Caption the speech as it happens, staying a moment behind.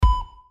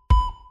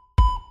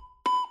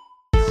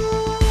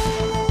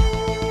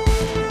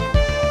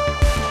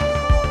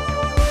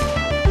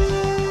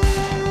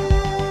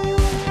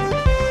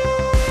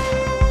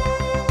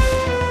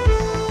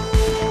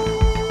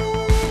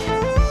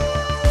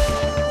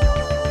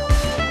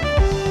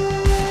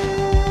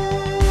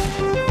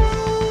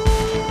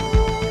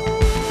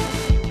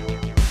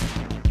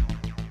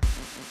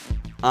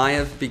I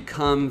have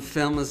become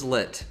Film is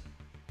Lit,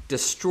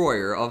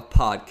 destroyer of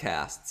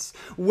podcasts.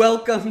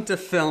 Welcome to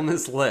Film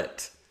is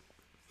Lit,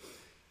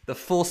 the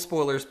full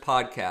spoilers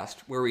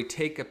podcast where we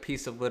take a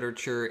piece of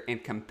literature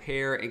and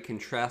compare and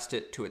contrast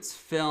it to its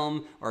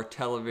film or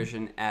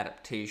television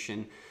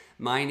adaptation.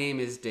 My name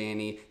is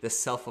Danny, the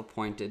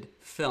self-appointed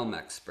film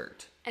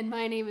expert. And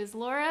my name is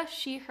Laura,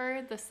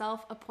 she/her, the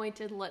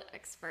self-appointed lit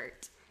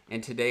expert.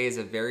 And today is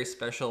a very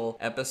special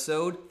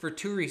episode for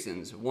two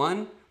reasons.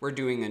 One, we're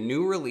doing a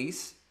new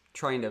release,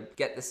 trying to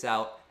get this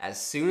out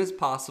as soon as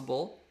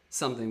possible,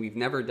 something we've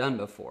never done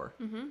before.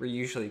 We're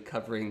usually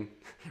covering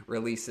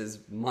releases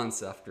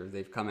months after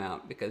they've come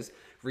out because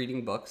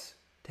reading books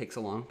takes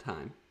a long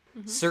time.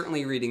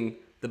 Certainly reading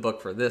the book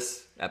for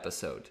this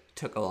episode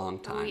took a long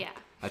time. Oh, yeah.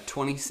 A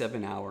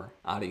 27-hour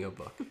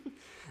audiobook.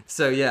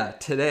 So yeah,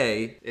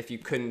 today, if you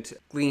couldn't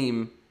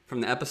glean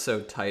from the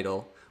episode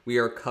title, we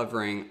are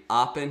covering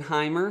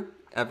OppenHEIMer.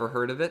 Ever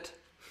heard of it?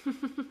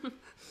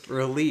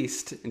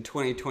 Released in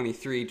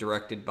 2023,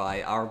 directed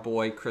by our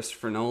boy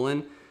Christopher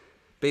Nolan,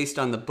 based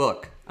on the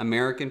book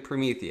American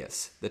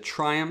Prometheus, The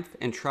Triumph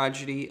and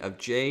Tragedy of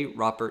J.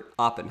 Robert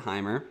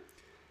Oppenheimer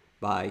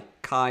by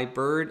Kai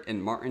Bird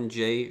and Martin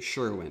J.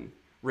 Sherwin,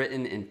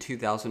 written in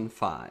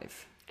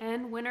 2005.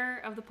 And winner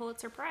of the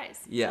Pulitzer Prize.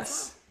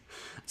 Yes.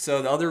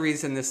 So the other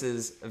reason this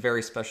is a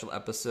very special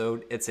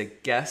episode, it's a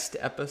guest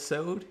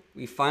episode.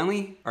 We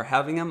finally are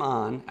having him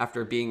on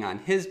after being on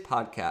his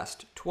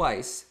podcast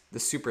twice, the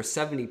Super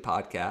 70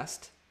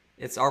 podcast.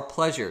 It's our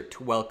pleasure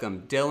to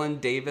welcome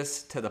Dylan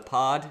Davis to the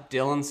pod.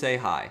 Dylan, say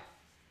hi.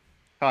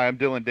 Hi, I'm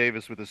Dylan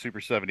Davis with the Super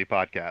 70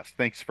 podcast.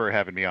 Thanks for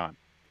having me on.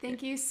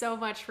 Thank you so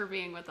much for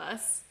being with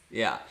us.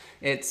 Yeah,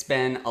 it's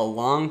been a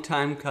long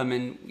time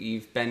coming.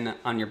 We've been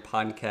on your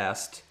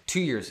podcast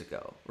 2 years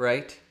ago,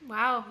 right?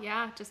 Wow,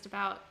 yeah, just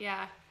about,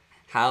 yeah.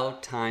 How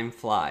time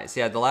flies.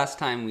 Yeah, the last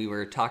time we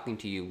were talking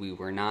to you, we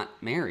were not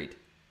married.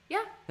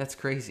 Yeah. That's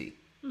crazy.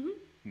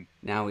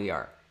 Now we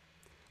are.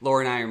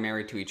 Laura and I are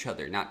married to each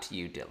other, not to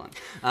you, Dylan.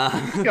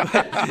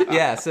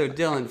 Yeah, so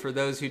Dylan, for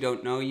those who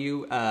don't know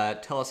you,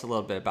 tell us a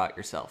little bit about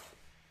yourself.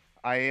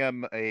 I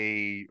am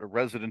a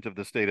resident of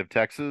the state of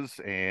Texas,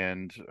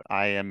 and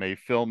I am a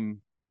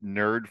film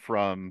nerd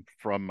from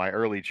my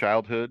early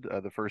childhood.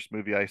 The first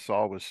movie I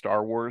saw was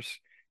Star Wars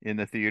in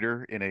the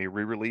theater in a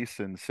re-release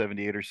in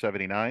 78 or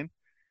 79.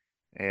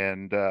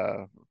 And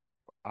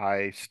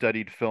I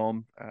studied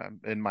film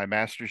in my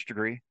master's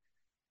degree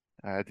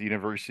at the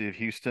University of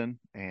Houston.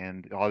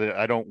 And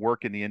I don't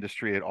work in the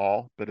industry at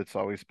all, but it's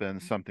always been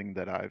something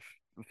that I've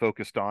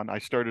focused on. I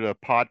started a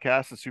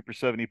podcast, a Super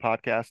 70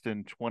 podcast,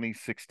 in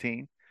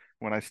 2016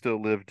 when I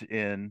still lived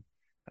in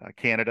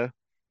Canada.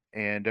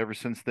 And ever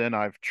since then,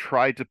 I've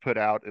tried to put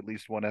out at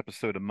least one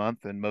episode a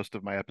month, and most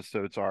of my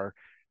episodes are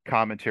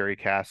commentary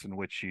casts in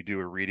which you do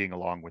a reading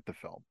along with the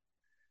film.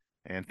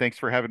 And thanks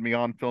for having me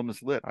on Film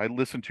is Lit. I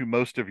listen to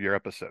most of your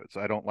episodes.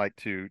 I don't like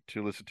to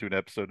listen to an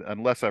episode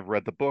unless I've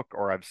read the book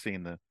or I've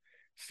seen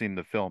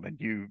the film. And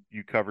you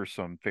cover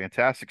some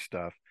fantastic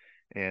stuff.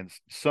 And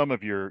some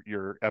of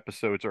your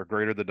episodes are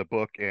greater than the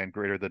book and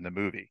greater than the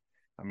movie.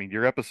 I mean,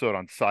 your episode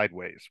on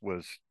Sideways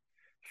was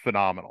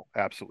phenomenal,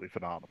 absolutely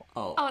phenomenal.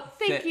 Oh,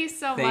 thank you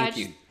so much.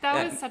 You.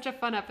 That was such a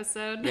fun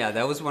episode. Yeah,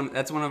 that's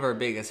one of our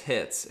biggest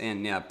hits.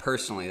 And yeah,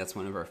 personally, that's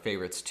one of our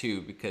favorites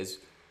too, because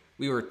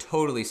we were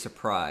totally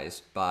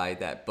surprised by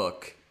that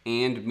book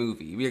and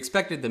movie. We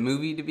expected the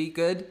movie to be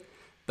good,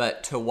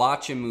 but to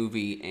watch a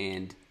movie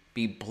and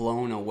be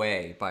blown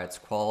away by its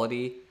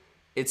quality,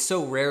 it's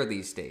so rare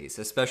these days,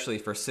 especially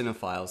for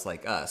cinephiles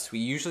like us. We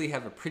usually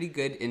have a pretty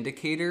good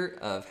indicator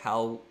of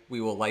how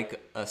we will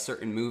like a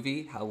certain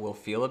movie, how we'll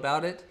feel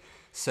about it.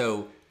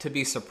 So to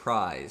be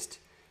surprised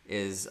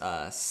is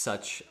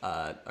such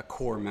a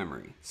core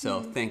memory.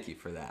 So thank you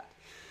for that.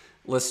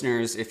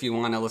 Listeners, if you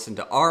want to listen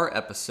to our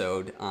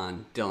episode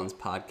on Dylan's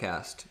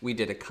podcast, we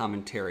did a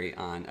commentary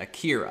on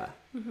Akira,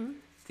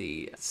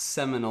 the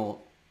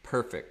seminal,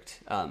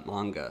 perfect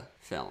manga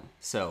film.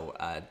 So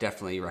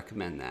definitely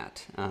recommend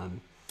that.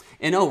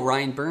 And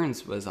Ryan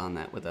Burns was on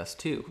that with us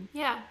too.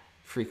 Yeah.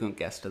 Frequent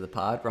guest of the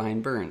pod,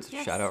 Ryan Burns.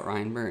 Yes. Shout out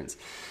Ryan Burns.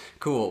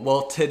 Cool.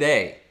 Well,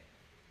 today,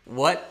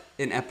 what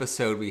an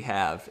episode we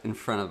have in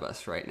front of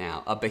us right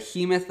now. A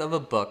behemoth of a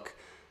book.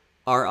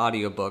 Our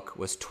audiobook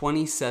was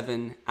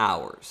 27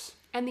 hours.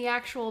 And the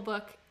actual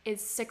book is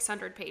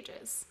 600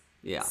 pages.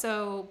 Yeah.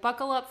 So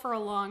buckle up for a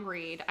long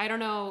read. I don't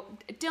know,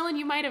 Dylan,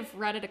 you might have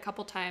read it a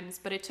couple times,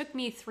 but it took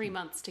me 3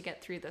 months to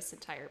get through this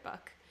entire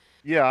book.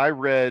 Yeah, I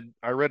read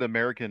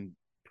American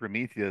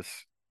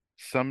Prometheus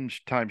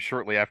sometime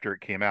shortly after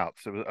it came out,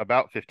 so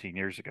about 15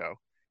 years ago.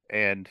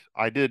 And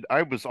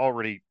I was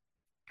already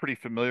pretty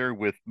familiar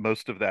with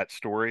most of that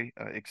story,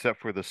 except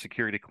for the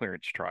security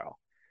clearance trial.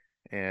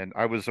 And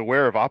I was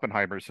aware of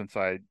Oppenheimer since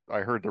I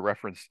heard the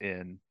reference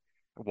in,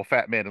 well,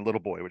 Fat Man and Little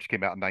Boy, which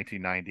came out in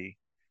 1990,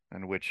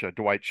 in which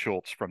Dwight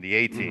Schultz from the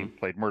A-Team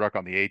played Murdoch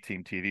on the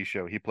A-Team TV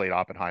show. He played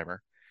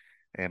Oppenheimer.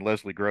 And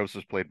Leslie Groves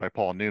was played by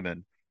Paul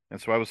Newman.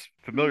 And so I was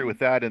familiar with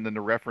that. And then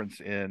the reference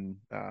in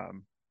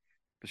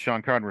the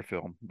Sean Connery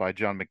film by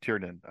John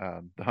McTiernan,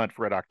 The Hunt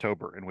for Red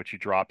October, in which he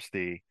drops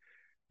the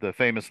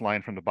famous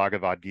line from the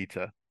Bhagavad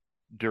Gita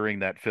during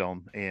that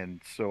film.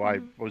 And so I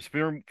Mhm. was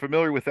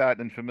familiar with that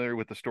and familiar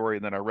with the story.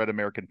 And then I read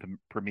American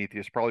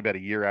Prometheus probably about a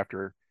year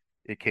after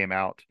it came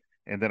out.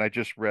 And then I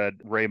just read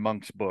Ray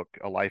Monk's book,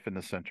 A Life in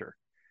the Center.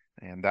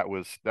 And that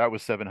was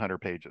 700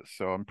 pages.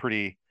 So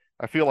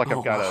I feel like Oh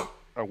I've got wow.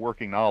 a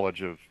working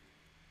knowledge of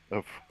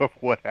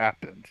what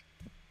happened.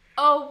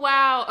 Oh,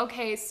 wow.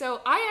 Okay,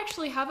 so I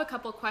actually have a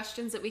couple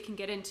questions that we can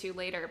get into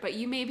later, but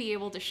you may be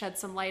able to shed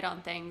some light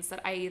on things that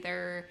I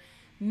either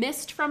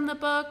missed from the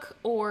book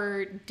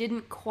or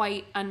didn't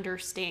quite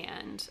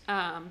understand.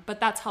 But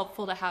that's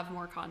helpful to have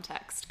more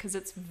context because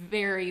it's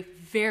very,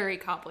 very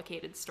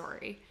complicated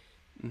story.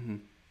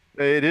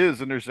 It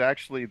is, and there's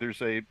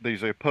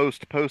a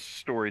post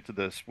story to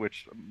this,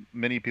 which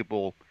many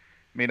people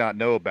may not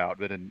know about.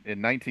 But in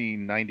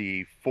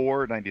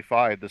 1994,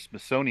 95, the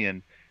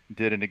Smithsonian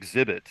did an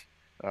exhibit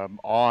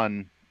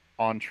on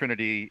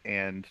Trinity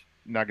and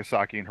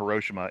Nagasaki and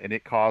Hiroshima, and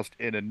it caused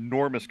an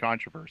enormous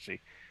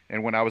controversy.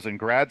 And when I was in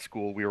grad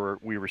school, we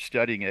were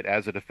studying it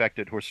as it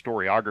affected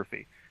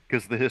historiography,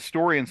 because the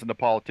historians and the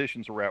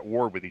politicians were at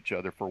war with each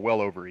other for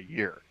well over a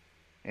year,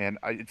 and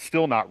it's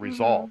still not Mm-hmm.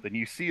 resolved. And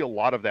you see a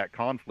lot of that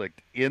conflict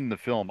in the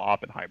film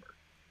Oppenheimer.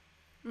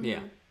 Yeah.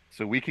 Mm-hmm.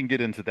 So we can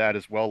get into that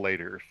as well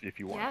later if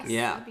you want to. Yes,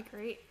 Yeah. that'd be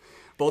great.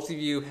 Both of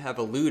you have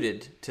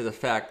alluded to the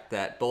fact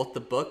that both the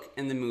book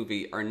and the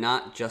movie are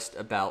not just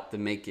about the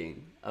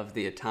making of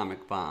the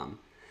atomic bomb.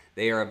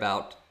 They are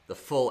about the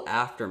full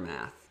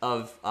aftermath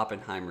of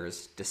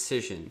Oppenheimer's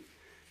decision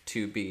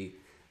to be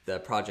the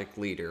project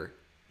leader,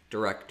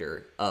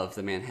 director of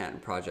the Manhattan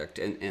Project,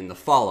 and the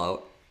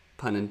fallout,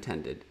 pun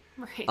intended,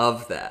 Right.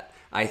 of that.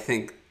 I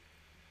think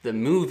the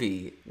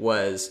movie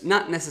was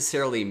not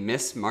necessarily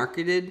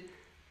mismarketed,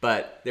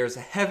 but there's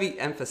a heavy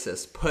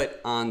emphasis put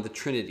on the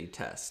Trinity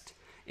test.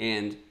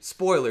 And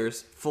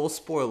spoilers, full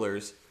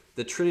spoilers,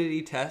 the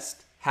Trinity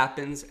test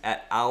happens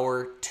at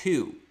hour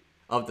 2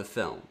 of the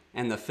film.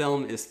 And the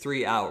film is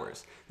 3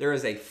 hours. There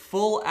is a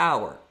full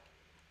hour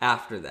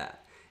after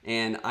that.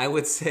 And I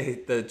would say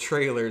the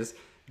trailers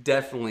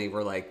definitely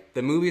were like,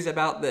 the movie's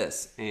about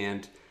this.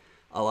 And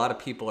a lot of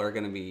people are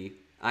going to be,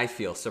 I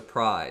feel,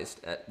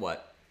 surprised at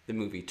what the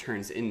movie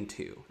turns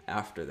into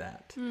after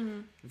that.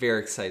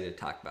 Very excited to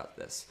talk about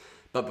this.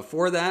 But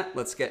before that,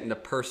 let's get into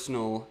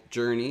personal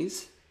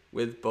journeys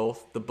with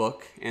both the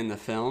book and the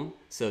film.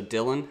 So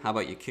Dylan, how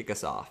about you kick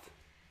us off?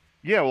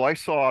 Yeah, well, I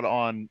saw it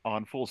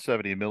on full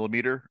 70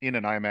 millimeter in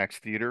an IMAX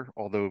theater,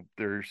 although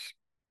there's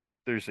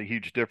a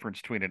huge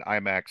difference between an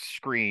IMAX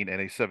screen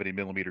and a 70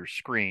 millimeter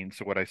screen.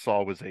 So what I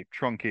saw was a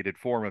truncated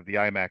form of the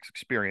IMAX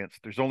experience.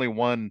 There's only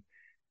one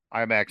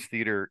IMAX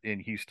theater in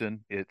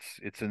Houston. It's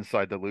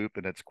inside the loop,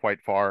 and it's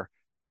quite far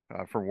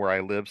from where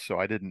I live. So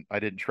I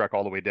didn't trek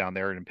all the way down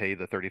there and pay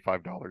the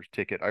 $35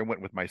 ticket. I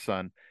went with my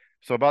son.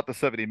 So I bought the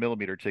 70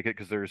 millimeter ticket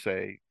because there's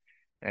an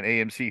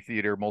AMC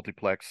theater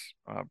multiplex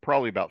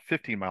probably about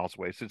 15 miles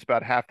away. So it's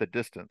about half the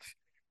distance.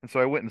 And so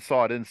I went and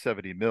saw it in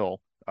 70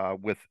 mil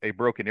with a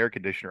broken air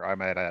conditioner, I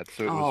might add.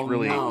 So Oh it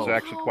was Oh, no.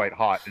 actually quite no.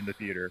 hot in the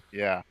theater.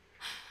 Yeah.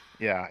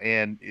 Yeah.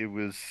 And it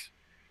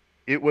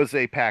was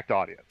a packed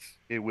audience.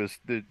 It was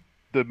the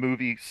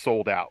movie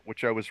sold out,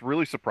 which I was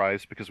really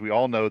surprised because we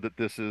all know that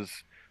this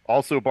is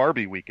also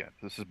Barbie weekend.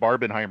 This is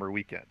Barbenheimer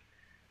weekend.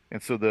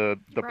 And so the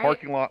Right.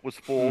 parking lot was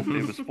full.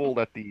 It was full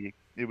at the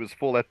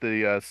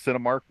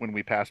Cinemark when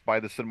we passed by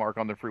the Cinemark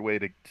on the freeway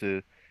to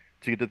get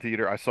to the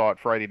theater. I saw it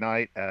Friday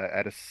night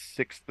at a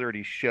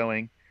 6:30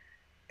 showing,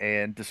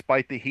 and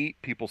despite the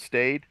heat, people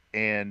stayed.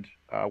 And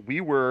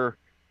we were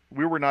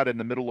not in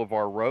the middle of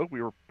our row.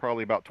 We were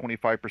probably about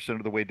 25%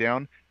 of the way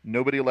down.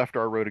 Nobody left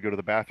our row to go to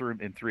the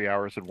bathroom in 3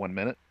 hours and 1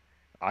 minute.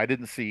 I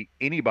didn't see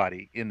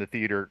anybody in the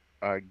theater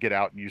get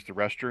out and use the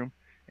restroom,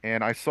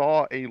 and I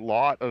saw a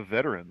lot of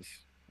veterans,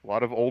 a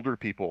lot of older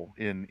people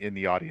in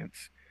the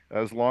audience,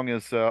 as long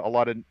as a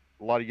lot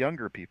of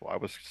younger people. I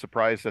was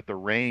surprised at the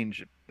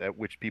range at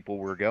which people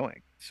were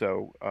going.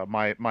 So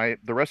my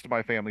the rest of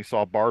my family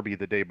saw Barbie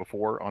the day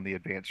before on the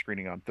advanced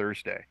screening on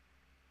Thursday,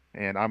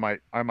 and I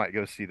might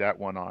go see that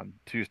one on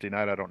Tuesday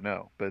night. I don't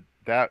know, but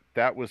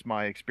that was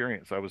my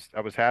experience. I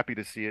was happy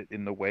to see it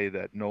in the way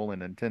that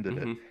Nolan intended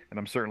it, Hmm. and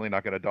I'm certainly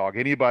not going to dog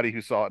anybody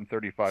who saw it in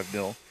 35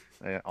 mil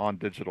on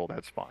digital.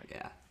 That's fine.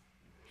 Yeah.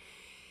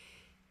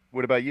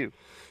 What about you?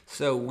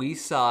 So we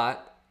saw it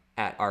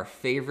at our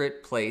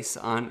favorite place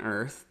on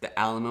earth, the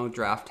Alamo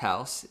Draft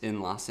House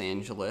in Los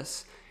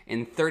Angeles,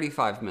 in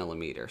 35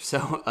 millimeter.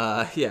 So,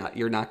 yeah,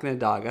 you're not going to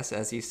dog us,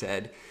 as you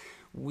said.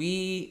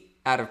 We,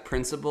 out of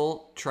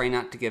principle, try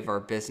not to give our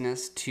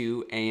business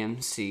to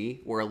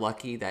AMC. We're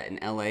lucky that in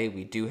LA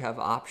we do have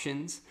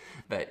options.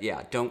 But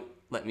yeah, don't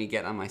let me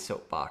get on my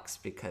soapbox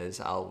because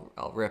I'll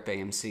rip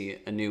AMC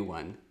a new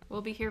one.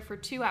 We'll be here for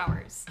 2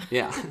 hours.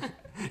 Yeah,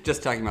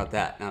 just talking about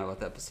that, not about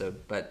the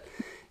episode. But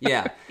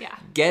yeah, Yeah.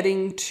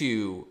 getting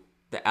to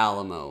the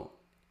Alamo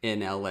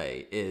in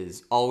LA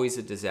is always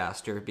a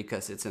disaster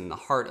because it's in the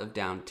heart of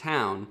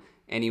downtown.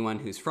 Anyone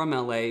who's from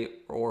LA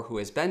or who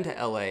has been to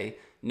LA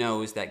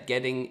knows that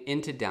getting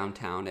into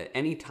downtown at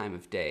any time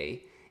of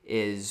day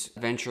is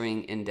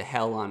venturing into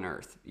hell on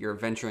earth. You're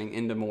venturing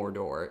into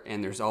Mordor,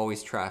 and there's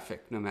always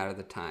traffic no matter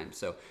the time.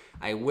 So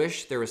I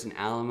wish there was an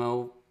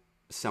Alamo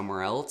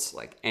somewhere else,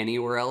 like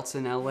anywhere else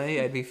in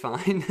LA, I'd be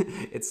fine.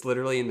 It's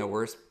literally in the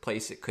worst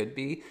place it could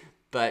be,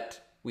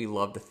 but we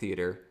love the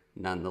theater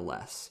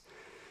nonetheless.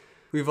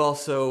 We've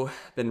also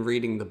been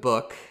reading the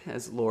book,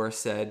 as Laura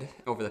said,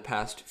 over the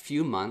past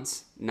few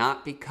months,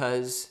 not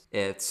because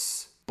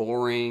it's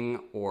boring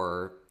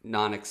or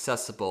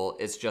non-accessible,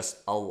 it's just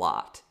a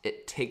lot.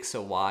 It takes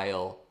a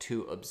while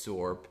to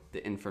absorb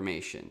the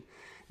information.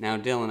 Now,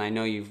 Dylan, I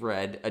know you've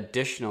read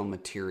additional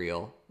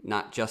material,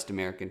 not just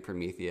American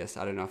Prometheus.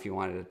 I don't know if you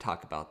wanted to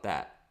talk about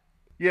that.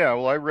 Yeah,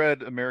 well, I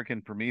read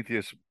American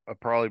Prometheus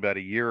probably about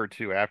a year or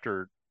two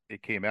after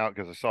it came out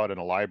because I saw it in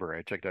a library.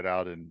 I checked it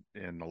out in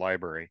the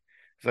library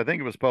because I think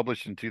it was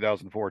published in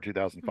 2004,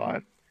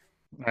 2005.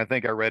 I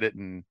think I read it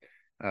in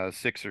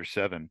six or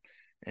seven.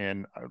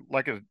 And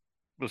like I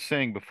was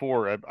saying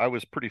before, I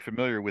was pretty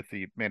familiar with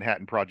the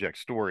Manhattan Project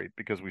story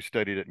because we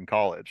studied it in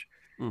college.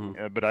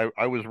 Mm-hmm. But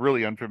I was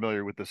really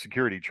unfamiliar with the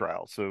security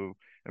trial. So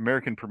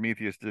American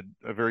Prometheus did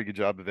a very good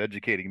job of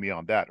educating me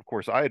on that. Of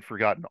course, I had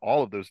forgotten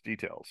all of those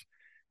details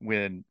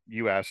when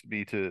you asked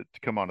me to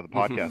come onto the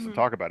podcast and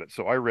talk about it.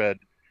 So I read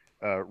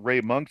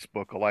Ray Monk's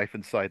book, A Life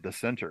Inside the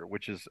Center,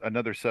 which is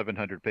another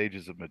 700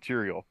 pages of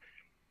material,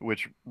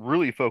 which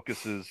really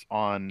focuses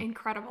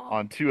Incredible.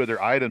 on two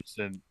other items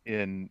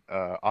in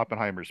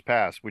Oppenheimer's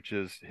past, which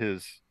is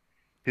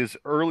his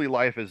early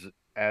life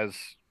as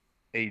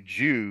a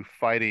Jew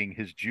fighting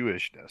his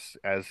Jewishness,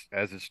 as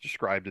it's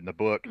described in the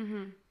book,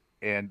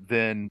 and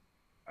then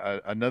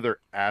another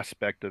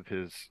aspect of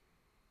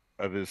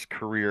his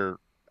career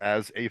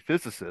as a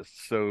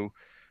physicist. So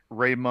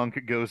Ray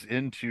Monk goes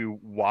into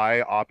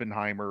why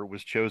Oppenheimer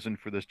was chosen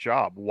for this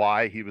job,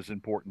 why he was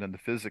important in the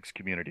physics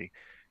community,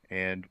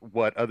 and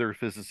what other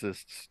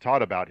physicists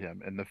taught about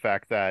him, and the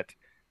fact that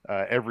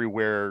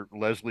everywhere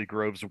Leslie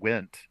Groves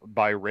went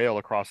by rail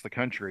across the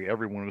country,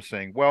 everyone was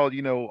saying, well,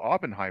 you know,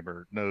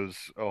 Oppenheimer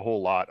knows a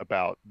whole lot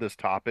about this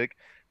topic,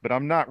 but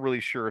I'm not really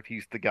sure if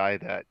he's the guy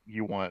that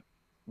you want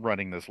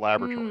running this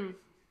laboratory.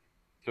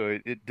 So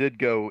it did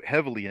go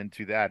heavily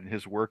into that, and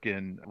his work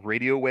in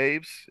radio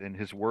waves and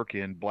his work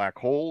in black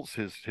holes,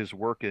 his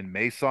work in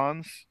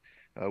mesons,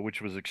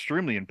 which was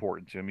extremely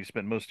important to him. He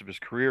spent most of his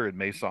career in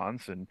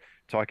mesons and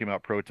talking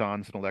about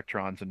protons and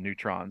electrons and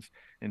neutrons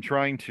and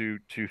trying to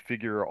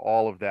figure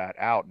all of that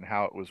out and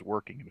how it was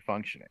working and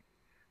functioning.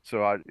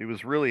 So it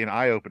was really an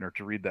eye opener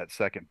to read that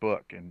second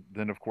book, and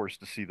then of course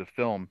to see the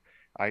film.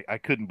 I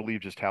couldn't believe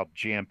just how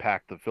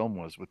jam-packed the film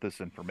was with this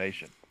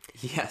information.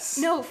 Yes.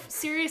 No,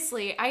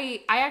 seriously.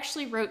 I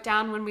actually wrote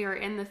down when we were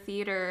in the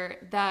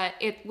theater that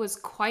it was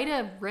quite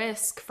a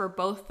risk for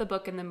both the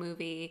book and the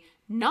movie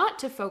not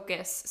to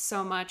focus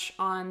so much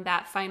on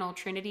that final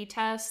Trinity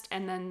test.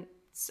 And then,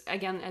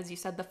 again, as you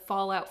said, the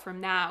fallout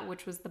from that,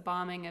 which was the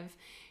bombing of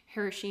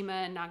Hiroshima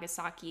and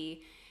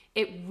Nagasaki.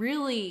 It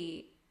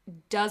really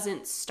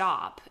doesn't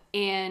stop.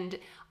 And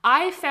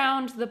I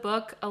found the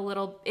book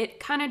it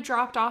kind of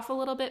dropped off a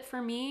little bit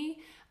for me.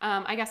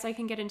 I guess I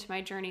can get into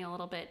my journey a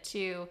little bit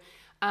too.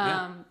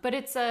 But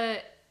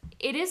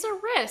it is a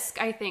risk,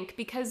 I think,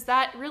 because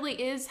that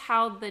really is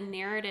how the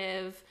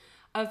narrative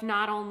of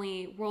not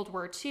only World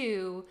War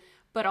II,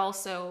 but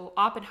also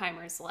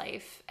Oppenheimer's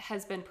life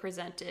has been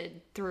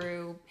presented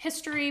through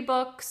history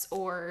books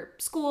or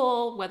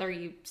school, whether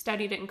you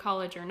studied it in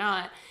college or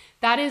not.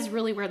 That is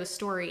really where the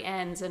story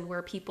ends and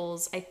where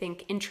people's, I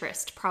think,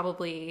 interest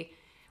probably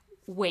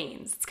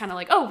wanes. It's kind of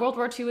like, oh, World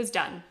War II is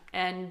done.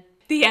 And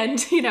the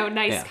end,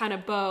 nice kind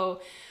of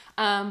bow.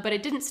 But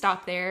it didn't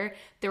stop there.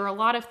 There were a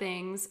lot of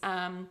things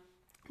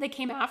that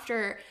came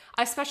after.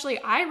 Especially,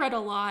 I read a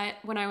lot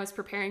when I was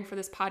preparing for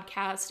this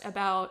podcast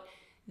about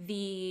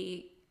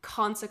the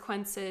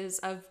consequences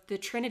of the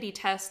Trinity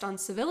test on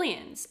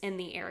civilians in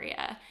the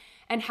area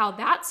and how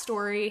that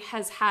story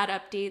has had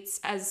updates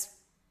as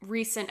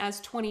recent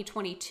as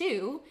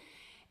 2022,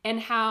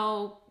 and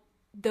how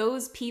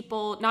those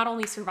people, not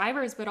only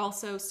survivors, but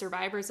also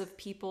survivors of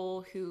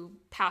people who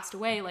passed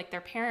away, like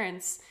their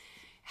parents,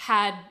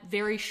 had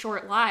very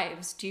short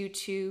lives due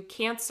to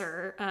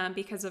cancer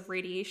because of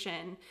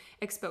radiation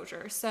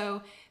exposure.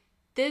 So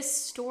this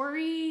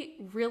story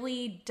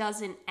really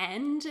doesn't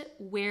end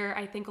where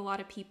I think a lot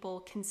of people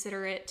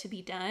consider it to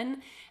be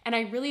done. And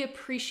I really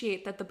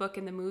appreciate that the book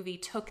and the movie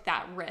took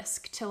that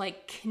risk to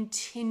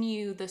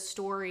continue the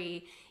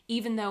story,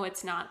 even though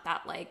it's not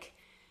that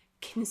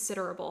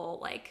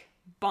considerable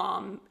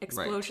bomb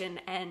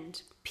explosion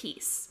end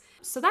piece.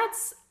 So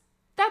that's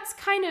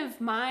kind of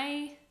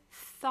my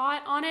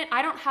thought on it.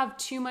 I don't have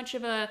too much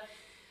of a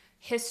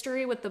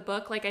history with the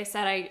book. Like I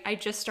said, I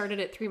just started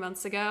it 3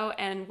 months ago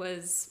and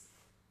was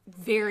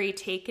very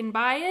taken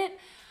by it.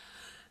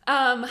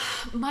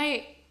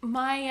 My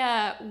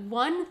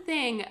one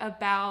thing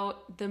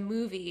about the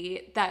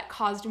movie that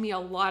caused me a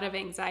lot of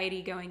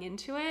anxiety going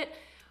into it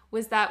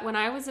was that when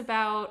I was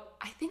about,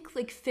 I think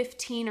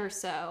 15 or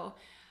so,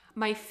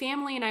 my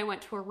family and I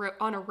went to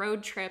on a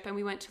road trip, and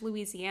we went to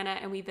Louisiana,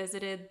 and we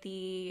visited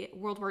the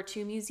World War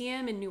II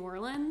Museum in New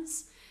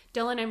Orleans.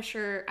 Dylan, I'm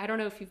sure, I don't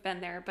know if you've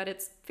been there, but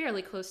it's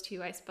fairly close to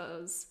you, I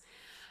suppose.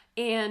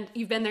 And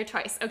you've been there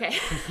twice. Okay.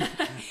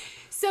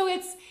 So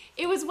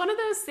it was one of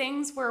those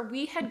things where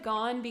we had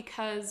gone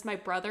because my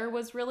brother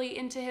was really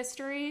into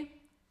history.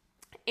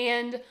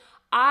 And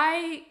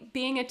I,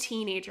 being a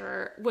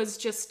teenager, was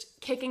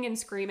just kicking and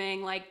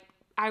screaming, like,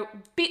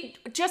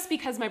 just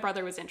because my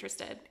brother was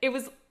interested. It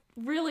was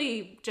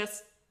really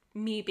just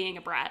me being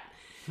a brat.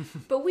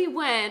 But we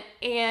went,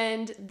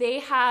 and they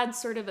had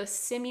sort of a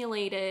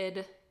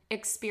simulated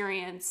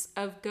experience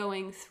of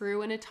going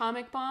through an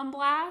atomic bomb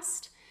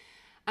blast,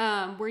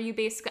 where you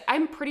basically,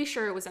 I'm pretty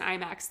sure it was an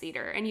IMAX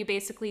theater, and you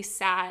basically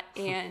sat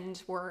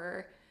and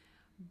were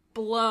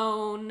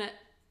blown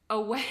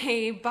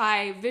away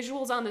by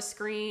visuals on the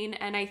screen.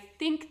 And I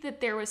think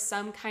that there was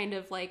some kind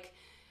of like,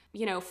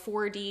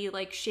 4D,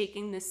 like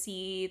shaking the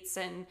seats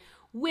and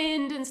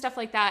wind and stuff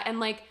like that. And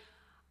like,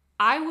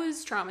 I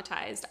was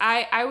traumatized.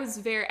 I was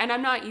very, and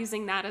I'm not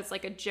using that as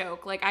like a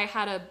joke. Like, I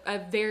had a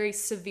very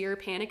severe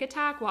panic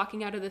attack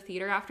walking out of the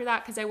theater after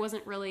that, because I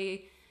wasn't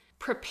really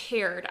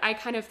prepared. I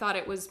kind of thought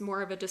it was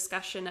more of a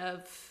discussion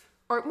of,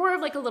 or more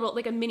of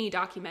like a mini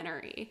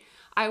documentary.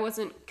 I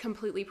wasn't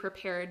completely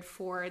prepared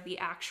for the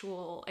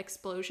actual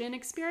explosion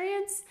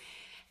experience.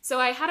 So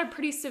I had a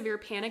pretty severe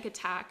panic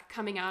attack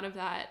coming out of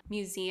that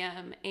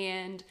museum.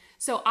 And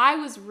so I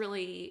was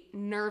really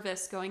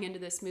nervous going into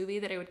this movie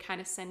that it would kind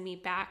of send me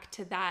back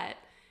to that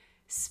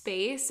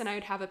space and I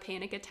would have a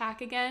panic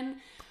attack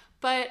again.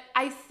 But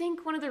I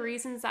think one of the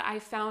reasons that I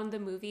found the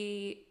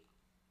movie,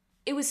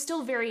 it was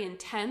still very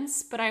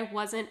intense, but I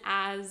wasn't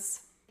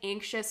as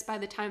anxious by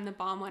the time the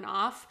bomb went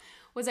off,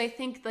 was I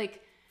think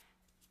like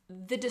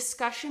the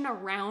discussion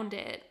around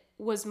it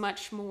was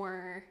much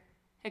more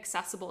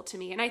accessible to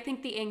me. And I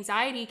think the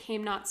anxiety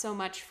came not so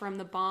much from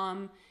the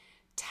bomb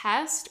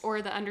test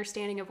or the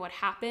understanding of what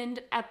happened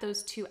at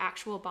those two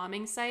actual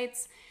bombing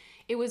sites.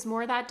 It was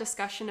more that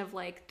discussion of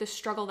like the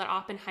struggle that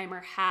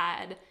OppenHEIMer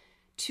had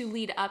to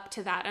lead up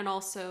to that, and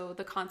also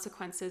the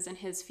consequences and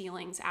his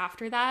feelings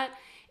after that.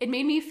 It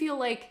made me feel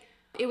like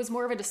it was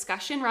more of a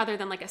discussion rather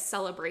than like a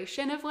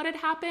celebration of what had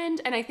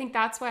happened. And I think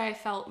that's why I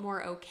felt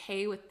more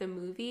okay with the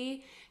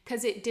movie,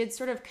 because it did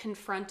sort of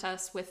confront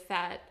us with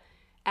that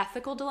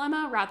ethical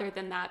dilemma rather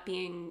than that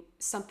being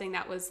something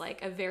that was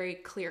like a very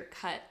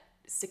clear-cut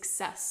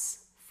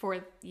success for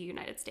the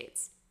United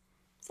States.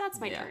 So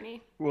that's my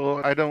journey. Well,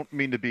 I don't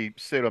mean to be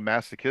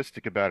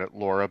sadomasochistic about it,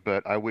 Laura,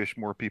 but I wish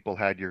more people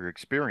had your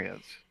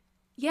experience.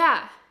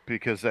 Yeah.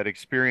 Because that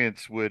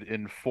experience would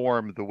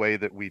inform the way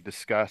that we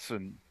discuss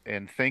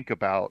and think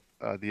about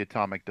the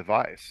atomic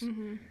device.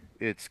 Mm-hmm.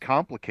 It's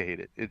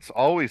complicated. It's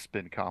always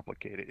been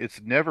complicated. It's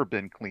never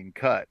been clean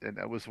cut. And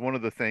that was one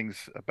of the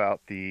things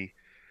about the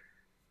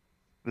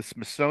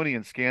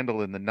Smithsonian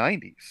scandal in the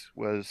 90s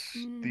was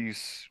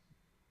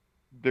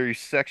there's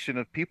section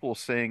of people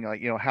saying,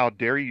 how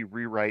dare you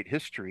rewrite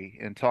history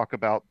and talk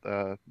about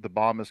the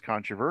bomb as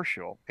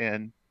controversial.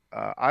 And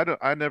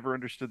I never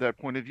understood that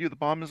point of view. The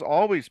bomb has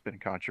always been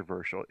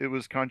controversial. It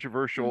was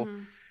controversial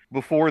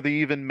before they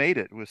even made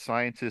it, with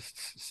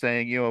scientists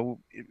saying,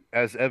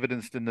 as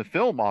evidenced in the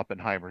film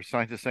Oppenheimer,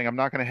 scientists saying, I'm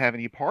not going to have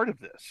any part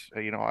of this.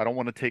 I don't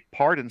want to take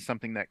part in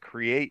something that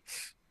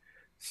creates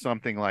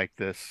something like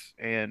this.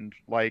 And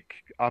like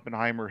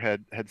Oppenheimer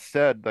had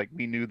said, like,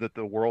 we knew that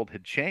the world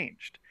had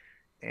changed,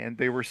 and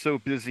they were so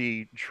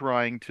busy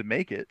trying to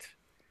make it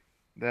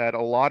that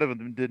a lot of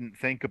them didn't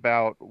think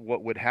about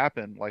what would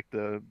happen. Like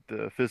the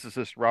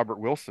physicist Robert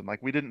Wilson,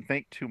 like, we didn't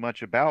think too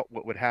much about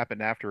what would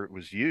happen after it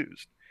was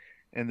used.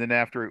 And then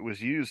after it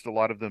was used, a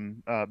lot of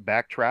them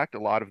backtracked. A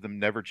lot of them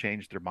never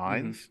changed their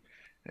minds.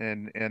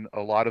 And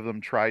a lot of them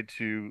tried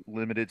to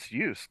limit its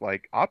use,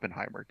 like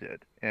Oppenheimer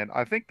did. And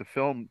I think the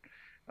film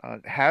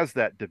has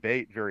that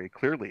debate very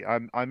clearly.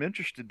 I'm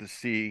interested to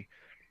see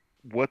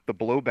what the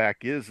blowback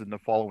is in the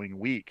following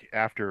week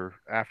after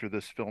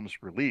this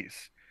film's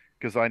release,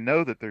 because I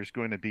know that there's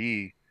going to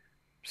be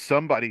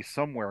somebody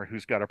somewhere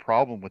who's got a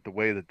problem with the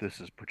way that this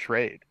is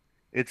portrayed.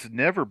 It's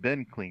never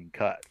been clean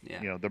cut,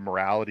 the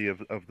morality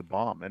of the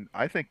bomb. And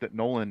I think that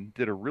Nolan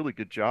did a really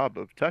good job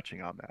of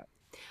touching on that.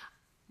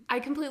 I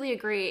completely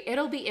agree.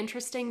 It'll be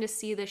interesting to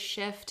see the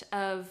shift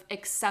of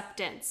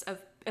acceptance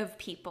of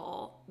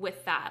people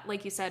with that,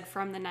 like you said,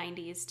 from the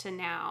 90s to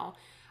now,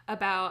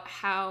 about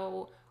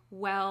how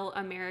well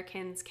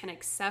Americans can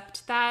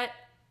accept that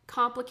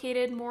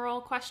complicated moral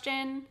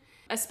question,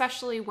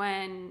 especially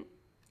when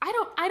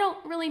I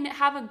don't really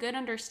have a good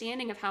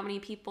understanding of how many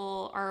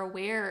people are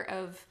aware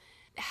of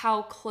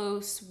how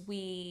close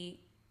we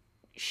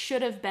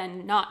should have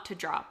been not to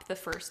drop the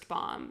first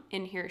bomb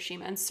in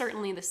Hiroshima, and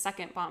certainly the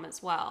second bomb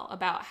as well,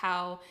 about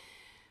how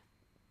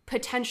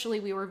potentially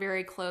we were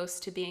very close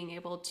to being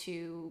able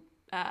to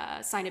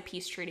sign a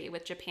peace treaty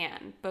with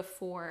Japan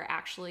before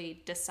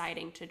actually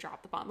deciding to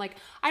drop the bomb. Like,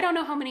 I don't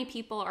know how many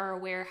people are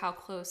aware how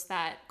close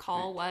that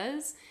call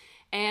was.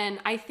 And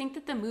I think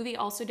that the movie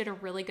also did a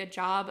really good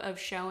job of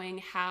showing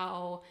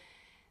how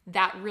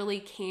that really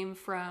came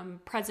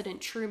from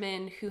President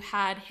Truman, who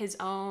had his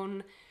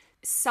own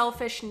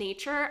selfish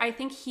nature. I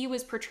think he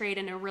was portrayed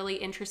in a really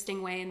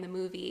interesting way in the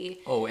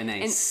movie. Oh, and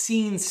a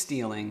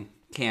scene-stealing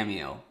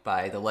cameo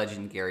by the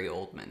legend Gary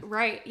Oldman.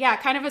 Right. Yeah,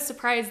 kind of a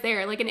surprise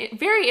there. Like a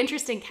very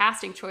interesting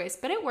casting choice,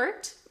 but it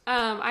worked.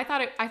 I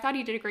thought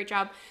he did a great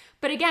job.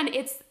 But again,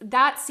 it's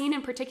that scene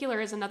in particular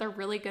is another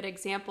really good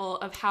example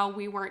of how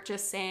we weren't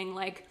just saying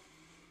like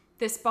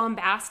this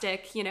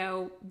bombastic, you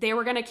know, they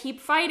were going to keep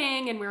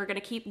fighting and we were going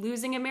to keep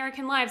losing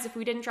American lives if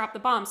we didn't drop the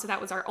bomb. So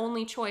that was our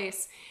only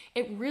choice.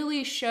 It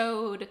really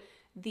showed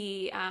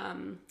the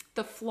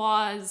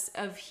flaws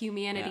of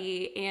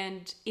humanity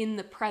and in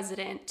the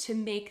president to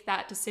make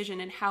that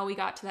decision and how we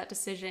got to that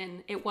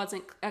decision. It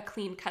wasn't a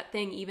clean cut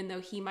thing, even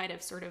though he might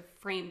have sort of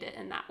framed it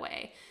in that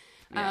way.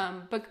 Yeah.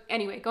 But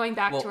anyway, going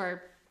back to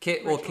our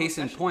case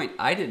in point,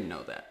 I didn't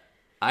know that.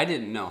 I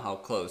didn't know how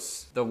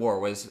close the war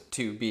was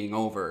to being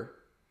over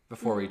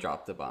before we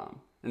dropped the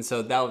bomb. And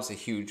so that was a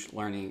huge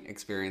learning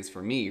experience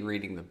for me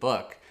reading the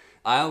book.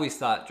 I always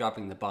thought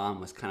dropping the bomb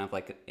was kind of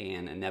like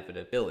an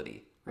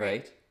inevitability,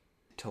 right?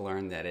 To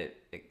learn that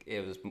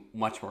it was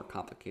much more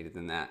complicated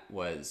than that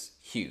was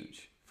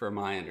huge for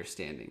my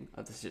understanding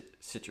of the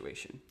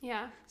situation.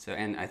 Yeah. So,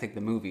 and I think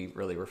the movie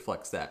really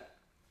reflects that.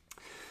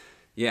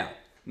 Yeah.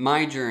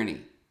 My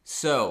journey.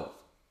 So,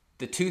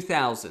 the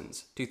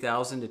 2000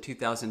 to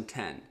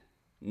 2010,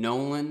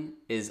 Nolan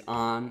is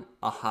on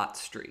a hot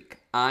streak.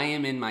 I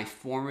am in my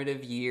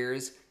formative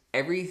years.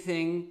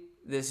 Everything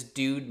this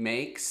dude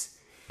makes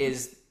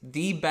is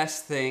the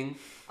best thing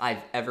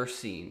I've ever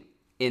seen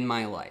in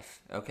my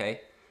life,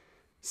 okay?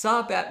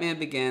 Saw Batman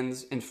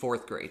Begins in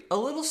 4th grade. A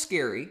little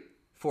scary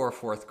for a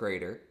 4th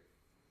grader,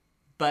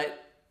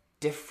 but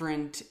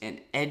different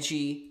and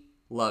edgy.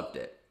 Loved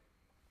it.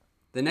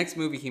 The next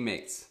movie he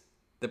makes,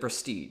 The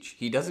Prestige.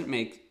 He doesn't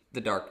make The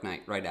Dark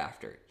Knight right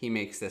after. He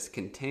makes this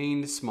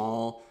contained,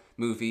 small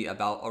movie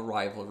about a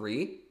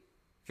rivalry.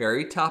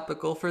 Very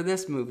topical for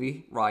this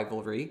movie,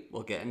 rivalry.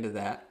 We'll get into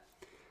that.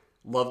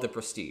 Love The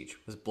Prestige.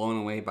 Was blown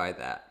away by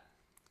that.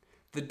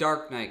 The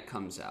Dark Knight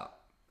comes out.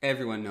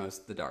 Everyone knows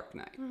The Dark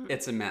Knight. Mm-hmm.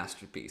 It's a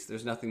masterpiece.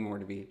 There's nothing more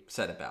to be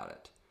said about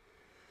it.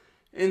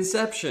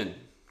 Inception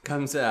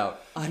comes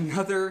out.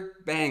 Another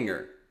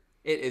banger.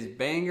 It is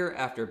banger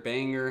after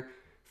banger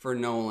for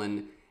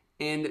Nolan.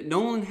 And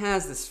Nolan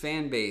has this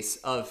fan base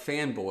of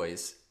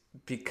fanboys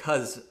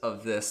because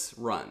of this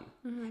run.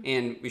 Mm-hmm.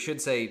 And we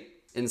should say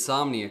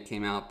Insomnia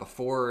came out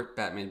before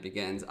Batman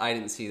Begins. I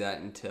didn't see that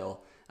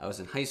until I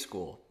was in high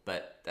school,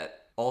 but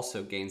that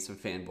also gained some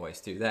fanboys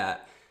through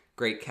that.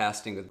 Great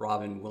casting with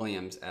Robin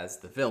Williams as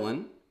the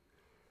villain.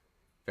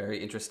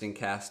 Very interesting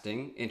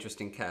casting.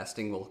 Interesting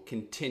casting will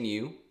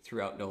continue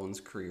throughout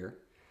Nolan's career.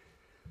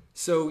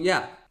 So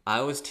yeah,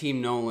 I was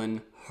Team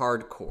Nolan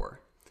hardcore.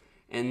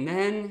 And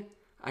then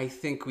I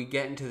think we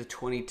get into the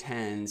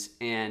 2010s,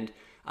 and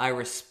I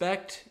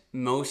respect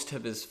most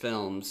of his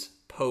films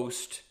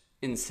post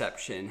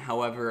Inception.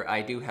 However,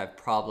 I do have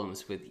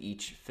problems with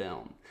each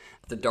film.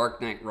 The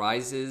Dark Knight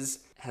Rises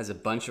has a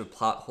bunch of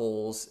plot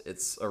holes.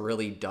 It's a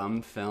really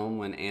dumb film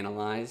when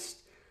analyzed.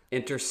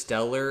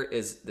 Interstellar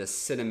is the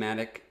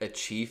cinematic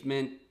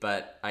achievement,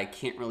 but I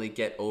can't really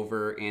get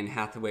over Anne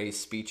Hathaway's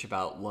speech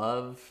about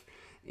love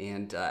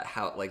and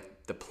how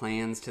like the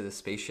plans to the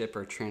spaceship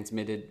are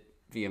transmitted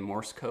via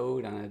Morse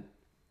code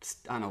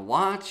on a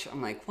watch.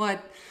 I'm like,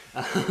 what?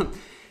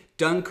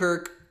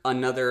 Dunkirk,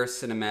 another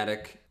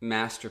cinematic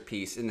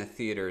masterpiece in the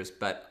theaters,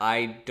 but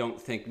I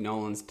don't think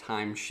Nolan's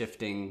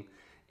time-shifting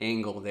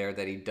angle there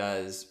that he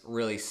does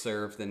really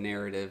serve the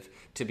narrative,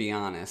 to be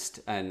honest.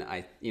 And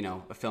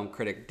a film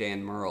critic,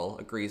 Dan Murrell,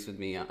 agrees with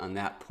me on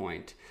that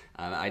point.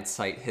 I'd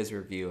cite his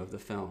review of the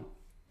film.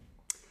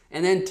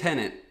 And then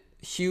Tenet,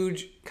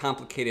 huge,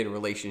 complicated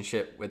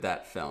relationship with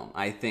that film.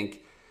 I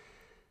think,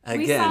 again,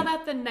 we saw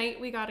that the night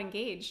we got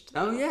engaged.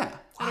 Oh, yeah.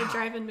 At a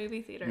drive-in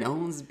movie theater.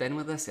 Nolan's been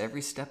with us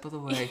every step of the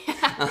way.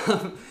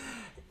 Yeah.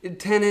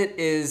 Tenet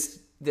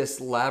is this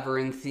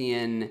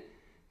labyrinthian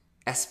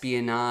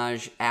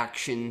espionage,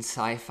 action,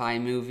 sci-fi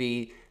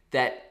movie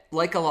that,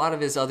 like a lot of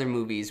his other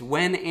movies,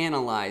 when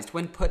analyzed,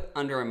 when put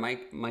under a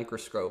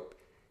microscope,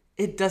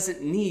 it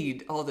doesn't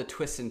need all the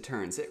twists and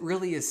turns. It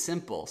really is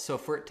simple. So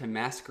for it to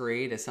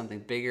masquerade as something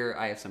bigger,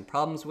 I have some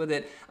problems with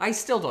it. I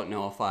still don't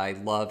know if I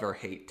love or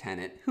hate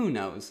Tenet. Who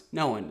knows?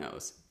 No one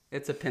knows.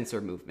 It's a pincer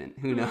movement.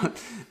 Who knows?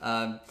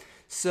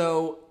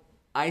 So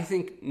I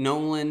think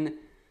Nolan,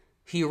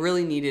 he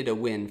really needed a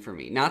win for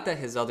me. Not that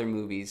his other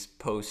movies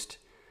post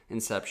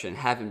Inception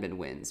haven't been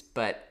wins,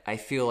 but I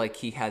feel like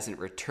he hasn't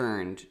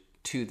returned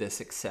to the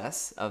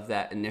success of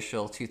that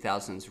initial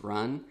 2000s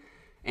run.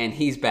 And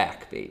he's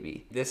back,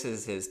 baby. This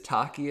is his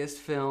talkiest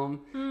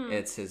film.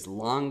 It's his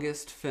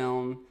longest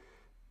film,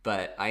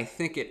 but I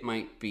think it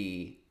might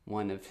be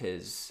one of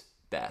his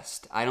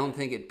best. I don't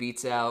think it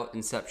beats out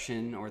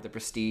Inception or The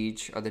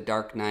Prestige or The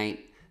Dark Knight,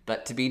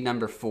 but to be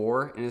number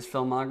 4 in his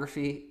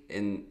filmography,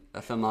 in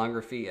a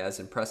filmography as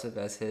impressive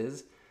as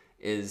his,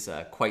 is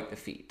quite the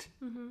feat.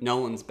 Mm-hmm.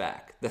 Nolan's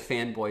back. The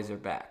fanboys are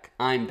back.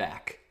 I'm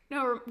back.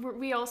 No,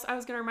 I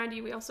was going to remind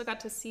you, we also got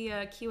to see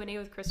a Q&A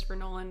with Christopher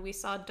Nolan. We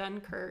saw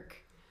Dunkirk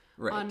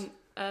on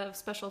a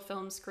special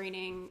film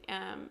screening,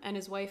 and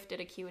his wife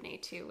did a Q&A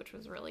too, which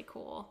was really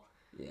cool.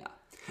 Yeah.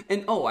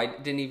 And I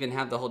didn't even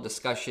have the whole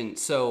discussion.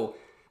 So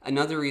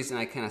another reason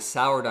I kind of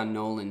soured on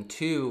Nolan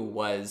too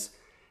was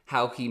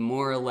how he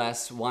more or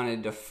less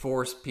wanted to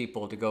force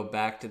people to go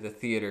back to the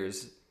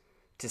theaters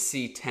to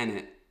see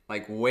Tenet,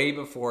 like way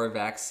before a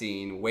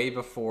vaccine, way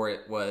before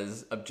it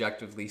was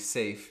objectively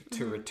safe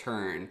to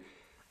return.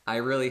 I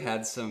really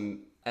had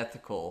some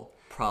ethical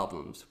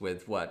problems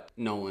with what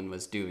Nolan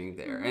was doing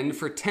there. And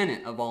for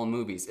Tenet, of all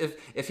movies,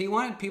 if he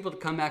wanted people to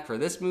come back for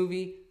this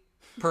movie,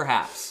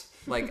 perhaps,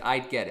 like,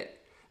 I'd get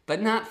it.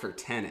 But not for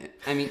Tenet.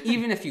 I mean,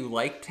 even if you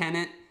like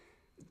Tenet,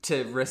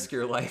 to risk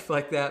your life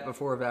like that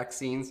before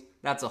vaccines,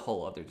 that's a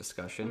whole other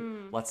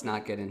discussion. Let's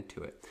not get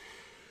into it.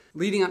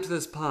 Leading up to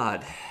this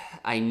pod,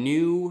 I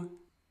knew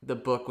the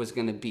book was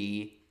going to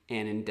be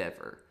an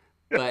endeavor,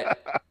 but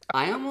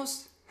I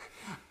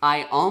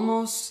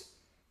almost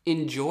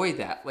enjoy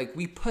that. Like,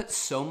 we put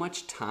so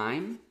much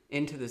time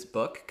into this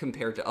book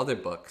compared to other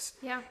books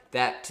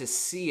that to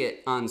see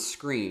it on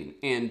screen,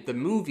 and the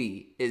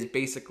movie is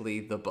basically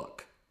the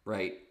book,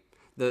 right?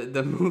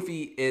 The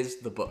movie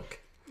is the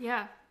book.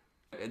 Yeah.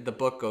 The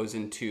book goes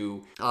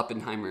into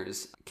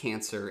Oppenheimer's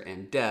cancer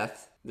and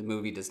death. The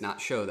movie does not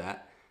show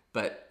that,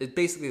 but it's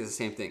basically the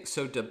same thing.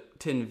 So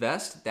to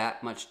invest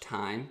that much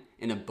time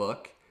in a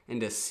book and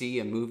to see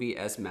a movie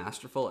as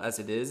masterful as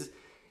it is,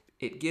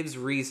 it gives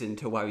reason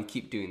to why we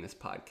keep doing this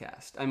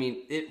podcast. I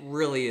mean, it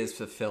really is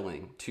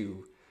fulfilling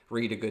to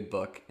read a good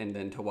book and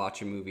then to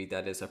watch a movie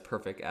that is a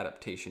perfect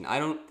adaptation. I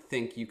don't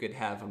think you could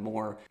have a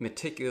more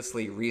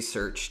meticulously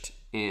researched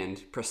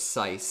and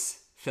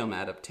precise film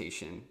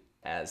adaptation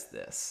as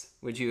this.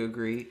 Would you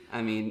agree?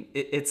 I mean,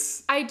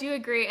 it's... I do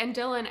agree. And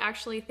Dylan,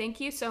 actually, thank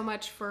you so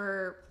much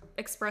for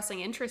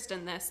expressing interest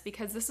in this,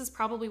 because this is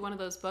probably one of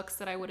those books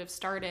that I would have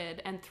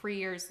started and 3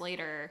 years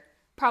later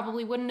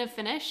probably wouldn't have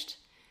finished.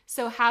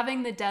 So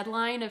having the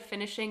deadline of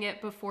finishing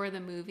it before the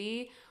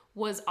movie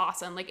was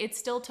awesome. Like, it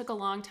still took a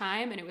long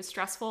time and it was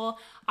stressful.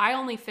 I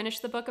only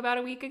finished the book about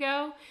a week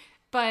ago,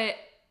 but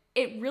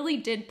it really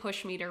did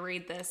push me to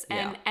read this.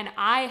 And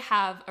I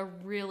have a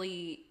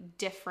really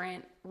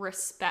different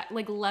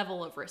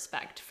level of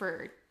respect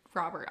for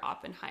Robert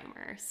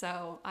Oppenheimer.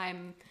 So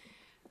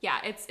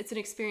it's an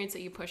experience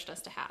that you pushed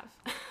us to have.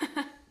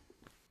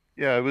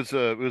 Yeah, it was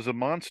a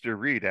monster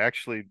read.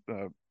 Actually,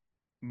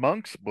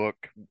 Monk's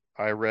book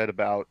I read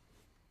about,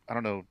 I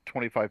don't know,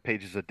 25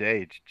 pages a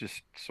day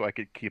just so I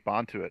could keep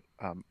on to it.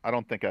 I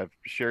don't think I've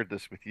shared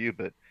this with you,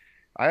 but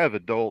I have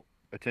adult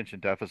attention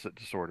deficit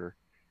disorder.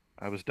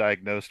 I was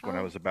diagnosed when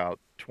I was about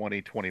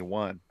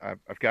 21.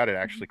 I've got it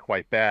actually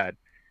quite bad.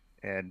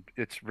 And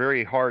it's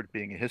very hard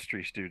being a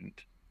history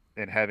student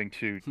and having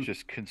to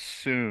just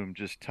consume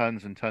just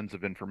tons and tons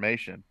of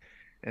information,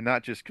 and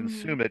not just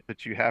consume it,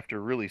 but you have to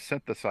really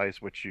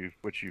synthesize what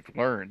you've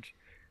learned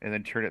and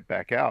then turn it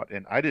back out.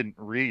 And I didn't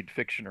read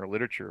fiction or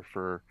literature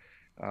for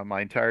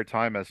my entire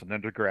time as an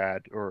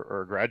undergrad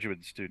or a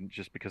graduate student,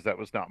 just because that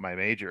was not my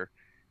major.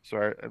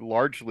 So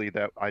largely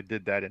that I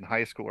did that in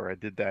high school, or I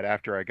did that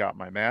after I got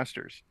my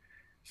master's.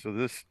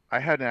 So I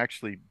hadn't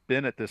actually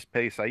been at this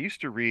pace. I used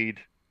to read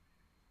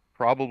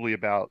probably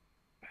about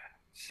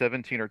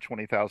 17 or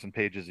 20,000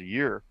 pages a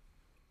year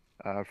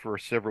for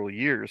several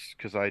years,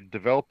 because I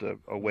developed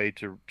a way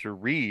to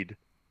read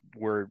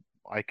where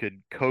I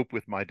could cope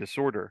with my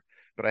disorder.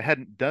 But I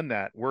hadn't done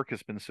that. Work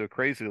has been so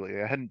crazy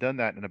lately. I hadn't done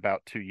that in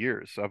about 2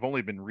 years. So I've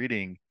only been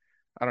reading,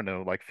 I don't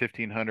know, like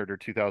 1,500 or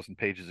 2,000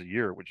 pages a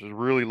year, which is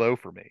really low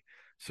for me.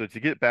 So to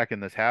get back in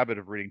this habit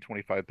of reading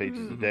 25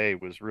 pages a day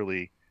was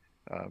really,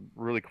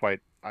 really quite,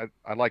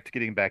 I liked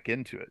getting back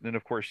into it. And then,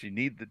 of course, you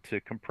need to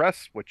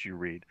compress what you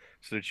read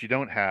so that you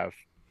don't have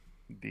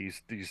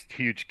these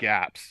huge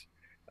gaps.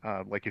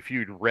 Like if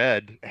you'd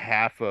read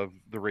half of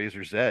The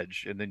Razor's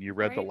Edge and then you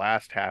read the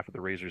last half of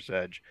The Razor's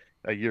Edge,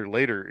 a year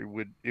later,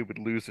 it would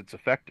lose its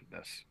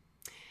effectiveness.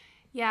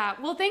 Yeah,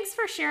 well, thanks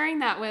for sharing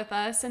that with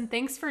us, and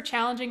thanks for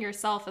challenging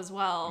yourself as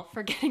well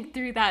for getting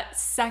through that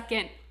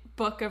second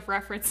book of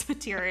reference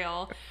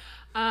material.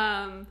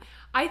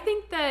 I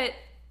think that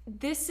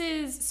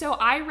so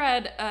I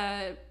read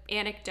an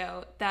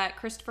anecdote that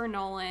Christopher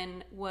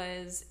Nolan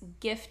was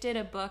gifted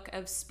a book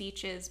of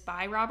speeches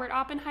by Robert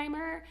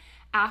Oppenheimer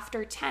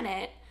after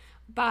Tenet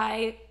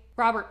by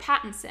Robert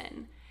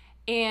Pattinson.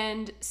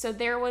 And so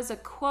there was a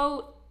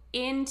quote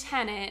in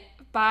Tenet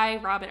by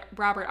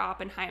Robert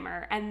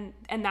Oppenheimer, and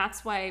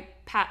that's why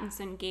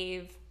Pattinson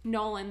gave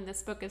Nolan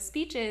this book of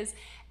speeches,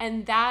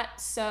 and that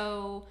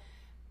so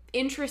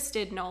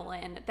interested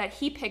Nolan that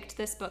he picked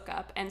this book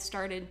up and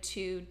started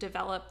to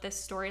develop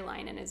this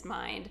storyline in his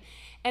mind.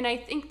 And I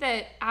think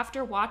that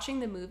after watching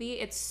the movie,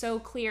 it's so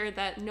clear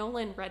that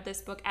Nolan read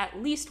this book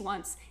at least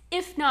once,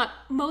 if not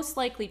most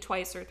likely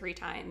twice or three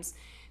times,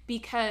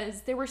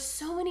 because there were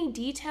so many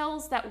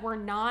details that were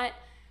not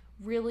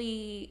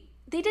really,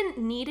 they didn't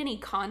need any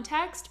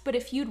context, but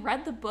if you'd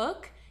read the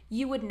book,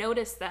 you would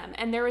notice them.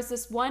 And there was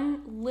this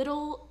one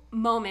little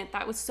moment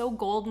that was so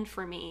golden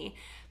for me,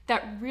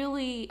 that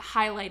really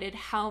highlighted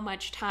how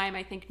much time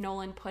I think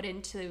Nolan put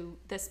into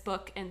this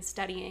book and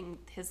studying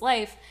his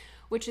life,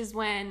 which is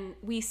when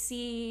we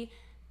see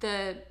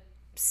the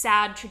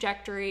sad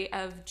trajectory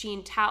of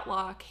Jean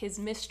Tatlock, his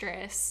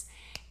mistress,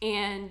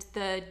 and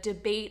the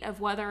debate of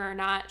whether or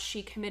not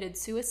she committed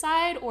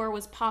suicide or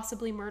was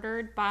possibly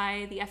murdered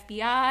by the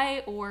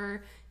FBI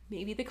or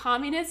maybe the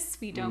communists,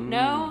 we don't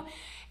know.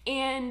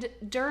 And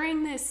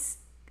during this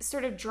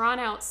sort of drawn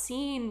out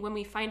scene, when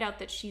we find out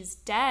that she's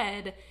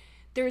dead,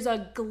 there's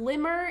a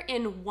glimmer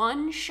in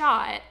one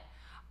shot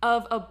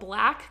of a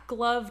black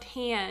gloved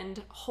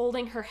hand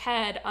holding her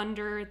head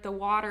under the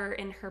water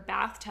in her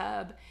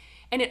bathtub.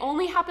 And it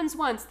only happens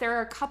once. There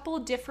are a couple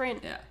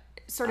different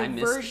sort of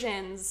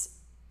versions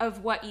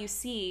of what you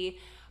see,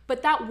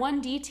 but that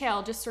one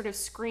detail just sort of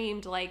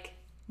screamed like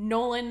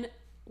Nolan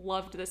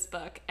loved this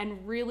book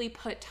and really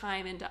put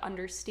time into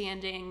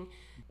understanding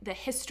the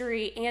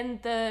history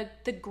and the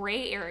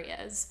gray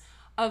areas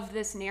of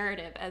this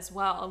narrative as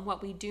well, and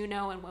what we do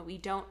know and what we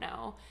don't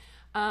know.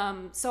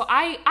 So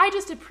I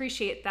just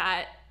appreciate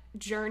that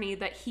journey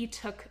that he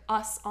took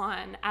us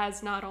on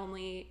as not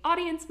only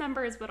audience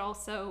members but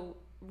also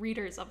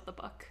readers of the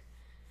book.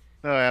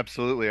 No,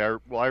 absolutely.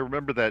 I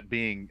remember that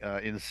being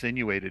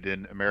insinuated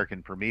in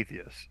American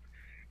Prometheus.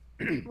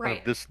 Of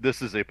Right.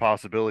 this is a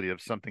possibility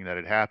of something that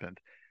had happened,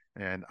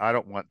 and I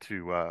don't want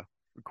to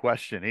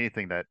question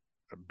anything that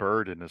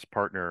Bird and his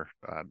partner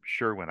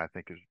Sherwin, I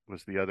think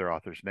was the other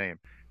author's name.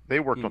 They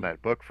worked on Mm.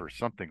 that book for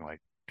something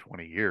like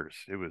 20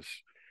 years. It was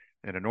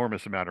an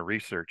enormous amount of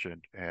research,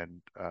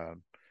 and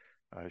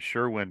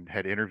Sherwin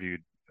had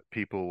interviewed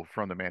people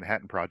from the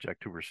Manhattan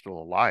Project who were still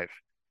alive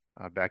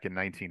back in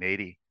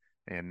 1980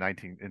 and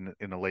 19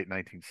 in the late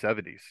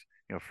 1970s.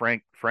 You know,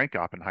 Frank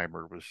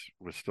Oppenheimer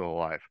was still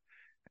alive,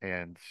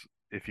 and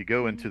if you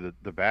go into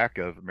Mm-hmm. the back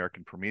of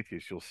American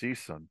Prometheus, you'll see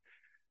some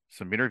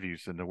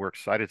interviews in the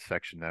works cited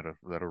section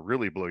that'll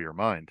really blow your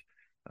mind.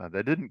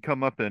 That didn't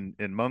come up in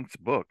Monk's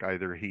book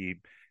either. He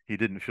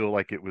didn't feel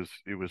like it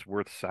was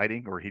worth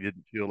citing, or he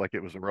didn't feel like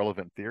it was a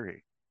relevant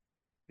theory.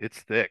 It's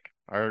thick.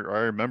 I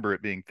remember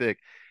it being thick,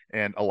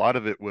 and a lot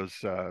of it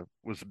was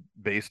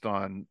based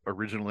on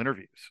original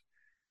interviews,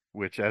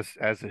 which as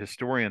a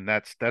historian,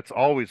 that's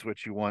always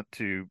what you want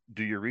to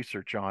do your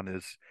research on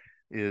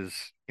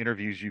is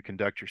interviews you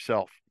conduct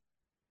yourself.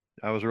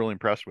 I was really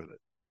impressed with it.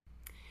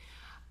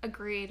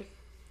 Agreed.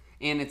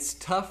 And it's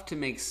tough to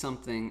make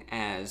something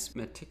as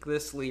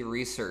meticulously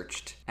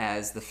researched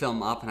as the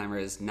film Oppenheimer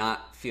is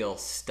not feel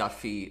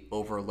stuffy,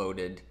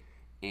 overloaded,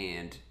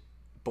 and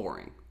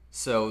boring.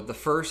 So, the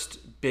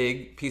first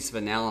big piece of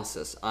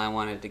analysis I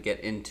wanted to get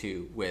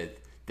into with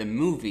the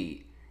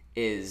movie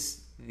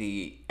is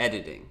the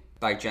editing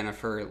by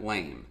Jennifer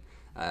Lame.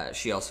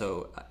 She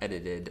also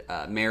edited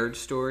Marriage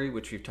Story,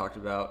 which we've talked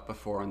about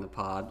before on the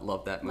pod.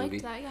 Love that movie.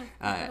 Liked that, yeah.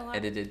 Liked it a lot.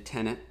 Edited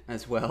Tenet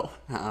as well.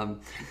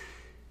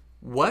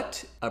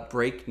 What a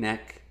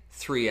breakneck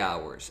 3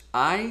 hours.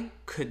 I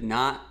could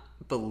not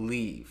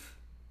believe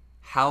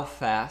how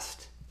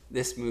fast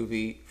this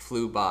movie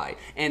flew by.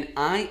 And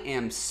I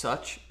am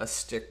such a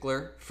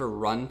stickler for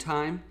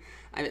runtime.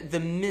 The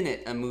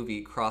minute a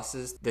movie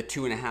crosses the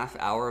 2.5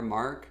 hour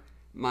mark,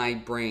 my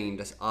brain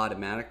just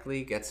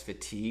automatically gets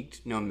fatigued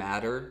no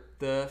matter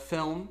the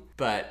film.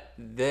 But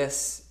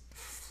this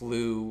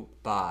flew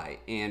by.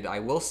 And I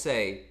will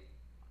say,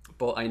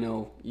 but I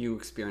know you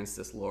experienced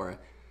this, Laura,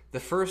 the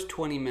first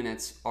 20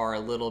 minutes are a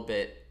little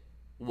bit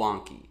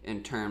wonky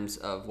in terms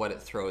of what it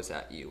throws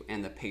at you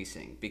and the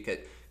pacing,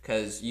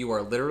 because you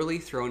are literally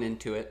thrown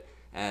into it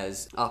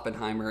as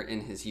Oppenheimer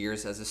in his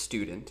years as a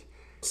student.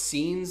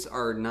 Scenes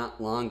are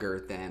not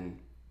longer than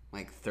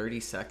like 30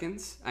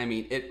 seconds. I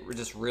mean, it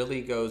just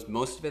really goes,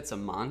 most of it's a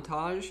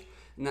montage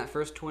in that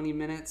first 20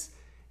 minutes.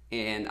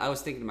 And I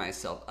was thinking to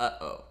myself,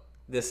 uh-oh,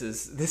 this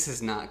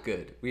is not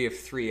good. We have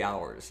 3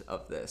 hours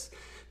of this.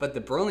 But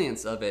the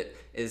brilliance of it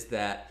is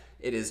that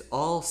it is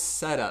all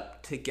set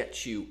up to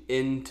get you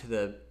into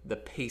the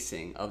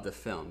pacing of the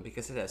film,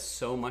 because it has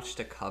so much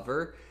to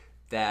cover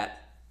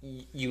that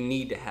you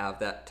need to have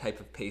that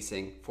type of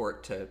pacing for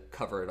it to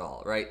cover it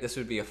all, right? This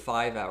would be a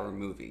 5 hour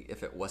movie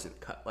if it wasn't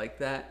cut like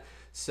that.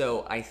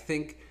 So I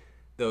think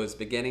those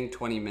beginning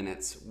 20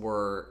 minutes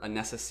were a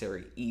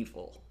necessary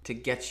evil to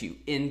get you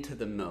into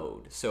the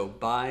mode. So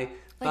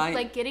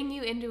Like getting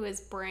you into his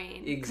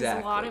brain.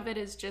 Exactly. Because a lot of it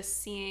is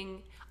just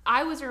seeing.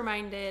 I was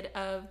reminded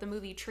of the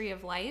movie Tree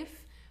of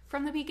Life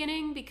from the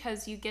beginning,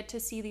 because you get to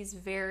see these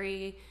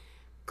very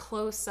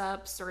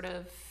close-up sort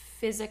of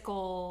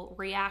physical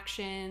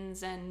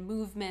reactions and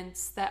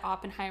movements that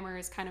Oppenheimer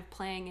is kind of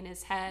playing in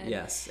his head.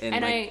 Yes,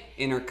 and like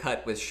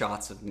intercut with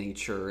shots of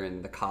nature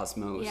and the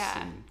cosmos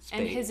and space.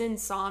 And his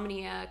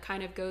insomnia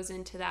kind of goes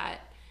into that.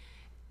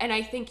 And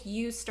I think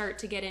you start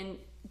to get in,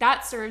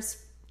 that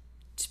serves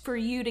for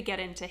you to get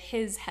into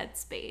his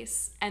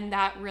headspace, and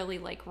that really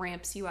like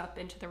ramps you up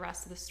into the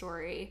rest of the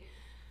story.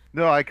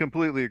 No, I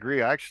completely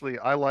agree. Actually,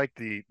 I like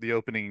the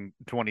opening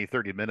 20,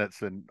 30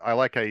 minutes, and I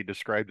like how you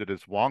described it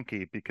as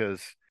wonky,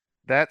 because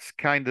That's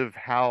kind of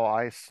how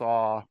I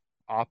saw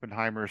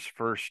Oppenheimer's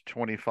first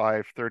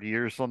 25, 30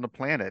 years on the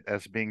planet,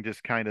 as being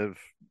just kind of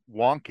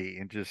wonky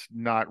and just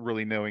not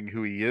really knowing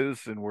who he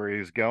is and where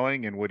he's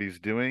going and what he's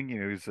doing.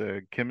 You know, he's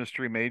a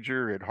chemistry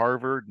major at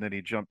Harvard, and then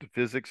he jumped to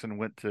physics and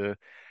went to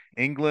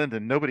England,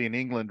 and nobody in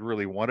England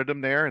really wanted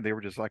him there. And they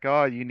were just like,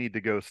 oh, you need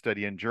to go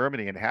study in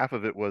Germany. And half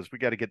of it was, we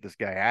got to get this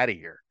guy out of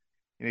here.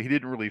 You know, he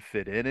didn't really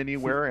fit in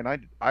anywhere.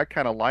 And I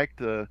kind of liked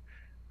the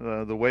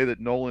way that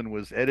Nolan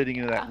was editing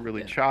into that Yeah.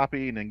 really Yeah.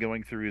 choppy, and then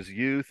going through his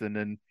youth, and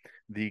then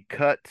the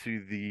cut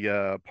to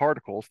the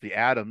particles, the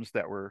atoms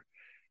that were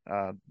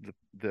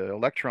the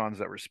electrons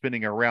that were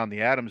spinning around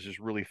the atoms just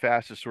really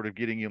fast, just sort of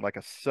getting you like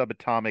a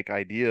subatomic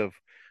idea of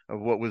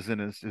what was in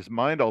his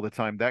mind all the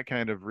time. That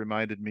kind of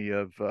reminded me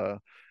of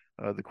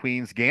the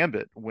Queen's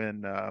Gambit,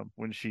 when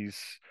she's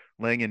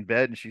laying in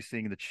bed and she's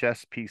seeing the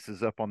chess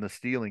pieces up on the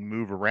ceiling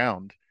move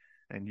around,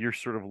 and you're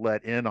sort of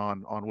let in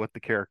on what the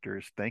character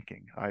is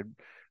thinking.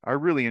 I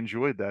really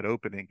enjoyed that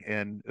opening.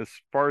 And as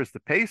far as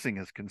the pacing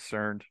is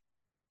concerned,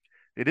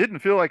 it didn't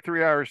feel like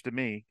 3 hours to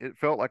me. It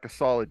felt like a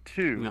solid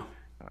two.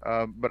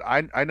 No. But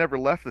I never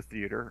left the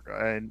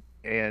theater,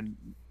 and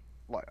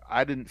like,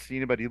 I didn't see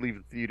anybody leave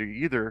the theater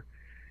either.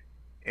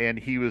 And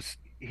he's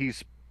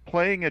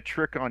playing a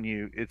trick on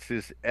you. It's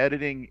his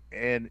editing,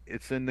 and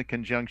it's in the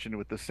conjunction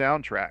with the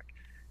soundtrack.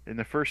 And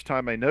the first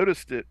time I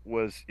noticed it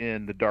was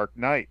in The Dark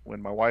Knight,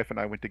 when my wife and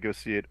I went to go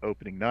see it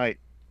opening night.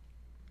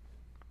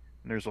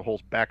 And there's a whole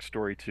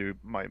backstory to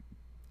my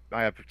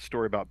I have a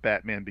story about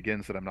Batman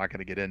Begins that I'm not going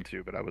to get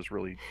into, but I was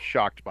really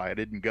shocked by it. I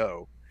didn't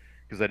go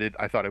because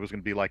I thought it was going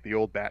to be like the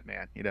old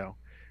Batman, you know.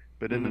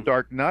 But in The Hmm.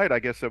 Dark Knight, I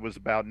guess I was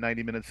about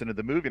 90 minutes into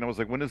the movie, and I was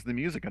like, when is the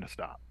music going to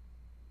stop?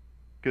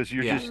 Because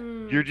Yeah.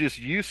 you're just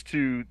used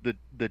to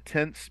the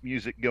tense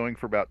music going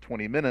for about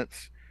 20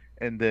 minutes,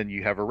 and then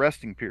you have a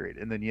resting period,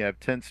 and then you have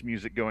tense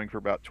music going for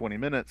about 20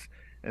 minutes,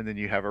 and then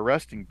you have a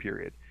resting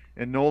period.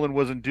 And Nolan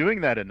wasn't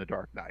doing that in The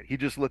Dark Knight. He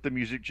just let the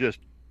music just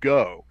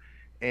go.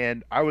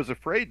 And I was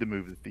afraid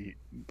to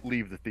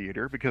leave the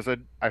theater, because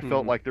I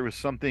felt Hmm. like there was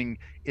something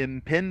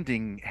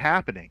impending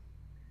happening.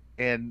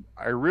 And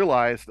I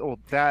realized, oh,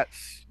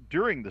 that's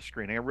during the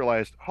screening. I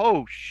realized,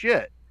 oh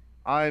shit,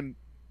 I'm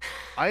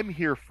I'm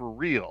here for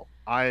real.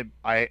 I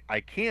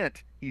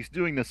can't. He's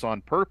doing this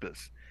on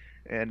purpose,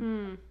 and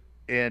Hmm.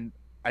 and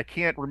I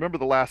can't remember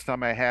the last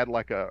time I had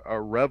like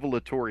a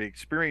revelatory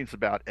experience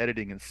about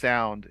editing and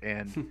sound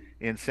and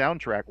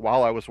soundtrack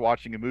while I was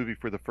watching a movie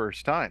for the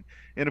first time.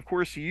 And of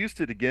course, he used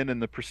it again in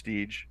The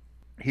Prestige.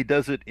 He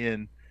does it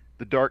in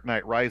The Dark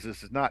Knight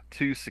Rises. Is not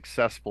too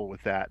successful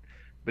with that,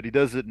 but he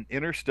does it in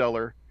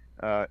Interstellar,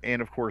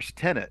 and of course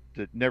Tenet.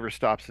 That never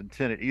stops in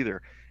Tenet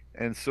either.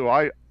 And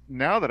so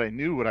now that I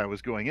knew what I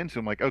was going into,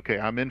 I'm like, okay,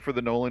 I'm in for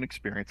the Nolan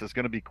experience. It's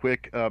going to be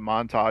quick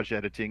montage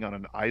editing on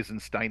an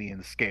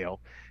Eisensteinian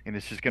scale, and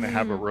it's just going to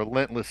have a Hmm.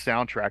 relentless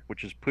soundtrack,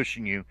 which is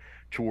pushing you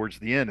towards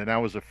the end. And I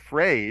was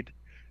afraid.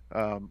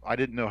 I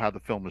didn't know how the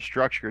film was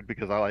structured,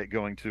 because I like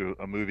going to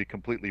a movie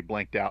completely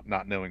blanked out,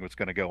 not knowing what's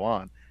going to go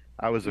on.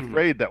 I was Hmm.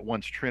 afraid that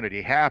once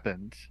Trinity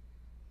happened,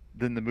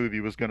 then the movie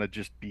was going to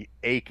just be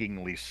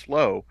achingly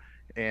slow.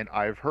 And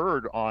I've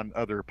heard on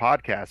other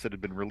podcasts that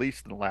have been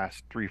released in the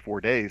last 3,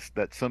 4 days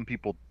that some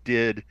people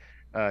did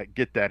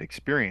get that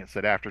experience,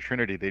 that after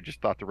Trinity, they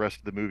just thought the rest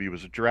of the movie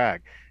was a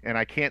drag. And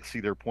I can't see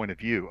their point of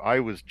view.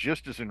 I was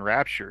just as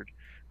enraptured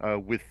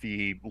with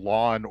the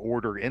Law and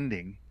Order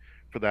ending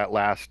for that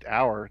last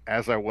hour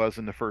as I was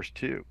in the first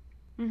two.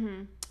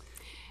 Hmm.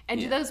 And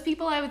to Yeah. those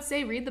people, I would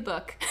say read the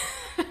book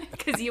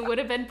because you would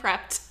have been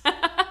prepped.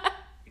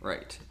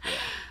 Right. Yeah.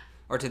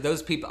 Or to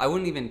those people, I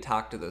wouldn't even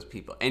talk to those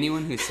people.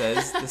 Anyone who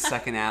says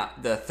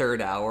the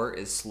third hour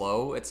is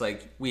slow, it's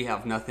like we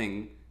have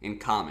nothing in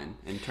common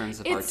in terms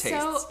of our It's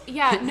so tastes.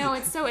 yeah, no,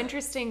 it's so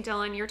interesting,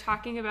 Dylan. You're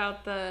talking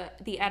about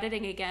the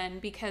editing again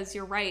because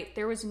you're right.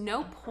 There was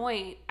no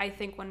point, I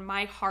think, when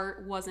my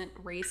heart wasn't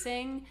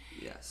racing.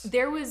 Yes.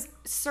 There was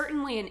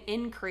certainly an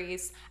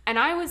increase, and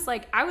I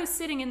was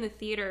sitting in the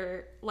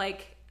theater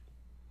like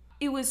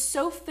it was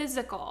so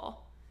physical.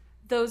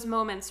 Those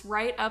moments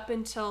right up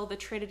until the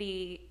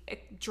Trinity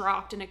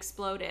dropped and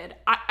exploded.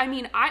 I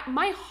mean,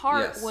 my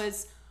heart Yes.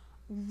 was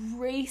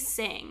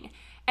racing.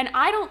 And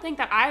I don't think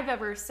that I've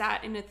ever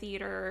sat in a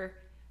theater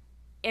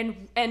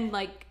and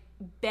like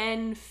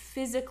been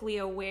physically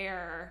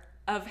aware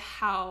of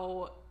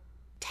how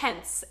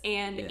tense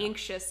and Yeah.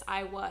 anxious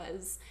I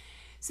was.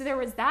 So there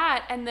was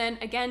that, and then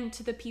again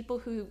to the people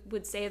who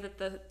would say that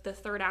the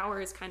third hour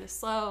is kind of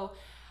slow,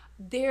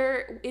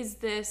 there is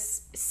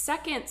this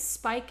second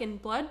spike in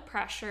blood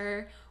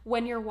pressure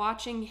when you're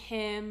watching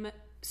him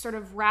sort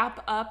of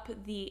wrap up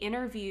the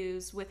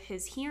interviews with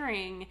his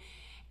hearing,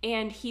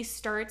 and he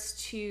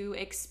starts to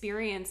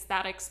experience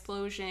that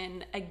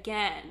explosion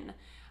again,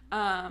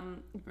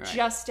 Right.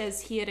 just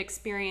as he had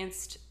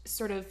experienced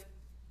sort of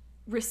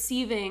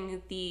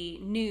receiving the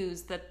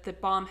news that the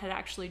bomb had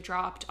actually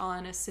dropped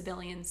on a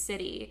civilian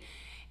city.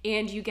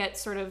 And you get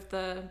sort of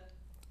the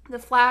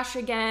flash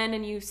again,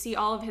 and you see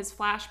all of his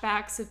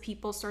flashbacks of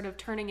people sort of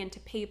turning into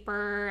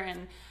paper,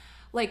 and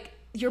like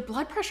your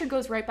blood pressure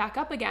goes right back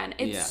up again.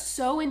 It's Yeah.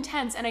 so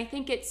intense. And I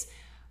think it's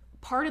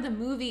part of the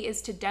movie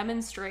is to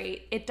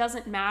demonstrate it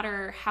doesn't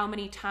matter how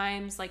many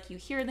times like you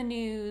hear the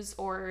news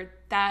or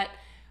that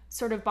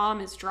sort of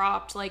bomb is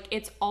dropped, like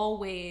it's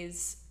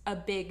always a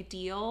big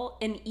deal.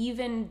 And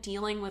even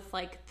dealing with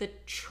like the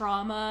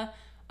trauma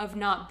of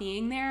not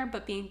being there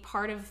but being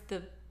part of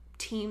the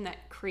team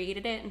that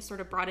created it and sort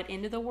of brought it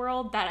into the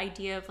world, that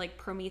idea of like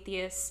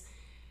Prometheus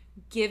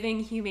giving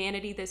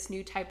humanity this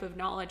new type of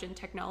knowledge and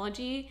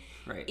technology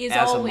Right. is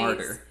As always a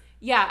martyr.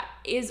 yeah,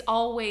 is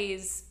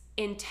always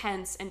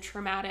intense and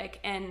traumatic,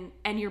 and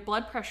your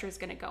blood pressure is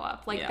going to go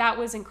up. Like Yeah. that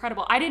was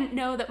incredible. I didn't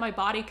know that my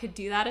body could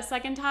do that a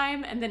second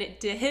time, and then it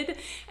did,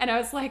 and I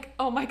was like,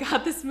 oh my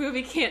god, this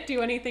movie can't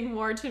do anything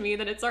more to me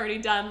than it's already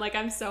done. Like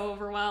I'm so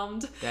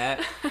overwhelmed.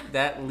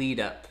 That lead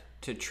up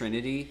to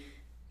Trinity,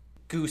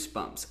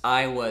 goosebumps.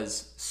 I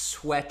was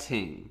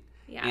sweating.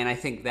 Yeah. And I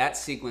think that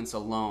sequence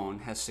alone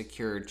has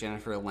secured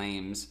Jennifer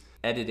Lame's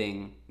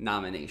editing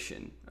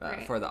nomination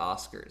Right. for the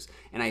Oscars.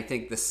 And I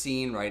think the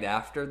scene right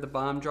after the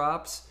bomb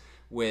drops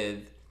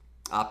with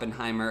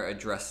Oppenheimer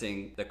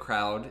addressing the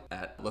crowd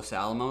at Los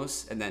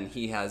Alamos and then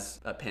he has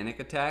a panic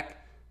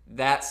attack,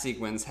 that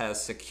sequence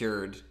has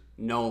secured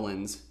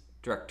Nolan's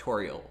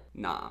directorial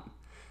nom.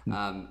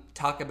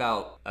 Talk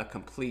about a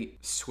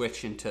complete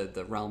switch into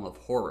the realm of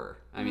horror.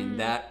 I mean,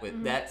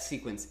 that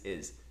sequence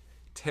is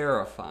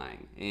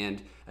terrifying.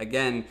 And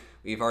again,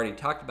 we've already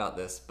talked about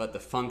this, but the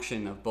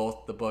function of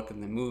both the book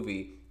and the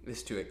movie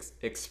is to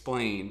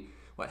explain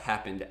what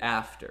happened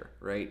after,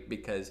 right?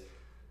 Because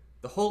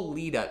the whole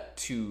lead up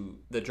to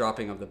the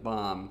dropping of the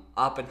bomb,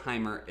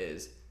 Oppenheimer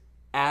is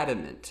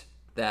adamant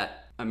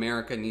that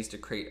America needs to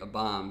create a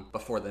bomb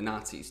before the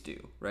Nazis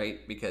do,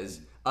 right?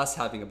 Because us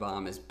having a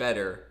bomb is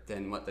better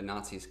than what the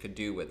Nazis could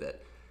do with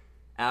it.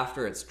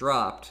 After it's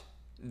dropped,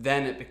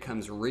 then it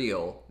becomes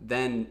real.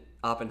 Then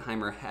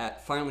Oppenheimer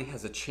finally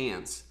has a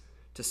chance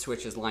to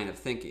switch his line of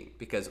thinking,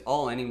 because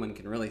all anyone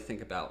can really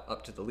think about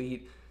up to the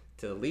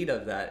lead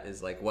of that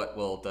is like, what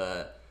will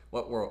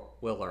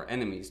our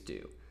enemies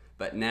do?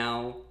 But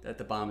now that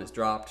the bomb is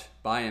dropped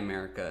by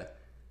America,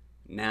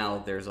 now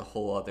there's a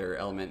whole other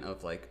element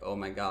of like, oh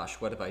my gosh,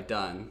 what have I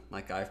done?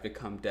 Like, I've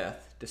become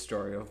death,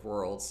 destroyer of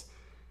worlds.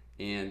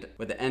 And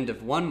with the end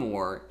of one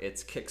war,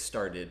 it's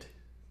kickstarted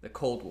the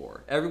Cold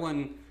War.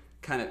 Everyone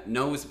kind of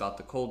knows about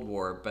the Cold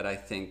War, but I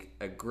think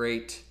a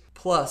great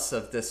plus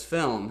of this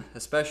film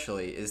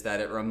especially is that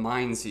it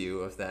reminds you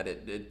of that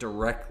it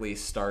directly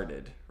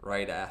started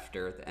right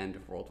after the end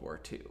of World War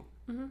II.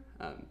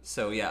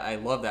 So yeah, I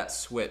love that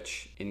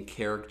switch in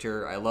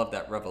character. I love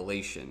that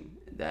revelation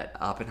that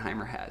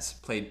Oppenheimer has,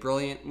 played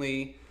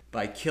brilliantly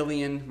by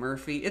Cillian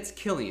Murphy. It's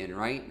Cillian,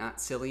 right? Not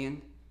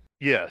Cillian?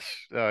 Yes,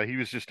 he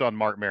was just on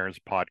Mark Maron's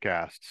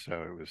podcast,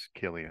 so it was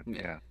Killian.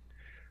 Yeah. Yeah.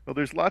 Well,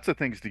 there's lots of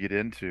things to get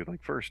into.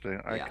 Like first,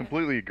 I Yeah.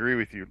 completely agree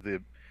with you.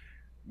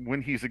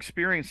 When he's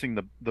experiencing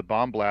the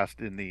bomb blast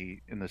in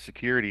the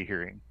security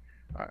hearing,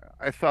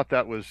 I thought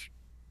that was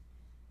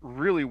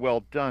really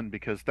well done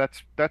because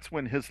that's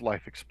when his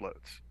life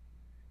explodes,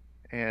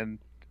 and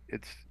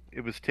it's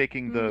it was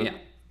taking Yeah.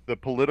 the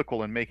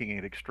political and making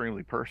it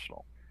extremely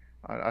personal.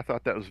 I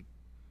thought that was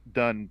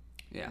done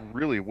Yeah.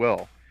 really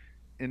well.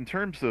 In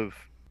terms of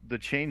the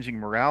changing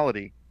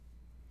morality,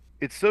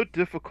 it's so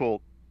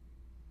difficult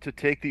to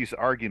take these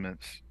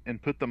arguments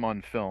and put them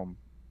on film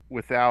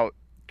without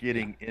Yeah.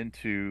 getting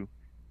into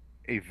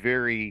a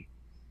very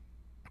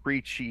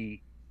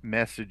preachy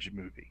message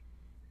movie.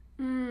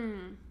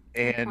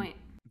 Good And point.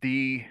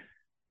 the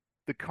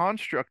the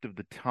construct of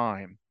the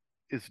time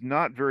is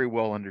not very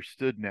well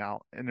understood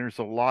now, and there's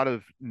a lot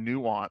of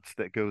nuance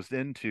that goes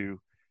into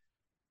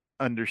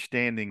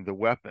understanding the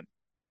weapon.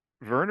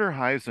 Werner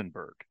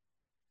Heisenberg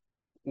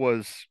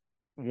was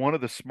one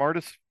of the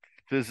smartest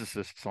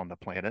physicists on the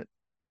planet,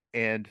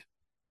 and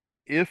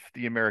if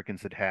the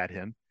Americans had had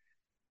him,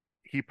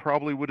 he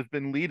probably would have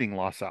been leading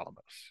Los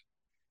Alamos.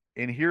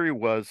 And here he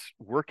was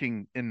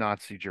working in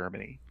Nazi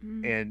Germany,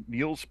 and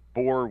Niels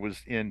Bohr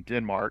was in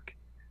Denmark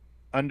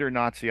under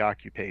Nazi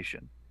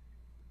occupation.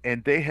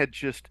 And they had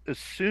just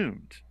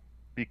assumed,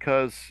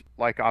 because,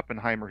 like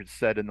Oppenheimer had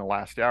said in the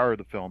last hour of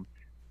the film,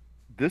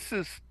 this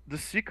is the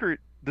secret.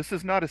 This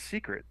is not a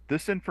secret.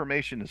 This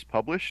information is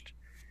published,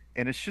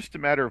 and it's just a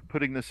matter of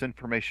putting this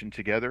information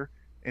together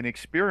and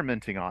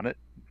experimenting on it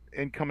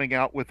and coming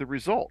out with a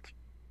result.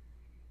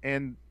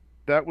 And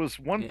that was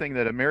one Yeah. thing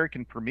that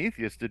American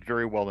Prometheus did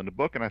very well in the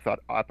book, and I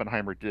thought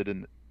Oppenheimer did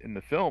in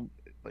the film.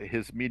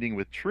 His meeting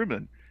with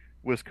Truman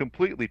was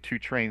completely two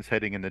trains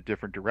heading in a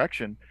different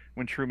direction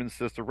when Truman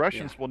says the Yeah.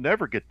 Russians will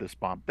never get this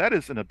bomb. That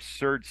is an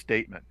absurd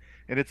statement.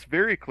 And it's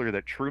very clear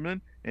that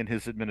Truman and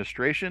his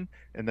administration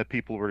and the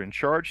people who were in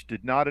charge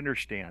did not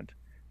understand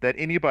that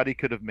anybody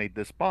could have made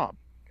this bomb.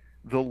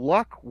 The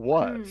luck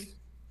was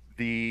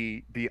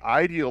the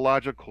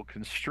ideological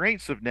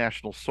constraints of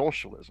National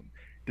Socialism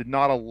did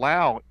not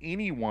allow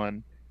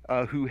anyone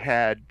who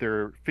had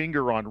their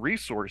finger on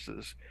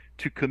resources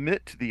to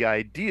commit to the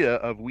idea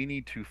of we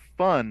need to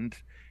fund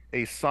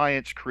a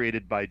science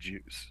created by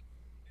Jews.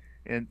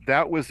 And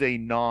that was a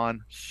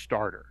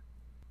non-starter.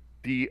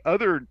 The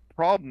other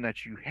problem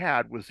that you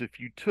had was if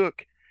you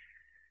took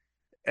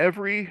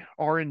every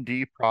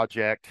R&D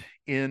project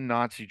in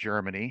Nazi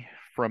Germany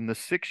from the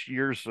 6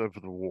 years of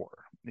the war,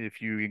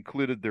 if you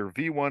included their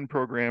V1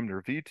 program,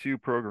 their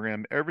V2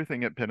 program,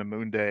 everything at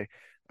Peenemünde,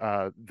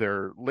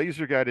 their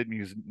laser-guided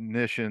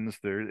munitions,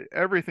 their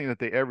everything that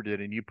they ever did,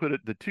 and you put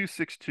it the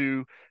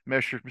 262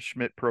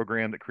 Messerschmitt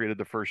program that created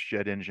the first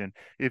jet engine,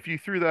 if you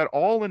threw that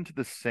all into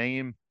the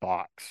same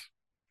box,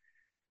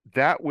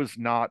 that was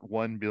not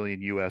 1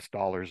 billion US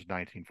dollars in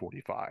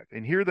 1945.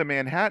 And here the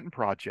Manhattan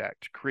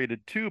Project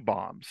created two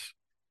bombs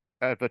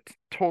at a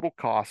total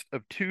cost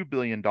of $2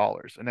 billion,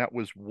 and that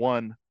was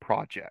one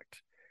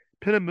project.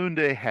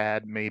 Peenemünde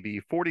had maybe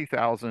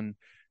 40,000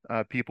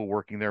 people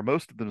working there,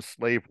 most of them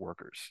slave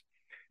workers.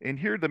 And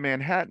here the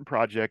Manhattan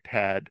Project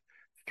had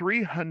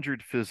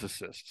 300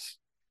 physicists,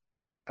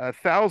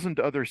 1,000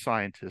 other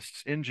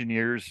scientists,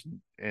 engineers,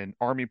 and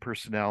army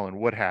personnel, and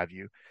what have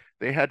you.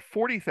 They had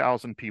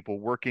 40,000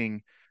 people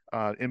working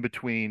in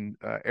between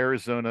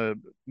Arizona,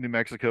 New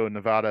Mexico,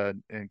 Nevada,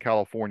 and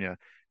California.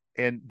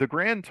 And the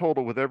grand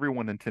total with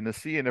everyone in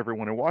Tennessee and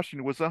everyone in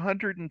Washington was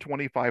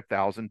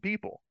 125,000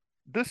 people.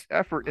 This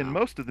effort, and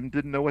Wow. most of them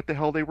didn't know what the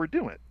hell they were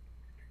doing,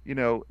 and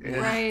Yeah.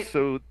 Right.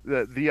 so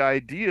the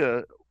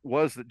idea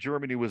was that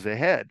Germany was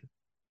ahead,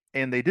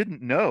 and they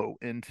didn't know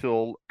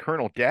until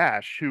Colonel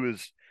Dash, who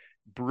is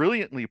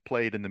brilliantly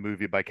played in the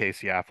movie by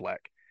Casey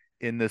Affleck,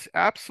 in this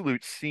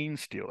absolute scene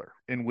stealer,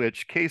 in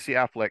which Casey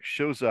Affleck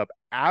shows up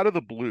out of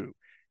the blue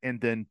and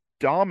then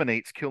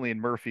dominates Cillian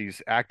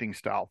Murphy's acting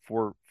style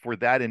for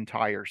that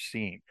entire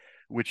scene,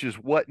 which is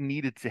what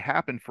needed to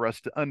happen for us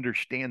to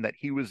understand that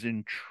he was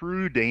in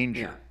true Yeah.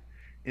 danger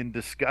in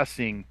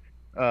discussing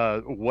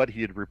what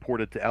he had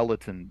reported to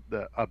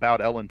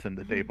about Ellington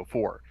the day Mhm.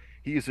 before.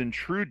 He is in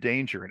true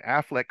danger, and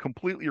Affleck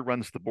completely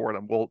runs the board.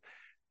 And well,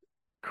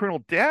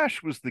 Colonel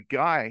Dash was the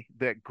guy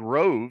that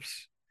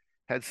Groves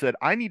had said,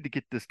 I need to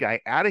get this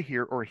guy out of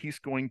here, or he's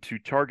going to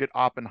target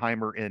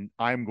OppenHEIMer, and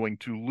I'm going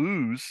to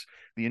lose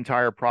the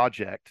entire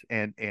project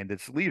and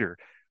its leader.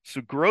 So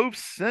Groves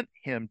sent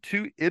him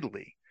to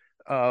Italy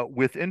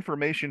with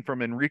information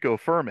from Enrico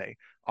Fermi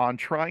on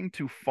trying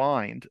to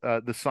find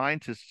the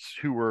scientists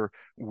who were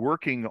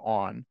working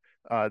on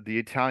the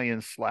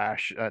Italian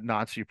slash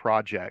Nazi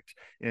project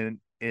in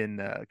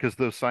because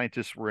those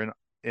scientists were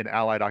in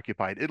Allied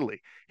occupied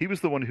Italy. He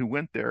was the one who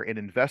went there and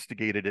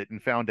investigated it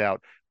and found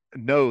out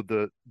no,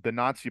 the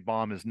Nazi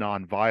bomb is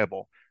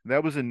non-viable.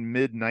 That was in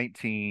mid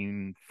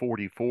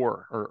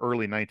 1944 or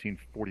early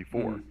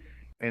 1944. Mm.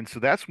 And so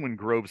that's when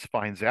Groves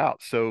finds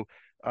out. So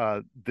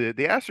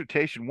the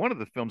assertion, one of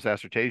the film's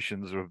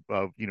assertions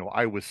of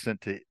I was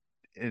sent to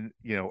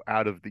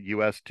out of the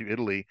US to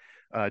Italy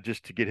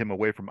just to get him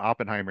away from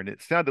Oppenheimer, and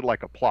it sounded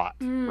like a plot,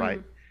 right?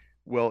 Mm.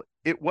 Well,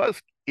 it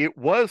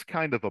was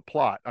kind of a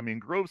plot. I mean,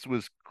 Groves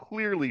was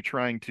clearly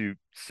trying to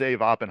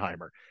save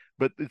Oppenheimer,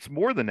 but it's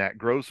more than that.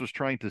 Groves was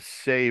trying to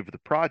save the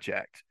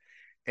project.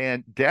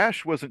 And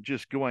Dash wasn't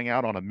just going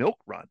out on a milk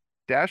run.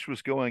 Dash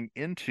was going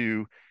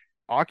into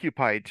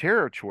occupied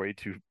territory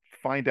to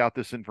find out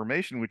this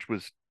information, which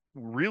was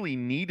really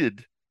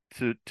needed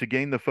to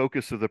gain the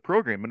focus of the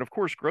program. And of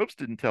course, Groves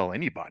didn't tell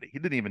anybody. He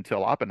didn't even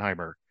tell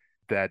Oppenheimer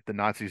that the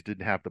Nazis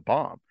didn't have the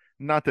bomb.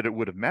 Not that it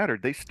would have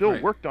mattered. They still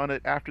Right. worked on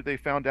it after they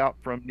found out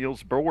from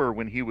Niels Bohr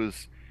when he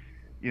was,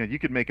 you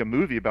could make a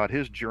movie about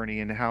his journey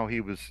and how he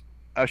was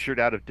ushered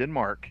out of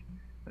Denmark,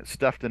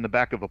 stuffed in the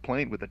back of a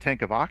plane with a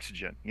tank of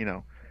oxygen.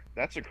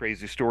 That's a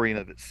crazy story in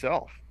of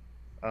itself.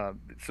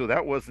 So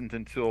that wasn't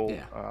until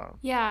Yeah.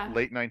 Yeah.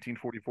 late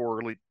 1944,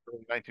 early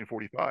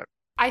 1945.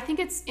 I think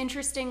it's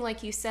interesting,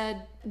 like you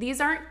said, these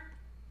aren't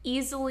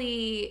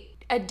easily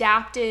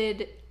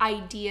adapted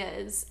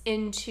ideas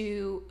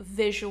into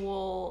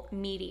visual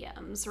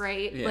mediums,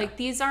 right? Yeah. Like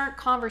these aren't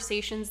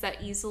conversations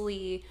that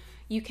easily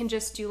you can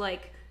just do,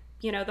 like,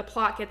 the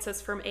plot gets us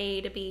from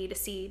A to B to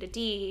C to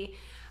D.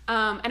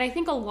 And I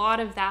think a lot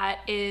of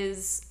that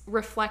is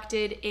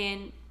reflected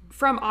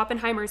from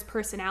Oppenheimer's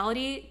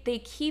personality. They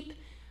keep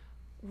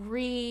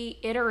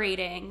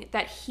reiterating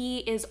that he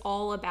is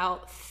all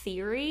about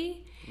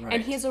theory. Right.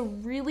 And he has a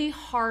really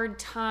hard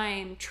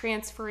time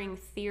transferring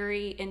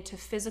theory into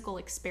physical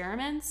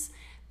experiments.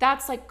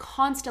 That's like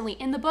constantly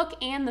in the book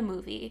and the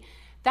movie.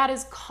 That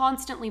is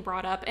constantly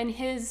brought up. And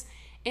his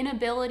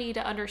inability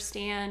to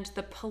understand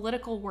the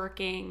political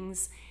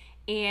workings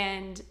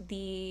and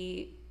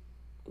the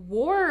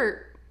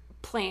war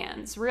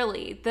plans,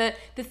 really. The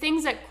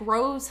things that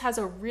Groves has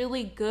a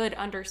really good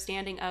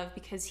understanding of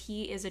because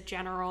he is a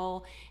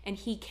general and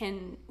he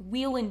can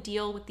wheel and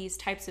deal with these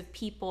types of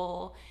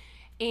people.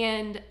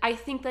 And I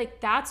think like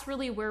that's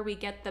really where we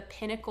get the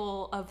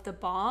pinnacle of the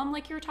bomb,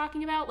 like you were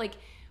talking about. Like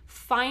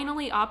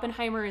finally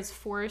Oppenheimer is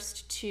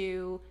forced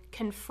to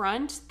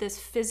confront this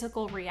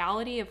physical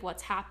reality of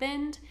what's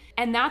happened,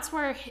 and that's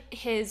where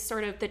his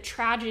sort of the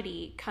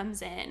tragedy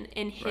comes in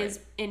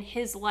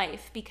his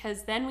life,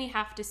 because then we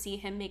have to see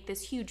him make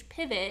this huge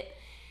pivot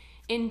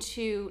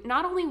into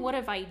not only what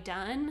have I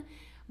done,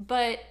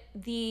 but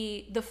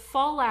the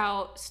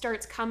fallout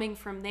starts coming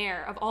from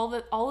there, of all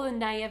the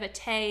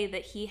naivete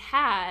that he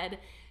had,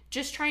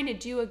 just trying to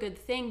do a good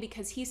thing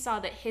because he saw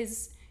that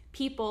his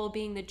people,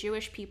 being the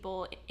Jewish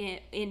people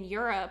in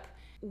Europe,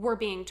 were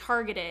being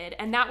targeted.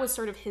 And that was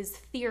sort of his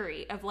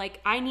theory of like,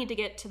 I need to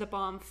get to the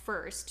bomb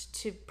first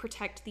to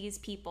protect these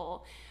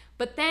people.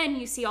 But then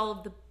you see all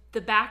of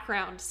the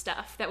background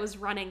stuff that was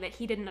running that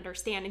he didn't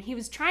understand. And he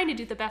was trying to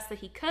do the best that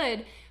he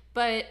could.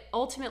 But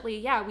ultimately,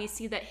 yeah, we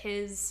see that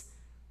his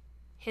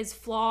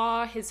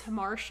flaw, his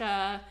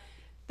hamartia,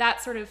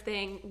 that sort of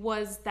thing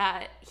was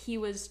that he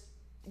was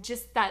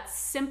just that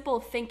simple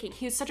thinking.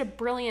 He was such a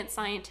brilliant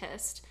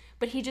scientist,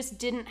 but he just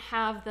didn't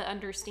have the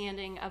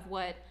understanding of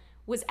what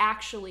was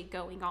actually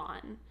going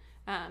on,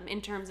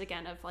 in terms,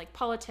 again, of like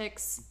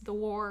politics, the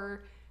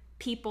war,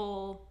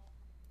 people.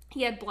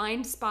 He had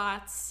blind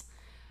spots,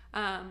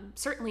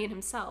 certainly in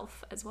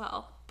himself as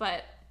well.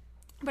 But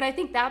I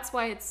think that's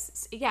why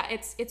it's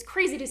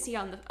crazy to see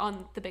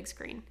on the big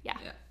screen. Yeah.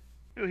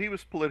 Yeah. He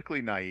was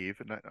politically naive,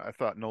 and I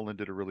thought Nolan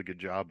did a really good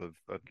job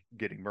of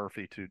getting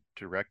Murphy to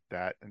direct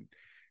that.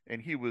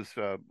 And he was,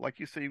 like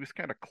you say, he was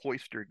kind of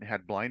cloistered and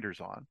had blinders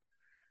on.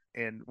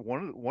 And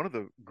one of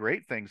the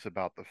great things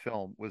about the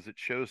film was it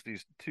shows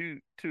these two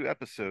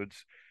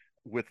episodes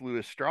with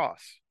Louis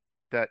Strauss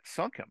that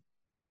sunk him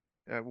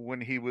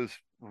when he was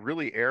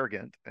really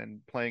arrogant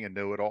and playing a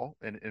know-it-all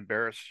and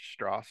embarrassed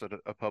Strauss at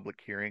a public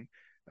hearing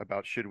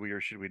about should we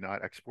or should we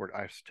not export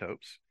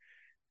isotopes,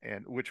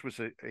 and which was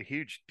a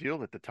huge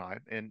deal at the time.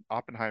 And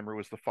Oppenheimer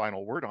was the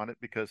final word on it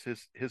because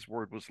his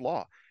word was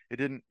law. It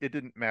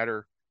didn't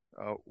matter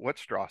what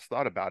Strauss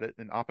thought about it,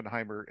 and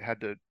Oppenheimer had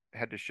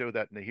to show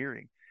that in the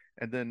hearing.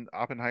 And then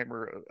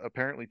Oppenheimer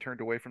apparently turned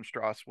away from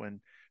Strauss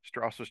when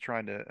Strauss was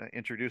trying to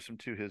introduce him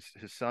to his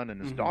son and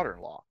his Hmm.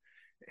 daughter-in-law.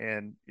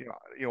 And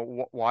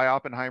why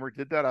Oppenheimer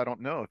did that, I don't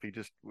know. If he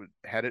just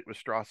had it with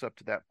Strauss up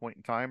to that point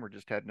in time, or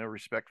just had no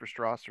respect for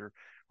Strauss,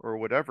 or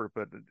whatever.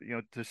 But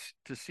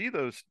to see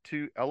those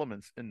two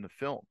elements in the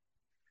film,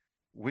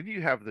 when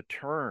you have the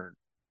turn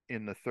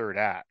in the third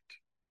act,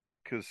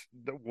 because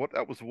what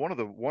that was one of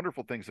the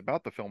wonderful things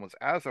about the film was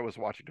as I was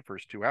watching the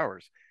first 2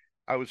 hours,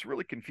 I was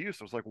really confused.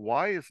 I was like,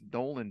 why is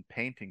Nolan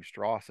painting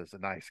Strauss as a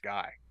nice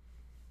guy?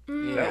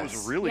 That was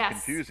Yes. really Yes.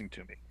 confusing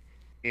to me.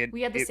 And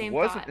We had the it same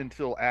wasn't thought.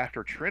 until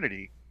after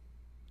Trinity,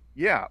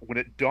 yeah, when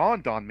it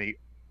dawned on me,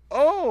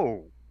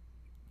 oh,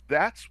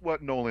 that's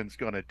what Nolan's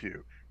gonna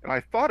do. And I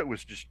thought it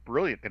was just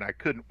brilliant, and I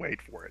couldn't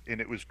wait for it. And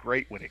it was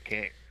great when it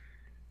came.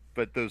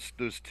 But those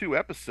two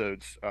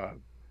episodes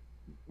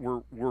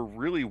were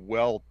really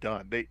well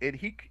done.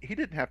 He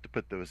didn't have to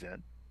put those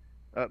in,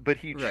 but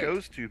he Right.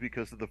 chose to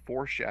because of the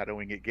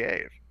foreshadowing it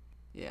gave.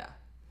 Yeah.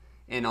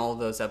 And all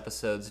those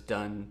episodes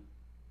done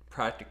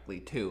practically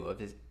too of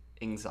his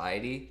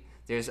anxiety.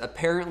 There's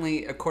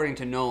apparently, according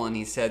to Nolan,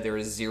 he said there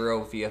was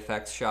zero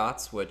VFX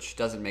shots, which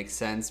doesn't make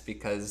sense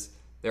because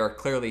there are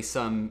clearly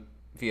some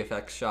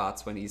VFX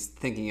shots when he's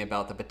thinking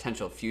about the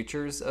potential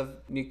futures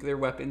of nuclear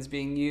weapons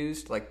being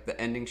used, like the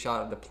ending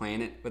shot of the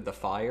planet with the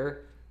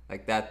fire.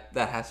 Like that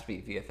has to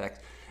be VFX.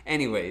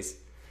 Anyways,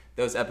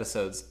 those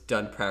episodes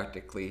done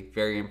practically,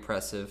 very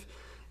impressive.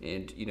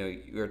 And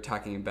you were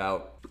talking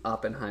about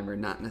Oppenheimer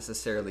not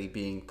necessarily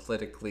being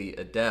politically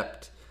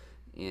adept,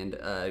 and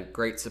a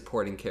great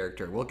supporting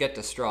character. We'll get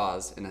to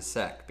Strauss in a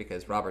sec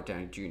because Robert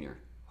Downey Jr.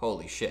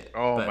 Holy shit!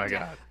 Oh my But Yeah.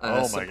 God. a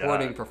Oh my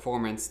supporting God.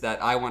 performance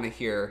that I want to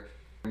hear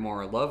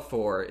more love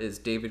for is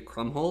David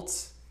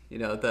Krumholtz.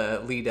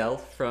 The lead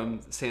elf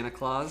from Santa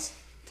Claus,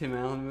 Tim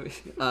Allen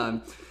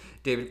movie.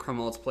 David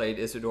Krumholtz played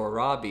Isidore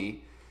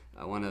Robbie,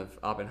 one of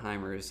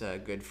Oppenheimer's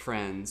good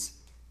friends,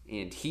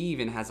 and he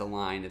even has a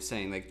line of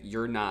saying like,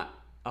 "You're not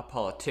a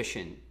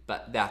politician,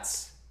 but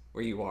that's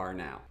where you are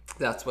now.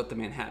 That's what the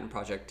Manhattan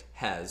Project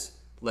has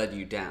led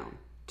you down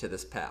to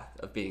this path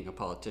of being a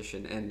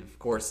politician." And of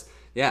course,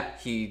 yeah,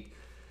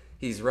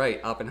 he's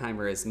right.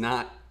 Oppenheimer is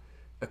not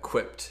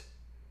equipped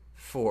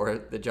for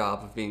the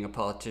job of being a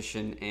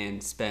politician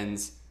and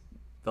spends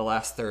the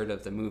last third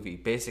of the movie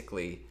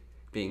basically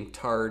being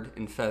tarred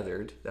and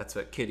feathered. That's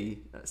what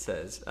Kitty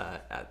says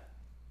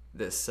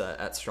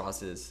at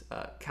Strauss's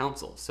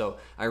council. So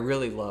I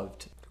really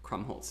loved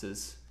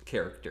Krumholtz's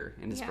character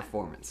and his Yeah.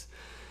 performance.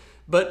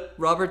 But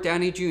Robert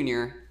Downey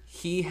Jr.,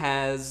 he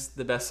has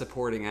the best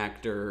supporting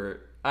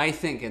actor, I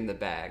think, in the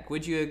bag.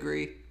 Would you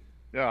agree?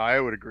 Yeah, I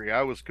would agree.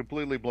 I was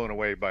completely blown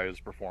away by his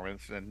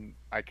performance, and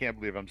I can't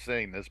believe I'm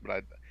saying this,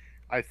 but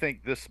I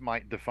think this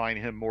might define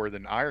him more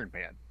than Iron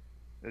Man.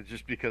 It's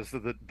just because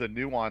of the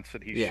nuance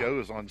that he Yeah.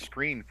 shows on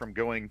screen, from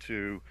going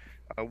to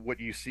what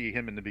you see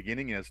him in the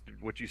beginning as to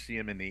what you see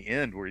him in the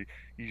end, where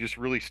you just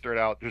really start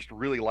out just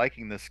really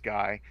liking this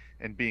guy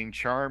and being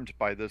charmed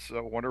by this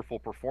wonderful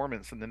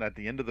performance, and then at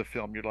the end of the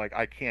film, you're like,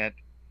 I can't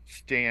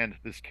stand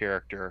this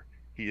character.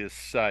 He is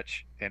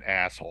such an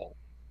asshole.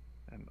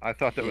 And I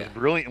thought that was Yeah.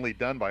 brilliantly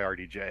done by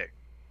RDJ.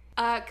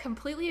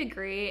 Completely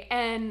agree.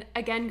 And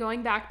again,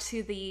 going back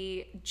to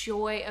the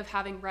joy of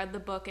having read the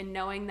book and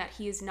knowing that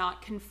he is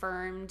not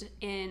confirmed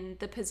in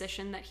the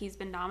position that he's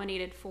been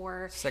nominated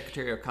for.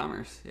 Secretary of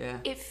Commerce, yeah.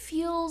 It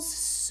feels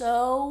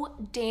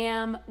so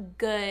damn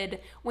good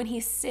when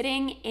he's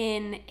sitting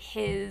in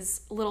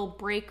his little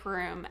break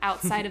room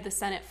outside of the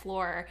Senate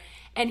floor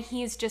and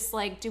he's just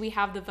like, do we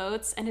have the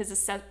votes? And his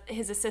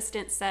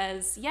assistant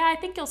says, yeah, I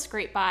think you'll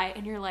scrape by.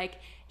 And you're like,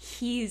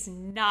 he's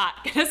not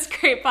gonna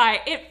scrape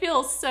by. It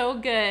feels so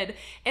good.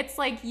 It's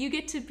like you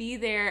get to be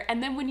there,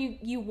 and then when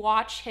you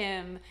watch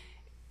him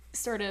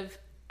sort of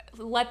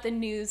let the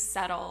news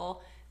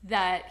settle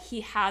that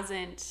he's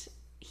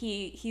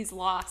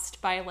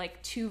lost by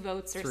like 2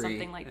 votes or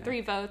something, like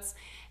 3 votes,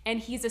 and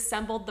he's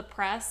assembled the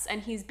press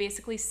and he's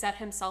basically set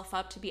himself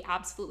up to be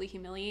absolutely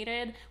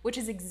humiliated, which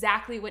is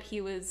exactly what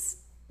he was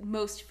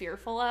most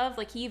fearful of.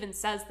 Like, he even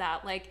says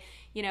that, like,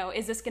 you know,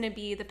 is this going to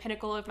be the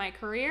pinnacle of my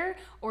career,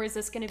 or is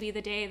this going to be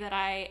the day that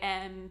I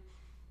am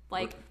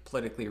like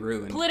politically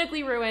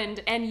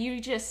ruined? And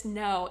you just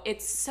know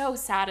it's so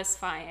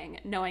satisfying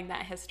knowing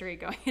that history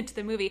going into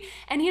the movie.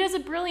 And he does a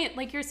brilliant,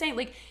 like you're saying,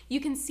 like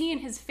you can see in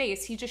his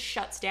face, he just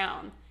shuts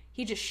down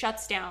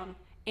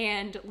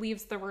and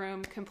leaves the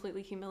room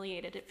completely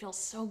humiliated. It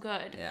feels so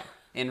good. Yeah.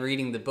 And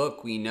reading the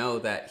book, we know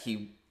that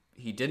he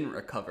didn't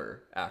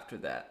recover after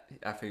that,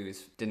 after he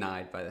was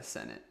denied by the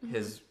Senate. Mm-hmm.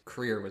 His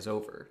career was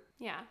over.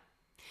 Yeah.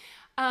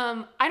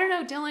 I don't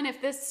know, Dylan,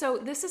 if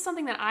this is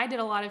something that I did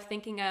a lot of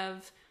thinking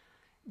of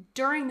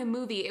during the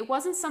movie. It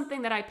wasn't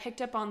something that I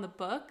picked up on the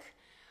book,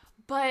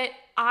 but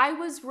I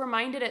was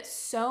reminded at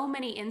so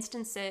many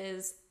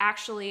instances,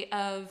 actually,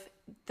 of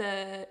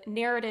the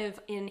narrative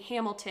in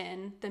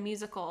Hamilton, the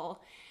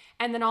musical,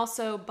 and then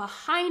also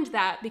behind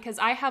that, because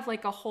I have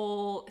like a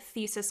whole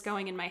thesis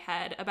going in my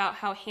head about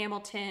how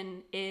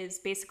Hamilton is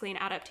basically an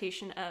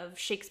adaptation of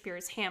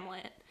Shakespeare's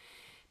Hamlet,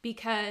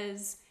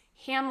 because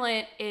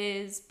Hamlet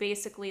is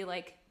basically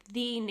like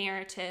the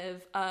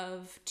narrative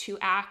of to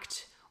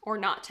act or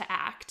not to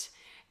act,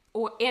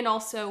 and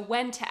also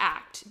when to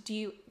act.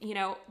 You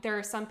know, there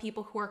are some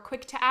people who are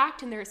quick to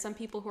act and there are some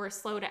people who are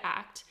slow to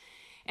act.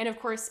 And of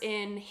course,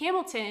 in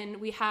Hamilton,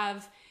 we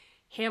have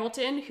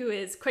Hamilton, who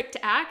is quick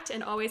to act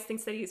and always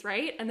thinks that he's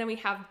right. And then we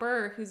have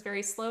Burr, who's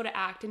very slow to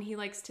act, and he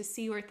likes to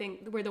see where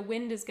the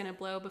wind is going to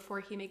blow before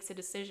he makes a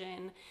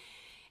decision.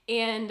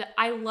 And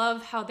I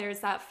love how there's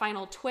that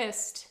final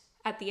twist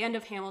at the end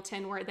of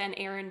Hamilton, where then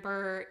Aaron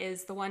Burr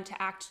is the one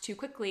to act too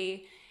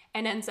quickly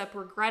and ends up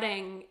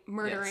regretting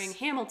murdering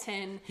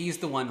Hamilton. He's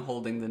the one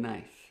holding the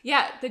knife.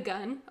 Yeah, the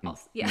gun.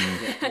 Also,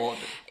 yeah.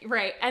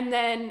 Right. And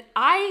then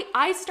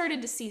I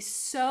started to see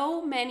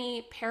so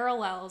many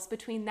parallels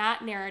between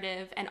that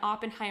narrative and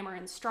OppenHEIMer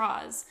and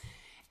Straws.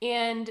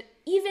 And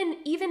even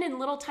in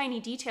little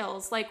tiny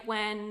details, like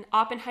when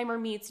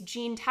OppenHEIMer meets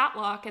Jean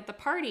Tatlock at the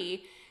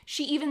party,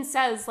 she even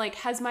says, like,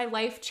 has my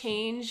life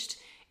changed?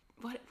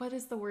 What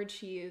is the word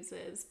she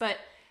uses? But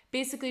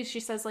basically she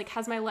says, like,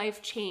 has my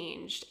life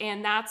changed?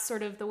 And that's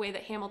sort of the way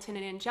that Hamilton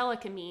and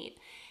Angelica meet.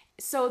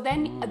 So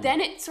then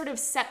it sort of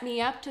set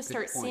me up to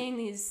start seeing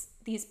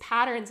these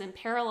patterns and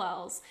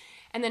parallels.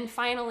 And then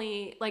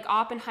finally, like,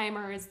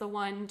 OppenHEIMer is the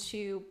one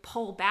to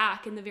pull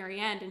back in the very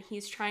end, and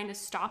he's trying to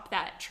stop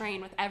that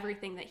train with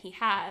everything that he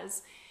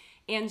has.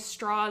 And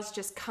Straws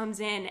just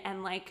comes in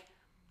and like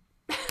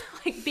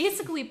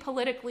basically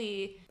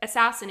politically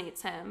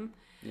assassinates him.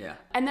 Yeah.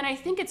 And then I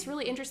think it's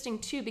really interesting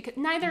too, because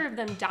neither of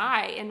them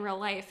die in real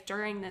life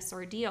during this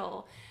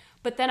ordeal.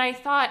 But then I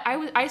thought,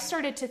 I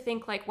started to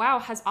think, like, wow,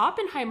 has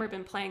OppenHEIMer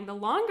been playing the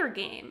longer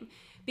game?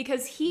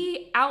 Because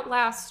he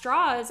outlasts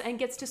Straws and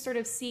gets to sort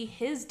of see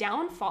his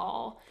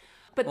downfall.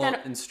 But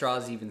and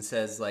Straws even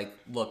says, like,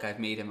 look, I've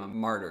made him a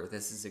martyr.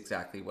 This is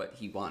exactly what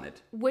he wanted.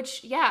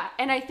 Which, yeah.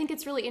 And I think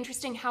it's really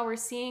interesting how we're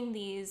seeing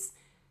these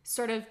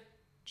sort of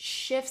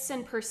shifts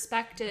in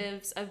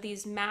perspectives of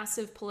these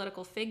massive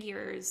political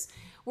figures,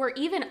 where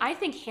even I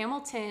think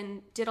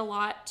Hamilton did a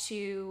lot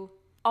to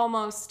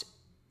almost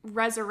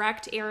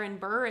resurrect Aaron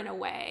Burr in a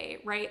way,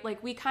 right?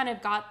 Like, we kind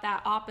of got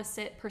that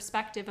opposite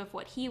perspective of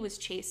what he was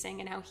chasing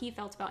and how he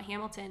felt about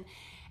Hamilton.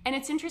 And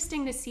it's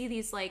interesting to see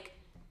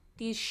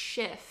these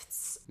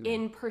shifts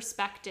in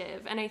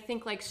perspective. And I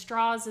think, like,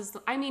 Straws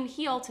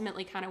he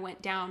ultimately kind of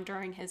went down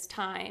during his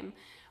time,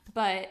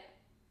 but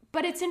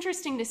it's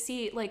interesting to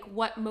see, like,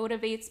 what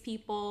motivates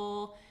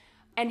people.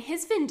 And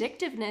his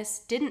vindictiveness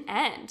didn't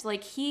end.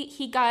 Like,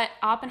 he got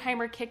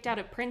OppenHEIMer kicked out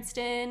of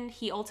Princeton.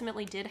 He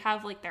ultimately did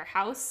have, like, their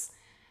house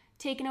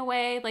taken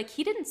away. Like,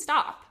 he didn't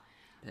stop.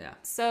 Yeah.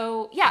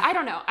 So, yeah, I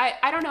don't know.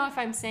 I don't know if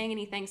I'm saying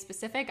anything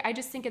specific. I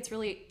just think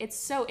it's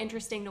so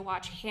interesting to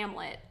watch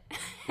Hamlet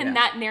and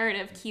that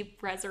narrative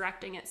keep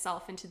resurrecting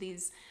itself into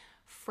these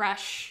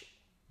fresh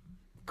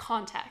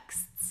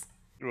contexts.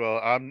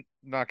 Well, I'm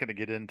not going to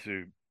get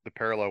into the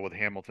parallel with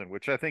Hamilton,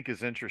 which I think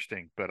is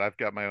interesting, but I've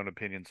got my own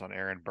opinions on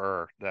Aaron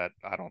Burr that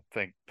I don't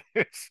think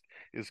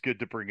is good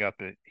to bring up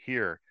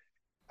here.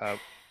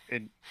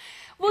 And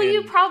Well,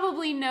 you and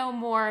probably know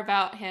more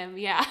about him,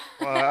 yeah,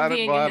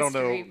 being a I don't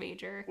history know.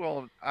 major.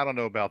 Well, I don't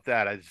know about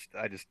that.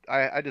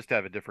 I just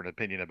have a different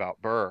opinion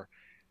about Burr.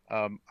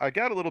 I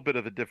got a little bit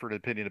of a different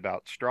opinion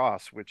about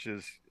Strauss, which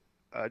is,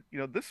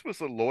 this was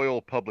a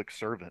loyal public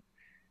servant.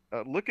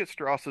 Look at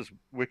Strauss's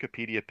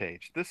Wikipedia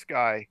page. This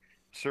guy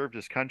served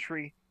his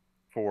country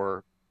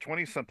for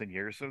 20 something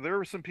years. So there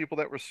were some people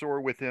that were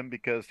sore with him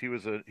because he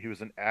was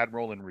an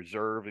admiral in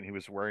reserve and he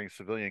was wearing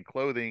civilian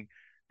clothing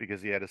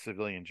because he had a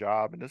civilian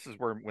job. And this is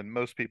where when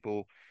most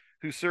people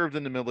who served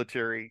in the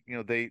military,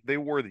 they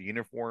wore the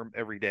uniform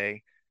every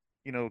day.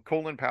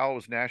 Colin Powell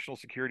was national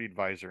security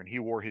advisor and he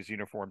wore his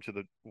uniform to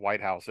the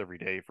White House every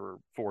day for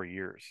 4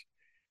 years.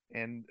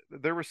 And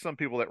there were some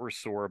people that were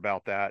sore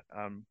about that.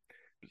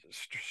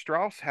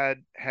 Strauss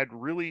had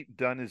really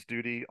done his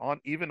duty on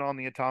even on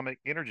the Atomic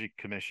Energy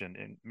Commission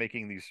in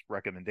making these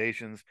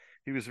recommendations.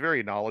 He was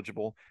very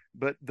knowledgeable,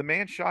 but the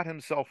man shot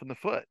himself in the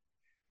foot.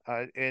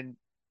 And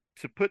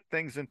to put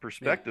things in Yeah.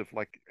 perspective,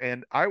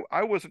 and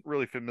I wasn't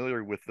really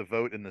familiar with the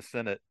vote in the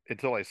Senate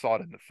until I saw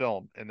it in the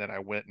film, and then I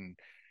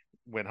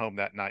went home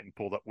that night and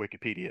pulled up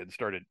Wikipedia and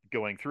started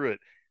going through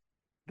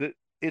it.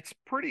 It's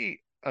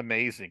pretty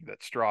amazing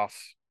that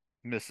Strauss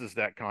misses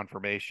that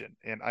confirmation.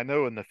 And I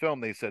know in the film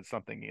they said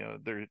something,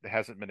 there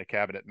hasn't been a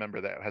cabinet member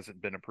that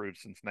hasn't been approved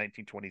since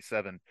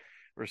 1927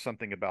 or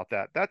something about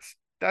that. That's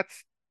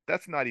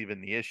not even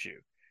the issue.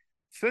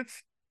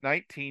 Since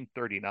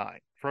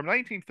 1939, from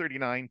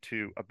 1939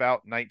 to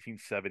about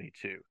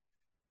 1972,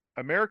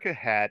 America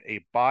had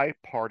a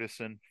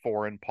bipartisan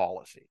foreign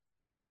policy.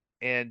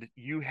 And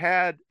you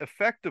had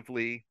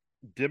effectively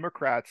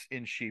Democrats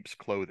in sheep's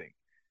clothing.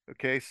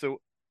 Okay,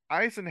 so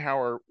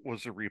Eisenhower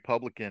was a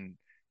Republican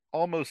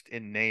almost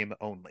in name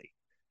only.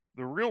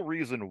 The real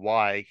reason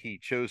why he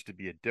chose to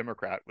be a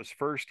Democrat was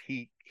first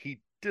he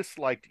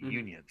disliked Mm-hmm.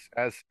 unions.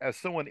 As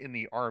someone in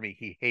the army,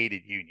 he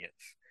hated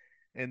unions.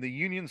 And the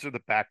unions are the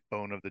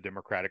backbone of the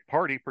Democratic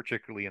Party,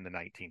 particularly in the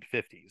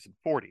 1950s and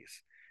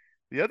 40s.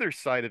 The other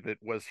side of it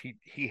was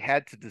he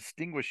had to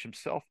distinguish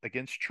himself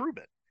against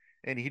Truman,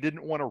 and he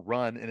didn't want to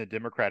run in a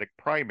Democratic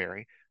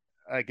primary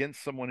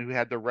against someone who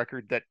had the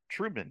record that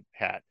Truman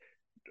had.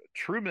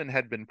 Truman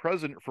had been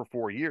president for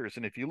 4 years,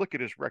 and if you look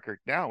at his record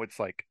now, it's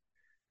like,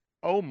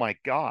 oh my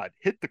God,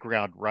 hit the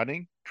ground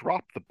running,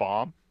 dropped the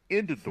bomb,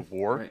 ended the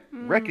war, Right.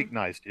 Mm.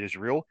 recognized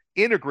Israel,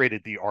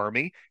 integrated the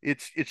army.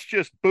 It's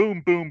just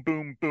boom, boom,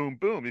 boom, boom,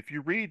 boom. If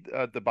you read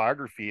the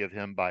biography of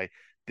him by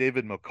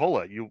David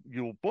McCullough,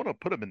 you'll want to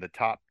put him in the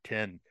top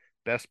 10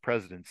 best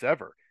presidents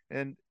ever.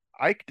 And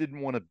Ike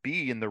didn't want to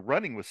be in the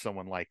running with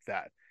someone like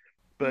that.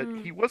 But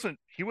Mm. he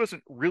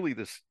wasn't really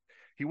this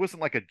he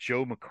wasn't like a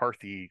Joe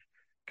McCarthy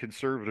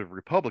conservative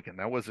Republican.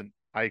 That wasn't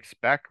Ike's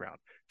background.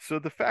 So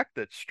the fact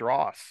that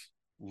Strauss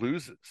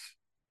loses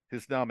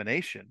his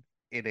nomination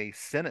in a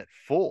Senate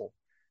full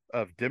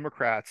of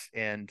Democrats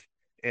and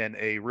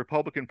a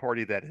Republican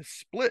Party that is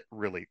split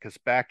really, because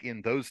back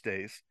in those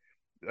days,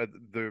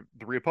 the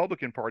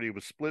Republican Party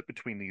was split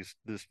between these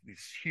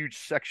huge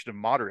section of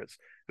moderates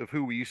of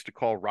who we used to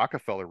call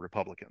Rockefeller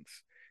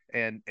Republicans,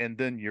 and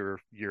then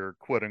your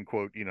quote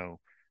unquote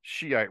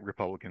Shiite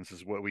Republicans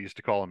is what we used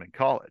to call them in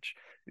college.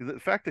 The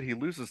fact that he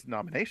loses the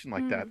nomination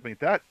like that, Mm. I mean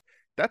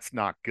that's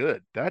not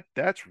good.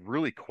 That's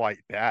really quite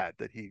bad.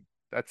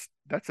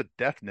 That's a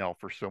death knell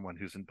for someone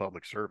who's in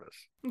public service.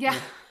 Yeah.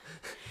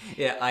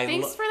 Yeah. Yeah.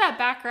 Thanks for that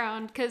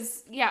background,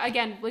 because yeah,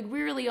 again, like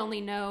we really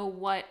only know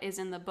what is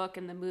in the book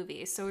and the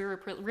movie, so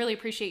really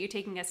appreciate you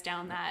taking us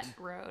down that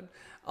road.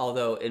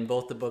 Although in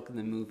both the book and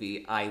the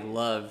movie, I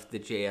love the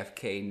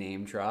JFK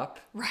name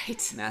drop.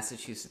 Right.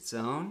 Massachusetts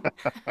own.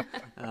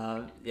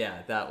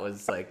 Yeah, that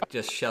was like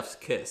just chef's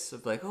kiss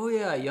of like, oh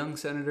yeah, a young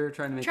senator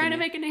trying to make Trying a to name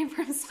make a name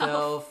for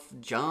himself. himself.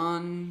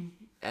 John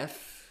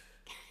F.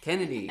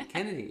 Kennedy.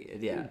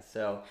 Yeah,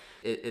 so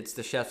it's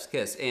the chef's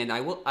kiss, and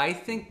I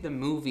think the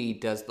movie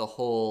does the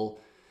whole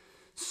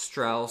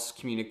Strauss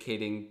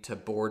communicating to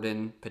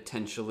Borden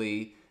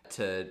potentially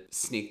to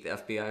sneak the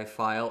FBI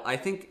file. I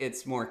think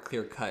it's more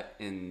clear cut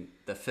in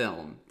the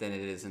film than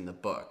it is in the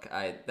book.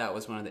 That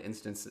was one of the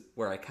instances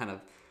where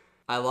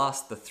I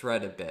lost the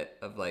thread a bit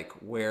of like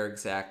where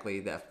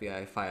exactly the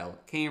FBI file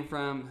came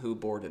from, who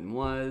Borden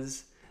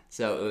was.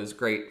 So it was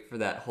great for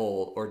that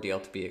whole ordeal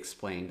to be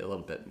explained a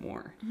little bit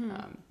more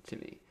to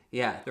me.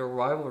 Yeah, their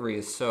rivalry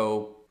is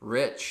so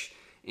rich,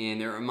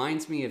 and it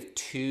reminds me of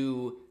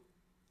two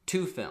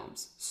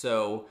films.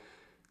 So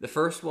the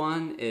first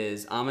one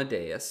is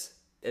Amadeus.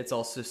 It's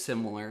also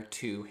similar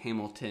to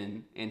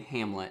Hamilton and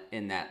Hamlet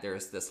in that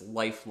there's this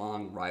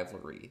lifelong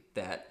rivalry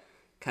that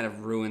kind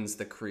of ruins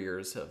the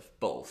careers of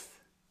both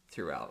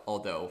throughout.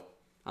 Although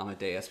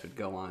Amadeus would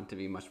go on to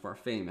be much more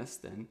famous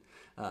than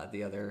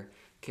the other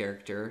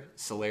character,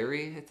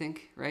 Salieri, I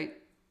think, right?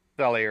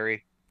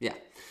 Salieri. Yeah.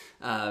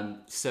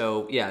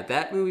 So yeah,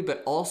 that movie,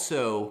 but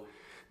also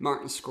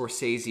Martin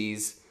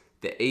Scorsese's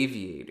The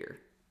Aviator.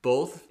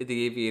 Both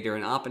The Aviator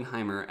and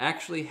OppenHEIMer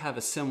actually have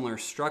a similar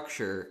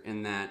structure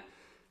in that.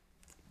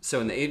 So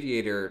in The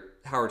Aviator,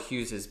 Howard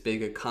Hughes'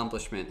 big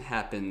accomplishment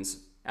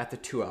happens at the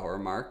 2-hour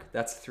mark.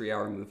 That's a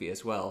 3-hour movie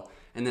as well.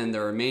 And then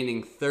the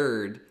remaining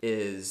third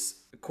is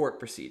court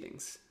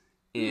proceedings.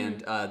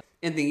 And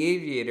in The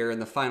Aviator, in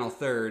the final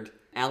third,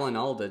 Alan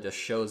Alda just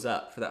shows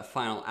up for that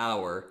final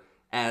hour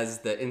as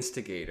the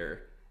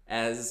instigator,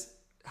 as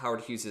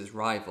Howard Hughes'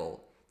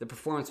 rival. The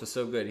performance was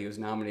so good, he was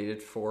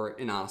nominated for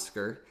an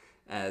Oscar,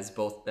 as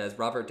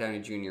Robert Downey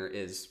Jr.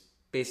 is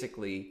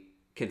basically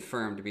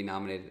confirmed to be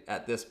nominated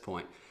at this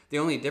point. The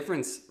only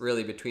difference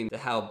really between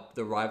how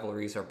the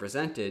rivalries are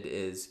presented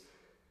is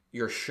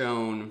you're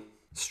shown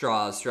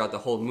Strauss throughout the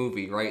whole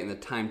movie, right, in the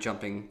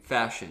time-jumping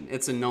fashion.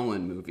 It's a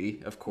Nolan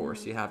movie, of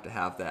course. You have to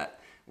have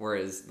that.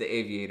 Whereas The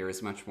Aviator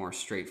is much more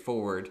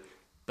straightforward.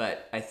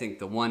 But I think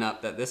the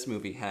one-up that this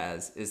movie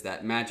has is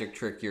that magic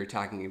trick you were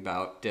talking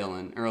about,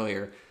 Dylan,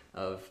 earlier,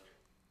 of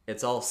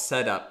it's all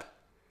set up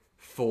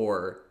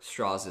for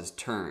Strauss's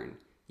turn.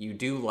 You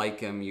do like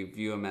him, you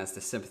view him as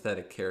the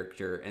sympathetic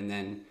character, and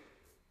then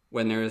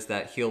when there is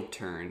that heel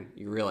turn,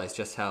 you realize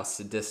just how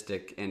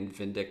sadistic and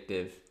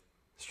vindictive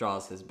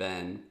Strauss has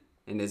been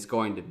and is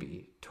going to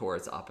be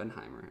towards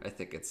Oppenheimer. I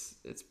think it's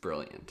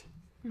brilliant.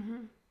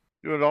 Mm-hmm.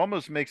 It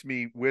almost makes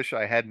me wish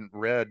I hadn't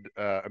read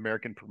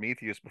American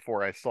Prometheus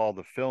before I saw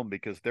the film,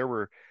 because there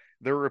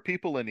were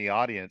people in the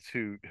audience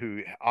who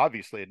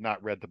obviously had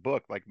not read the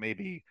book. Like,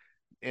 maybe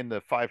in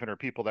the 500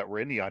 people that were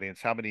in the audience,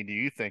 how many do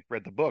you think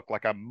read the book?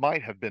 Like, I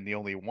might have been the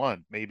only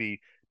one, maybe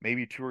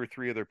 2 or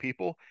 3 other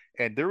people.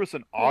 And there was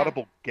an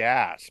audible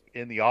gasp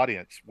in the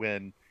audience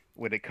when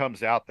it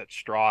comes out that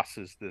Strauss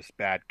is this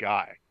bad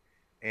guy.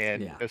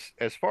 And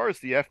as far as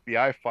the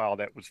FBI file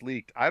that was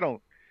leaked,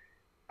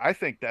 I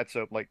think that's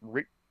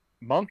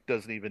Monk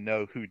doesn't even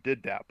know who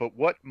did that. But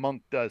what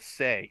Monk does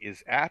say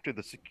is, after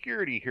the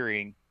security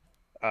hearing,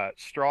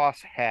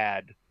 Strauss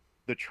had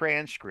the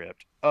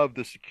transcript of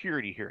the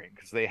security hearing,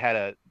 because they had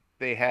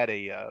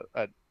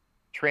a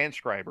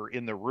transcriber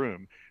in the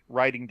room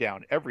writing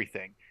down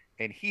everything,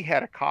 and he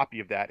had a copy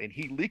of that, and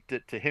he leaked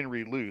it to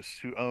Henry Luce,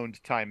 who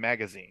owned Time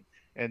Magazine,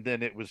 and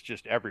then it was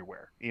just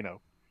everywhere.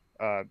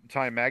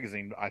 Time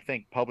Magazine, I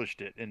think,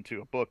 published it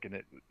into a book, and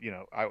it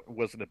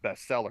wasn't a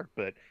bestseller,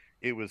 but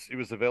it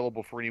was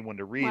available for anyone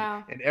to read.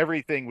 Wow. And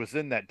everything was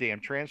in that damn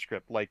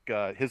transcript. Like,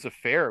 his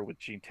affair with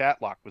Jean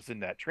Tatlock was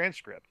in that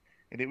transcript,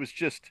 and it was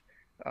just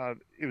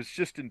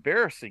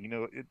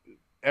embarrassing.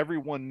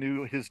 Everyone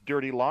knew his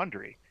dirty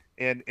laundry.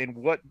 And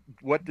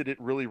what did it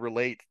really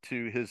relate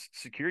to his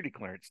security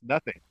clearance?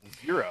 Nothing.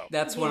 Zero.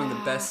 That's one of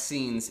the best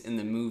scenes in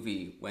the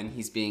movie, when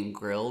he's being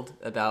grilled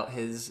about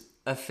his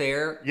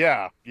affair.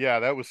 Yeah,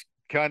 that was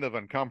kind of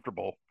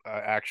uncomfortable,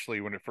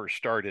 actually, when it first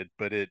started.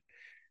 But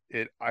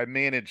I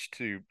managed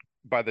to,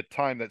 by the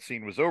time that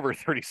scene was over,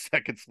 30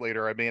 seconds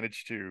later, I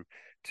managed to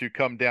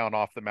come down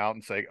off the mountain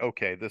and say,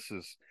 okay, this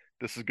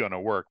is going to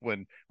work.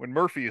 When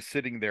Murphy is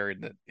sitting there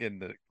in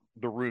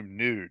the room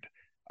nude,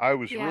 I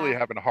was really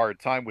having a hard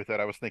time with that.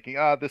 I was thinking,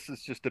 this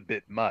is just a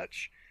bit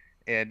much.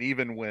 And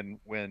even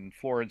when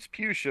Florence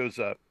Pugh shows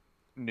up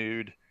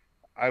nude,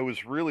 I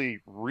was really,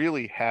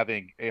 really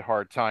having a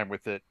hard time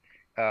with it.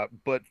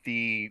 But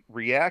the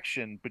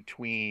reaction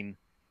between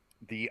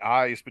the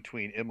eyes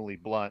between Emily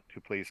Blunt,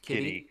 who plays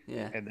Kitty,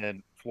 and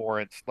then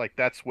Florence, like,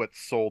 that's what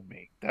sold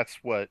me. That's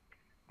what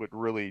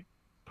really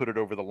put it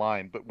over the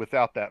line. But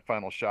without that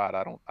final shot,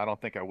 I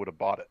don't think I would have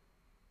bought it.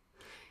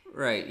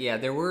 Right, yeah,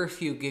 there were a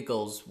few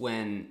giggles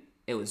when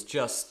it was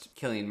just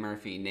Cillian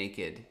Murphy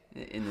naked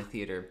in the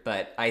theater,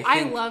 but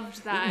I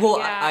loved that. Well,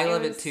 I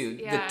love it too.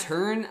 Yeah. The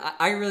turn,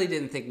 I really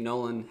didn't think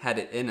Nolan had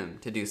it in him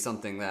to do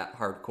something that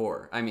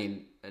hardcore. I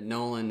mean,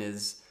 Nolan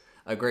is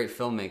a great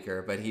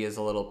filmmaker, but he is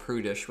a little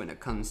prudish when it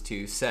comes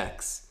to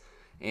sex.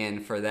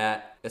 And for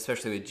that,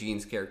 especially with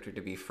Gene's character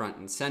to be front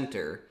and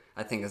center,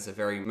 I think is a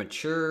very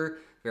mature,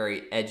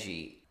 very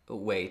edgy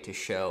way to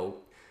show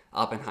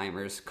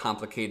Oppenheimer's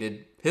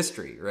complicated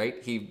history, right?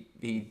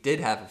 He did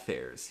have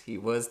affairs. He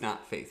was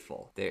not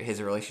faithful.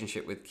 His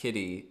relationship with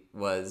Kitty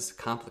was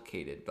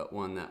complicated, but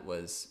one that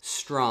was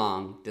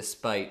strong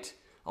despite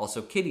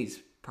also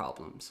Kitty's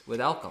problems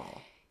with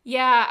alcohol.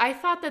 Yeah, I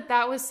thought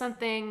that was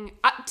something,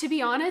 to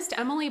be honest,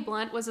 Emily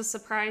Blunt was a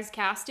surprise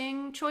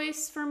casting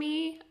choice for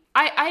me.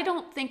 I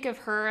don't think of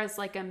her as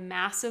like a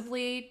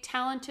massively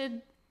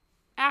talented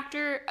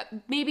actor,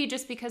 maybe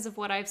just because of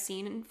what I've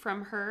seen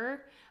from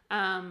her.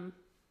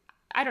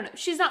 I don't know.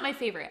 She's not my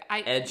favorite.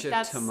 Edge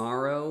of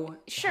Tomorrow.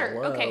 Sure.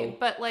 Hello. Okay.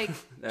 But like,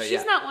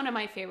 she's not one of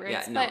my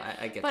favorites. Yeah, no,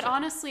 I get But you.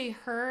 honestly,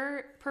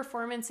 her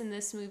performance in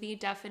this movie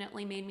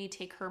definitely made me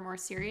take her more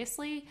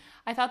seriously.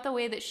 I thought the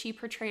way that she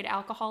portrayed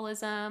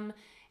alcoholism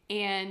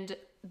and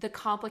the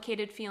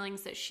complicated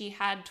feelings that she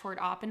had toward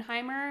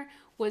Oppenheimer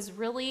was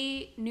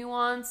really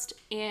nuanced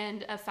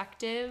and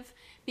effective,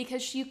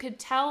 because you could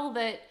tell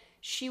that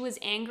she was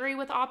angry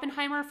with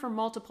Oppenheimer for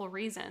multiple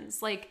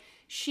reasons. Like,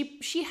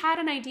 she had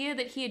an idea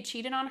that he had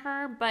cheated on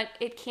her, but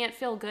it can't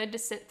feel good to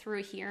sit through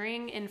a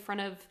hearing in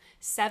front of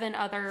 7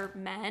 other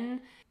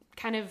men,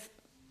 kind of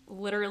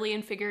literally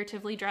and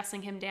figuratively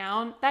dressing him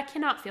down. That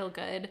cannot feel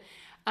good.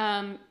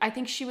 I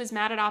think she was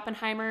mad at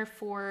Oppenheimer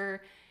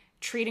for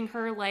treating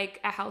her like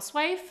a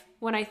housewife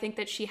when I think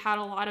that she had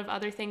a lot of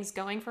other things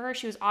going for her.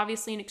 She was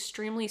obviously an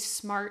extremely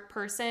smart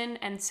person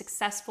and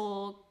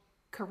successful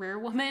career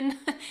woman,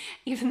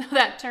 even though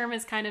that term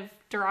is kind of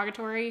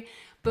derogatory.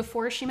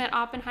 Before she met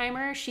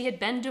Oppenheimer, she had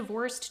been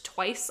divorced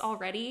twice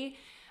already,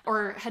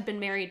 or had been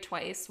married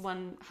twice.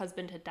 One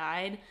husband had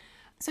died.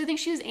 So I think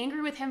she was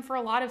angry with him for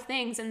a lot of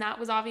things, and that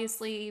was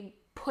obviously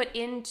put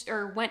in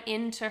or went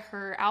into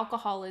her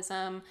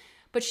alcoholism,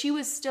 but she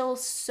was still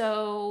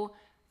so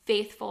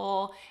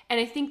faithful. And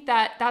I think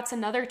that that's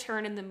another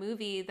turn in the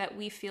movie that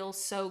we feel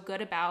so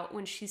good about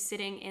when she's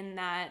sitting in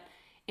that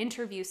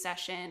interview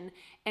session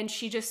and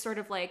she just sort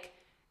of like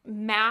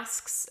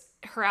masks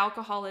her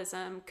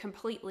alcoholism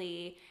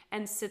completely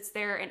and sits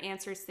there and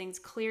answers things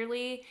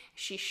clearly.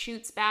 She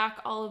shoots back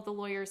all of the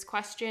lawyer's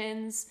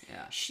questions.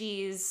 Yeah.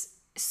 She's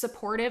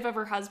supportive of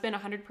her husband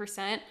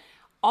 100%.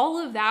 All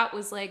of that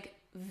was like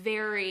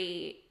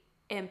very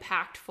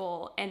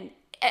impactful. And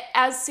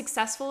as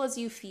successful as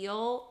you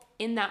feel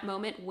in that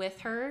moment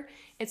with her,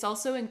 it's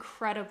also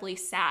incredibly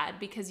sad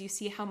because you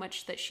see how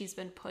much that she's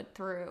been put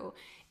through,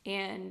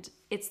 and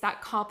it's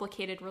that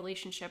complicated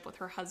relationship with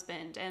her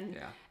husband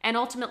and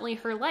ultimately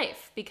her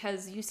life,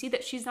 because you see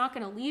that she's not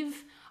going to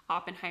leave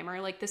Oppenheimer.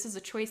 Like, this is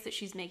a choice that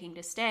she's making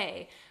to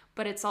stay,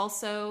 but it's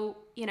also,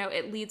 you know,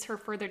 it leads her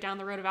further down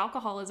the road of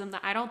alcoholism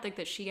that I don't think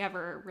that she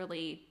ever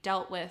really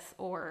dealt with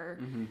or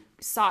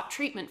sought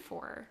treatment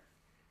for.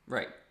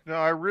 Right. No,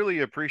 I really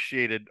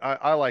appreciated.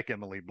 I like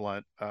Emily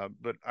Blunt,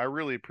 but I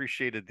really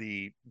appreciated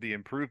the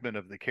improvement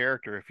of the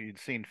character. If you'd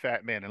seen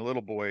Fat Man and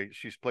Little Boy,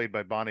 she's played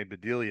by Bonnie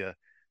Bedelia,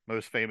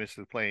 most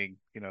famously playing,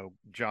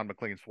 John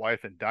McClane's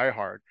wife in Die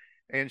Hard,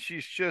 and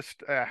she's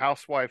just a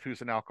housewife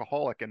who's an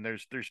alcoholic, and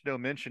there's no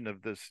mention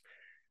of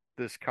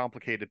this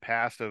complicated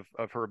past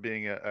of her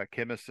being a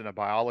chemist and a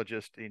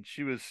biologist, and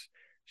she was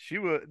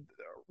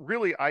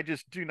really, I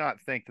just do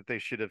not think that they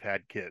should have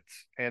had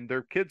kids, and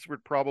their kids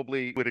would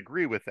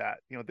agree with that.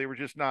 They were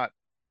just not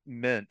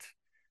meant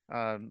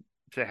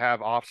to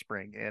have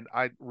offspring, and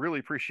I really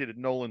appreciated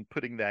Nolan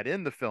putting that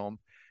in the film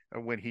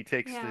when he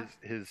takes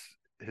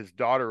his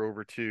daughter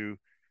over to,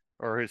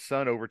 or his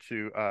son over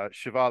to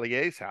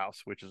Chevalier's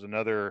house, which is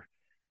another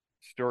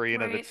story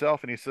in of Right.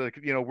 itself. And he said,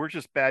 we're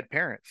just bad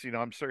parents.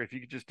 I'm sorry, if you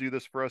could just do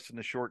this for us in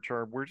the short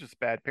term, we're just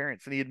bad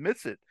parents. And he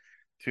admits it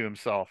to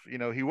himself.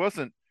 He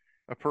wasn't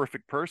a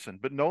perfect person,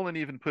 but Nolan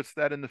even puts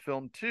that in the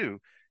film too.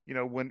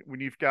 When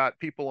you've got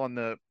people on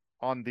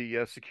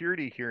the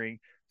security hearing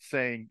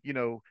saying,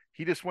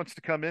 he just wants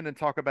to come in and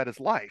talk about his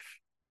life.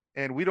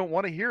 And we don't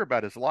want to hear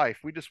about his life.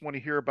 We just want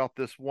to hear about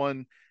this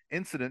one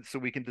incident so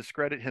we can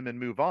discredit him and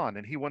move on.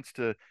 And he wants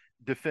to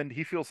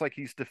he feels like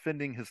he's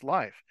defending his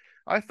life.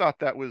 I thought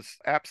that was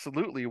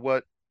absolutely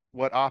what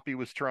Oppie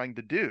was trying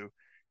to do.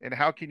 And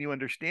how can you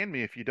understand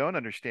me if you don't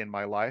understand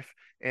my life?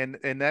 And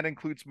that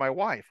includes my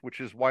wife, which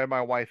is why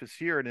my wife is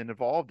here and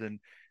involved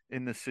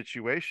in this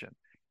situation.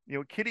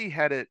 Kitty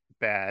had it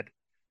bad,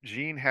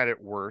 Jean had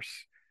it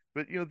worse,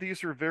 but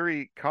these are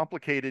very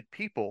complicated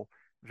people,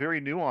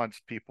 very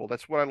nuanced people.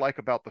 That's what I like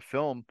about the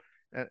film,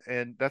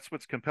 and that's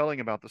what's compelling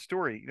about the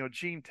story.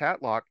 Jean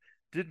Tatlock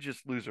didn't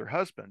just lose her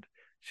husband;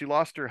 she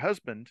lost her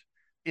husband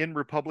in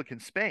Republican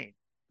Spain,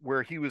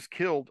 where he was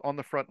killed on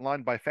the front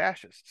line by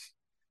fascists,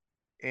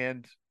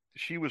 and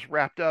she was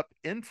wrapped up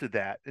into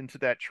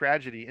that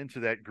tragedy,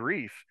 into that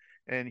grief.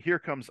 And here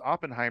comes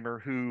Oppenheimer,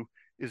 who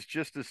is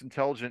just as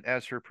intelligent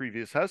as her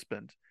previous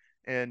husband,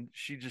 and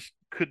she just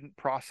couldn't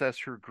process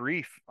her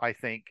grief, I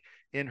think,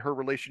 in her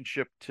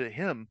relationship to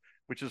him,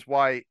 which is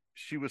why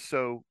she was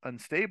so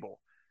unstable.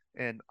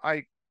 And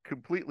I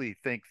completely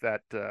think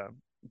that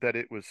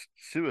it was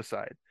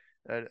suicide,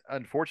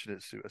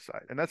 unfortunate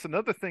suicide. And that's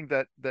another thing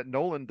that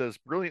Nolan does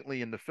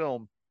brilliantly in the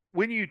film.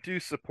 When you do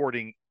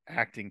supporting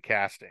acting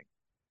casting,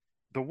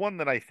 the one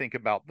that I think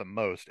about the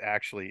most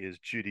actually is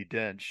Judi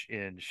Dench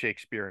in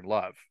Shakespeare in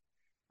Love,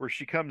 where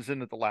she comes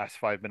in at the last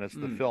 5 minutes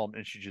of the film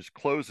and she just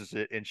closes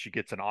it and she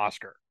gets an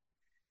Oscar.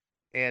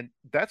 And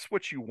that's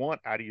what you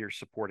want out of your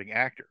supporting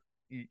actor.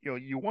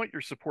 You want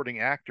your supporting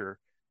actor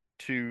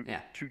to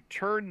Yeah. to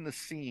turn the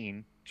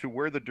scene to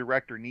where the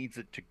director needs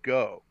it to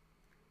go,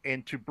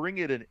 and to bring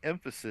it an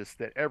emphasis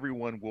that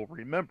everyone will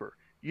remember.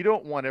 You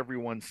don't want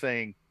everyone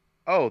saying,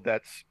 "Oh,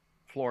 that's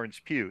Florence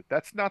Pugh."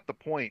 That's not the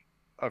point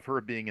of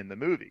her being in the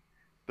movie.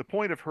 The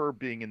point of her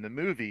being in the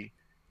movie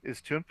is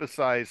to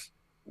emphasize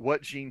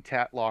what Jean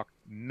Tatlock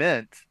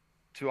meant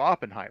to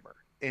Oppenheimer,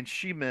 and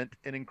she meant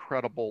an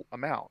incredible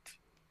amount.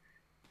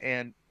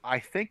 And I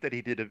think that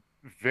he did a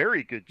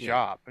very good Yeah.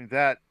 job. I mean,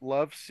 that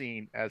love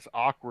scene, as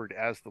awkward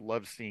as the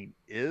love scene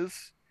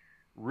is,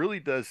 really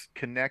does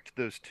connect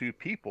those two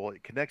people.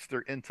 It connects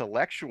their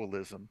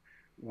intellectualism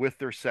with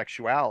their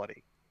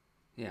sexuality.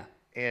 Yeah.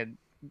 And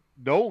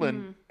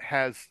Nolan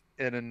has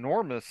an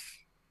enormous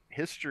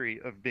history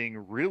of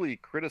being really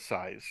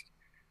criticized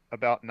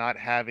about not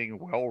having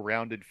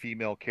well-rounded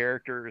female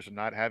characters and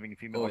not having Oh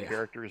female yeah.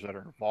 characters that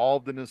are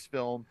involved in his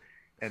film.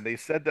 And they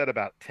said that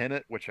about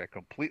Tenet, which I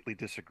completely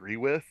disagree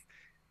with.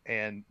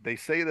 And they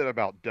say that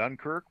about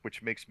Dunkirk,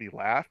 which makes me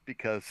laugh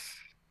because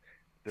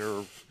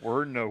there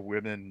were no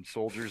women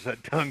soldiers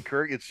at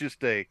Dunkirk. It's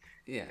just a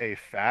Yeah.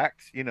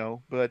 fact, you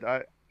know. But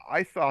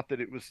I thought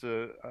that it was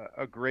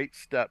a great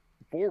step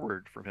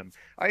forward from him.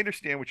 I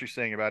understand what you're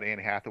saying about Anne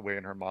Hathaway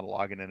and her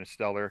monologue in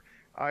Interstellar.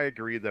 I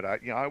agree that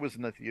I was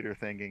in the theater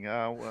thinking,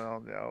 oh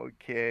well,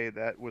 okay,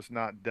 that was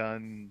not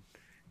done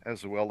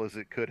as well as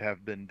it could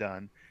have been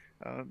done.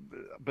 Uh,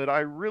 but I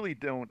really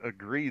don't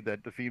agree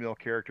that the female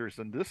characters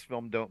in this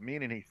film don't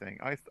mean anything.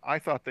 I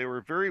thought they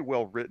were very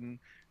well written,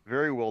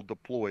 very well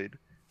deployed,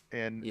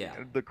 and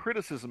Yeah. the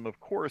criticism, of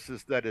course,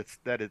 is that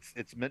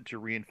it's meant to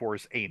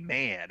reinforce a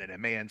man and a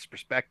man's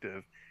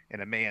perspective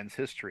and a man's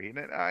history, and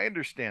I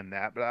understand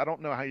that, but I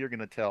don't know how you're going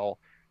to tell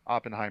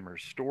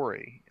Oppenheimer's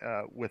story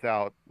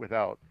without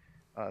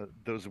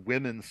those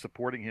women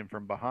supporting him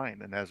from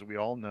behind. And as we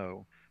all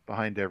know,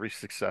 behind every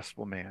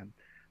successful man,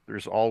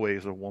 there's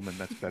always a woman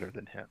that's better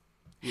than him.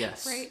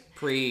 Yes. Right.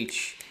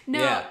 Preach. No,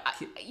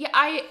 Yeah.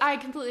 I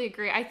completely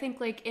agree. I think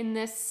like in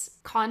this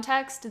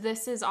context,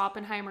 this is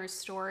Oppenheimer's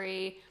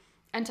story,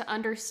 and to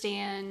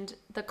understand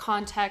the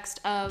context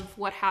of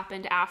what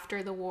happened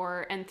after the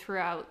war and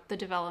throughout the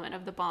development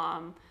of the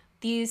bomb,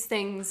 these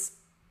things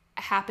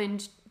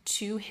happened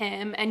to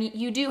him, and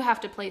you do have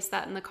to place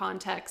that in the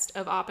context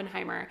of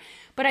Oppenheimer.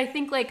 But I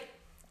think like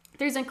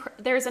there's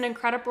an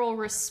incredible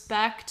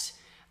respect,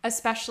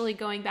 especially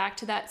going back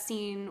to that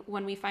scene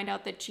when we find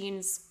out that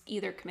Gene's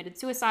either committed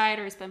suicide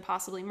or has been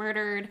possibly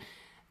murdered,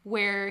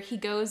 where he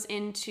goes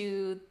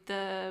into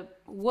the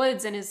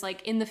woods and is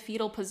like in the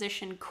fetal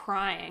position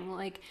crying.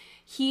 Like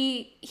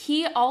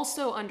he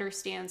also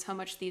understands how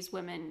much these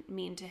women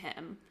mean to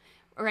him.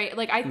 Right?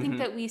 Like I think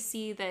that we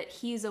see that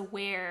he's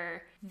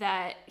aware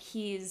that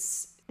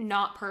he's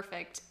not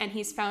perfect, and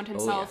he's found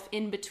himself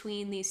in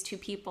between these two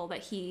people that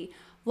he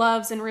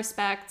loves and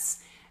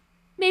respects.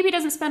 Maybe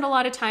doesn't spend a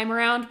lot of time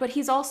around, but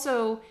he's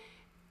also,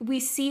 we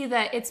see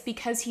that it's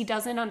because he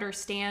doesn't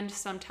understand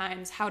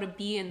sometimes how to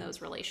be in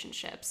those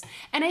relationships.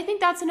 And I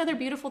think that's another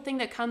beautiful thing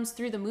that comes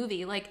through the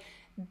movie. Like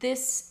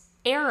this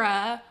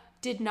era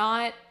did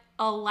not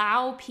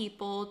allow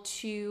people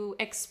to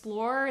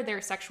explore their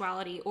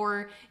sexuality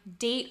or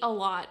date a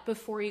lot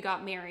before you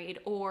got married,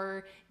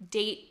 or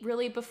date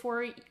really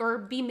before, or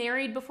be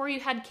married before you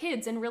had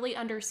kids, and really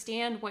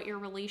understand what your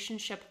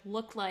relationship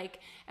looked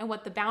like and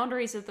what the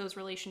boundaries of those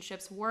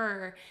relationships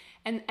were.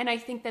 And I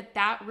think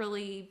that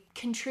really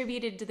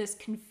contributed to this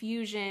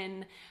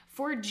confusion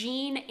for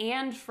Gene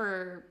and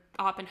for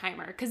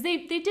Oppenheimer, because they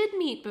did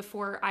meet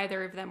before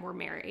either of them were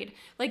married.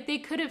 Like they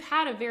could have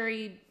had a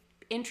very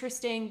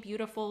interesting,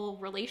 beautiful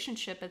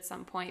relationship at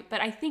some point, but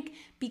I think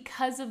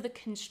because of the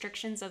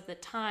constrictions of the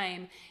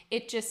time,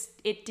 it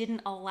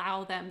didn't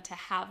allow them to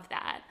have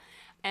that.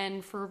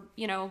 And for,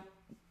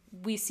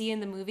 we see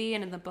in the movie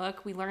and in the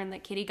book, we learn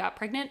that Kitty got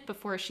pregnant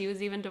before she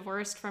was even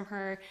divorced from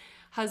her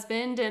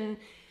husband, and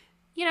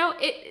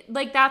it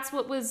like that's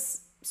what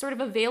was sort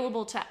of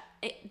available to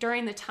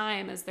during the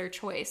time as their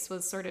choice,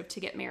 was sort of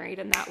to get married,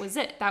 and that was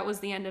it. That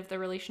was the end of the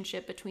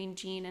relationship between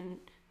Gene and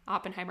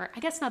Oppenheimer. I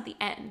guess not the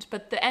end,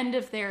 but the end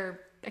of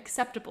their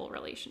acceptable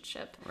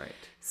relationship. Right.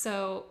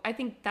 So I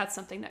think that's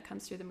something that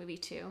comes through the movie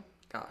too.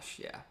 Gosh,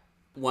 yeah.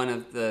 One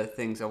of the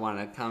things I want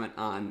to comment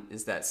on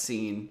is that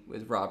scene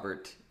with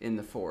Robert in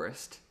the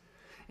forest.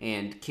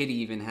 And Kitty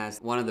even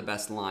has one of the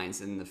best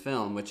lines in the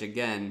film, which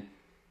again,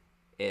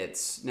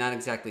 it's not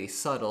exactly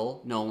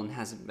subtle. Nolan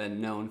hasn't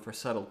been known for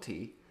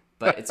subtlety,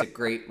 but it's a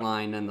great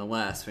line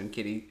nonetheless when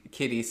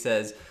Kitty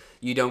says,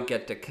 "You don't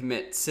get to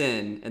commit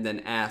sin and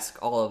then ask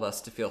all of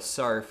us to feel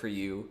sorry for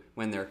you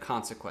when there are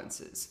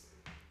consequences."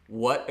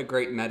 What a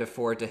great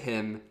metaphor to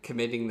him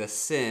committing the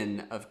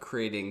sin of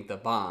creating the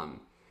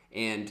bomb.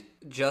 And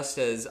just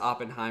as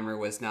Oppenheimer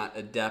was not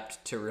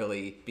adept to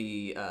really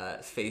be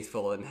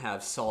faithful and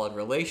have solid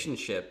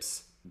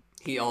relationships,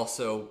 he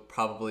also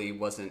probably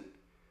wasn't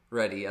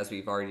ready, as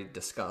we've already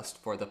discussed,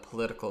 for the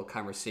political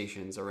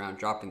conversations around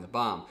dropping the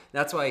bomb.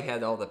 That's why he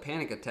had all the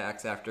panic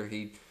attacks after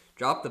he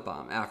dropped the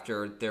bomb,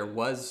 after there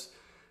was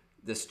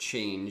this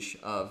change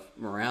of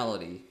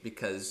morality,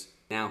 because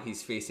now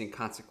he's facing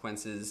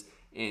consequences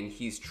and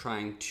he's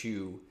trying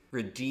to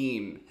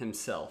redeem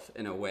himself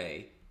in a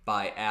way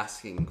by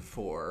asking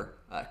for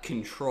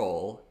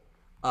control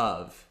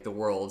of the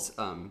world's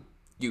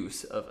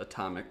use of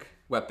atomic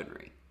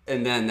weaponry.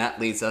 And then that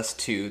leads us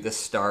to the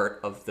start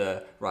of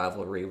the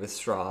rivalry with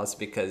Strauss,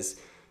 because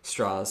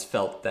Strauss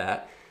felt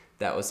that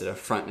was an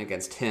affront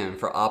against him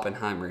for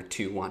Oppenheimer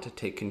to want to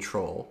take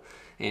control.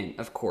 And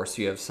of course,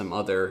 you have some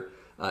other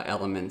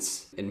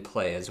elements in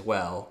play as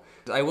well.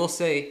 I will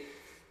say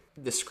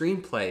the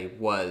screenplay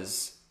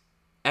was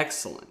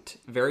excellent,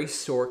 very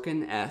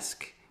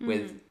Sorkin-esque,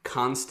 with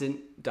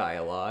constant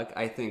dialogue.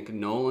 I think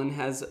Nolan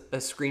has a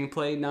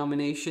screenplay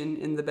nomination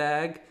in the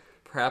bag.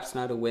 Perhaps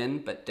not a win,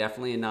 but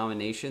definitely a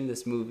nomination.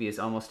 This movie is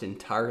almost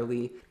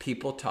entirely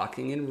people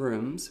talking in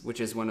rooms, which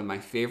is one of my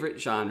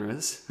favorite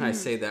genres. I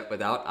say that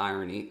without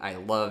irony. I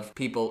love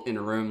people in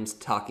rooms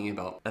talking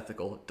about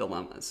ethical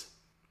dilemmas.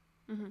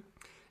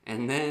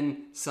 And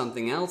then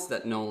something else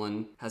that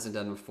Nolan hasn't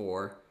done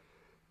before,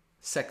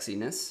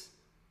 sexiness.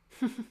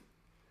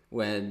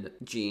 when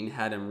Gene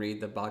had him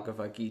read the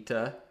Bhagavad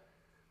Gita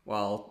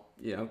while,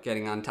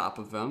 getting on top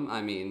of him.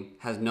 I mean,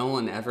 has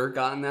Nolan ever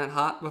gotten that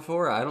hot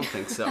before? I don't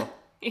think so.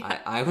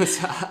 Yeah. I was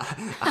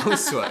I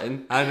was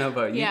sweating. I don't know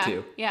about you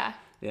two. Yeah.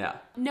 Yeah.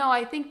 No,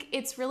 I think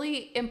it's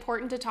really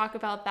important to talk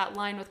about that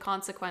line with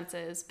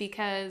consequences,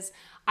 because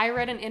I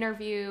read an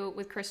interview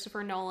with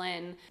Christopher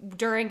Nolan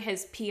during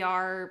his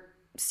PR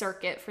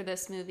circuit for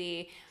this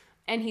movie,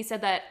 and he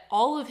said that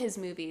all of his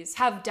movies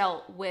have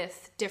dealt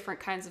with different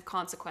kinds of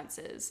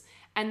consequences,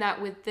 and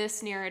that with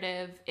this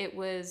narrative, it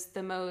was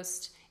the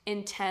most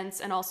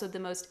intense and also the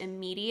most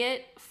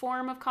immediate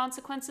form of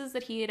consequences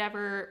that he had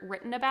ever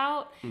written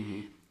about.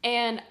 Mm-hmm.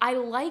 And I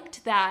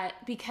liked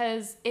that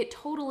because it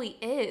totally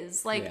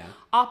is. Like, Yeah.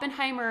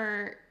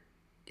 Oppenheimer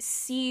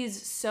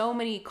sees so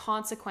many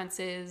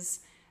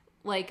consequences,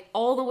 like,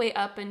 all the way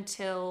up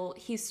until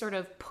he's sort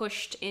of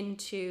pushed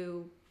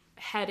into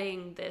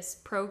heading this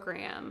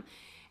program.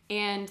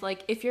 And,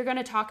 like, if you're going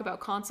to talk about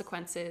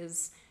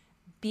consequences,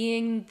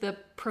 being the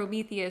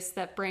Prometheus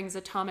that brings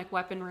atomic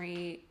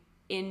weaponry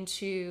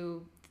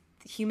into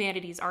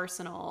humanity's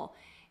arsenal,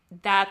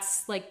 that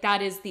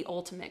is the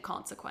ultimate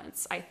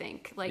consequence, I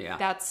think. Like, Yeah.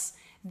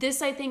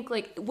 I think,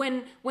 like,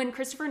 when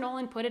Christopher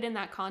Nolan put it in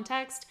that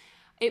context,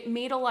 it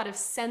made a lot of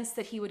sense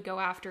that he would go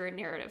after a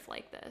narrative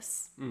like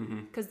this,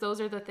 because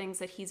those are the things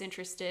that he's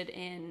interested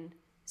in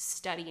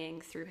studying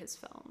through his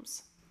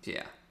films.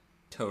 Yeah.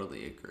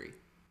 Totally agree.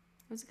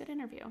 It was a good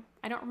interview.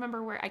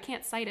 I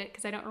can't cite it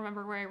because I don't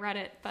remember where I read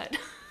it, but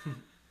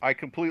I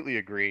completely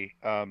agree.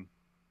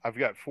 I've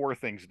got four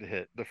things to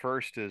hit. The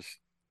first is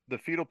the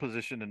fetal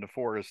position in the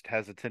forest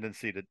has a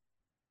tendency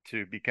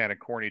to be kind of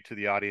corny to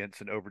the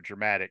audience and over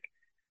dramatic.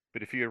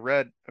 But if you had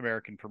read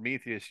American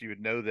Prometheus, you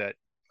would know that,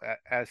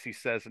 as he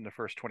says in the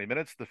first 20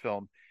 minutes of the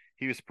film,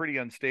 he was pretty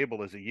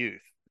unstable as a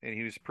youth, and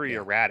he was pretty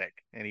erratic,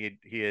 and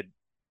he had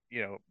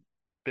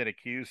been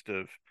accused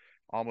of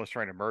almost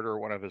trying to murder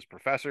one of his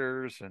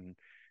professors, and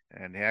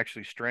he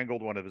actually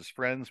strangled one of his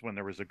friends when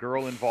there was a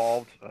girl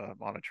involved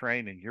on a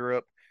train in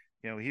Europe.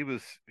 He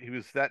was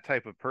that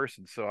type of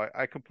person. So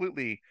I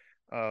completely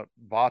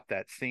bought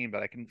that scene,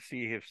 but I can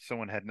see if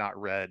someone had not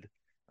read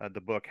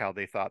the book, how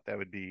they thought that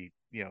would be,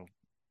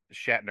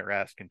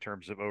 Shatner-esque in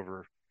terms of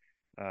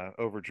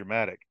over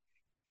dramatic.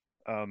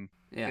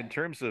 In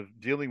terms of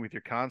dealing with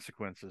your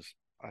consequences,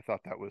 I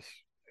thought that was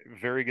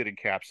very good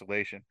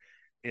encapsulation.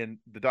 In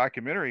the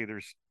documentary,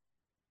 there's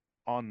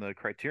on the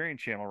Criterion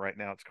channel right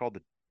now, it's called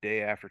The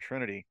Day After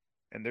Trinity.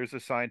 And there's a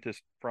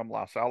scientist from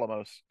Los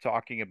Alamos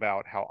talking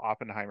about how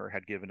Oppenheimer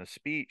had given a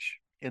speech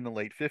in the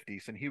late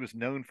 50s, and he was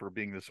known for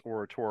being this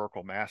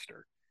oratorical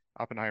master.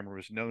 Oppenheimer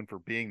was known for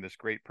being this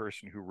great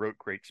person who wrote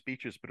great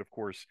speeches, but of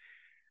course,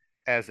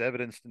 as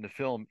evidenced in the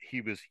film, he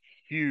was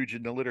huge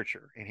in the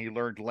literature, and he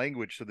learned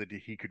language so that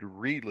he could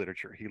read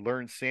literature. He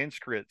learned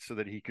Sanskrit so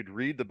that he could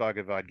read the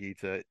Bhagavad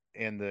Gita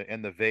and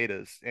the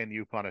Vedas and the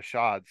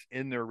Upanishads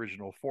in their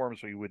original form,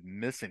 so he wouldn't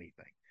miss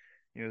anything.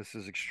 This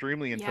is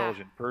extremely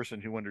intelligent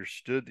person who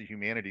understood the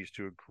humanities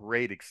to a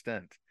great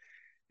extent.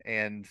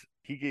 And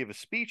he gave a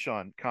speech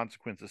on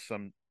consequences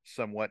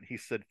somewhat. He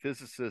said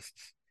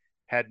physicists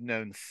had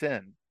known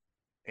sin,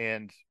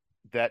 and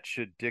that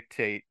should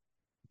dictate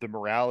the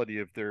morality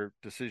of their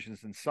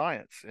decisions in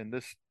science. And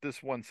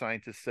this one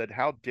scientist said,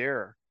 "How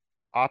dare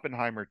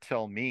Oppenheimer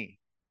tell me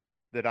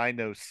that I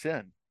know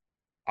sin?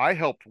 I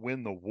helped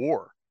win the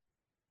war.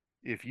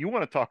 If you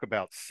want to talk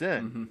about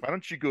sin, why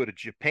don't you go to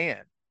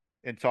Japan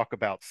and talk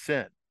about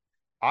sin?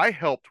 I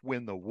helped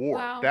win the war.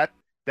 wow.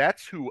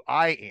 That's who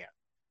I am.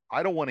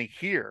 I don't want to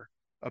hear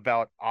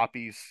about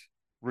Oppie's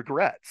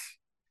regrets."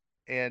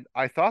 And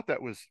I thought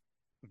that was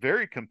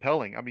very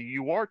compelling. I mean,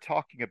 you are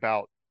talking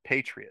about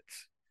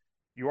patriots.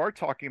 You are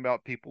talking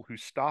about people who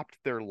stopped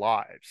their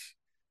lives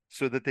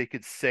so that they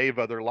could save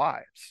other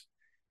lives.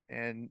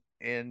 And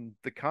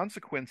the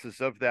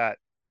consequences of that,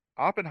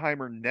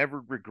 Oppenheimer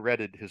never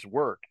regretted his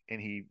work, and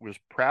he was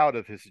proud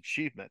of his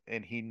achievement,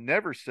 and he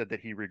never said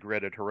that he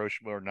regretted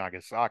Hiroshima or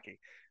Nagasaki.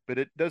 But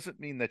it doesn't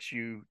mean that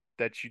you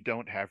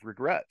don't have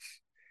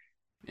regrets.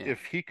 Yeah.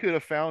 If he could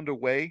have found a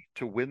way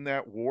to win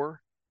that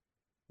war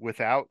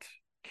without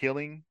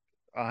killing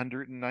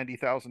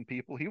 190,000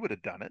 people, he would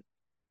have done it.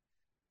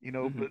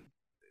 But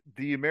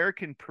the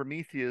American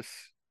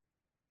Prometheus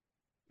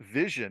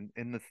vision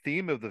and the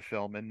theme of the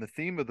film and the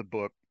theme of the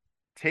book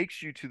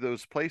takes you to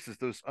those places,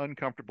 those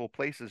uncomfortable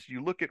places.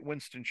 You look at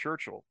Winston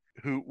Churchill,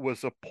 who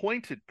was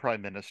appointed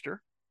prime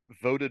minister,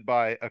 voted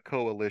by a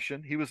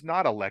coalition. He was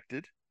not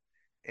elected.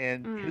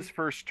 And his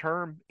first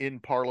term in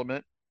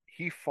parliament,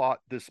 he fought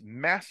this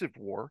massive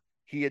war.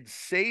 He had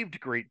saved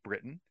Great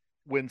Britain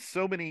when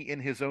so many in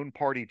his own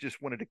party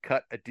just wanted to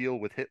cut a deal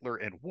with Hitler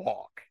and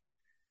walk.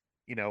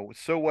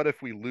 So what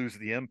if we lose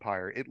the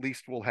empire? At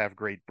least we'll have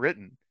Great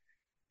Britain.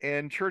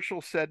 And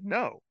Churchill said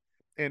no.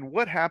 And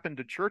what happened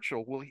to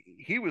Churchill? Well,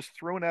 he was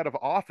thrown out of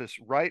office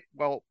right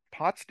while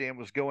Potsdam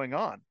was going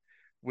on,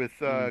 with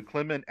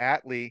Clement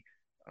Attlee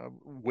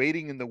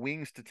waiting in the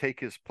wings to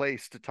take his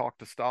place to talk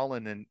to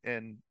Stalin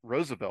and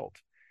Roosevelt.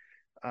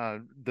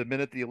 The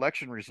minute the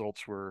election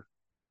results were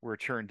were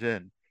turned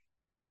in.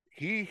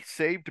 He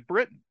saved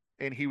Britain,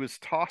 and he was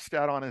tossed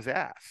out on his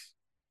ass.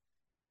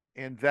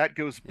 And that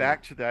goes Yeah.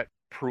 back to that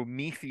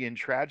Promethean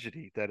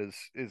tragedy that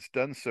is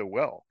done so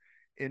well.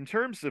 In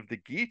terms of the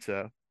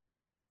Gita,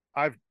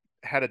 I've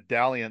had a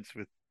dalliance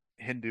with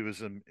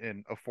Hinduism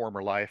in a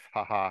former life,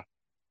 haha.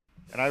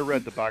 And I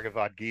read the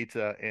Bhagavad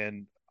Gita,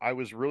 and I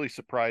was really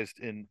surprised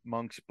in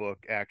Monk's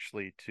book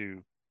actually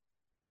to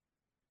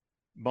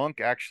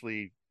Monk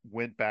actually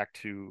went back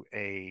to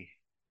a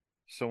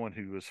someone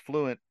who was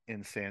fluent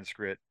in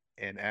Sanskrit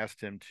and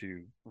asked him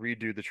to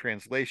redo the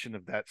translation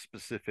of that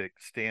specific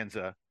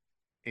stanza,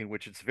 in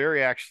which it's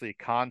very actually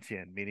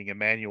Kantian, meaning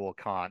Immanuel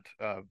Kant,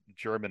 a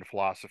German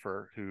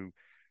philosopher who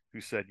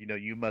said, you know,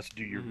 you must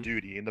do your Hmm.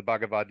 duty. And the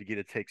Bhagavad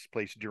Gita takes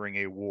place during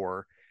a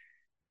war,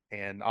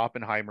 and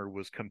Oppenheimer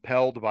was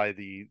compelled by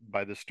the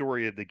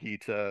story of the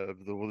Gita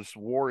of this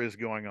war is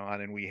going on,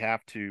 and we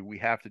have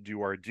to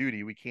do our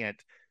duty. We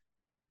can't,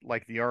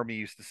 like the army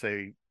used to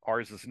say,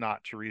 ours is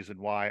not to reason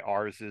why,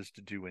 ours is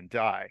to do and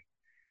die.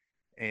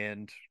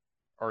 And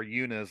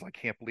Arjuna is, I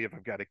can't believe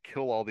I've got to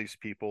kill all these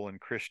people, and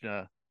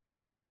Krishna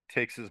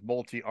takes his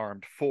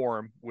multi-armed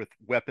form with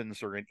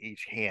weapons are in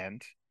each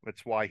hand.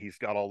 That's why he's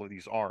got all of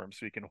these arms,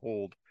 so he can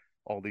hold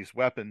all these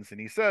weapons. And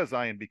he says,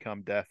 I am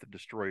become death, the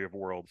destroyer of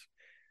worlds,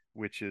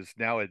 which is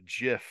now a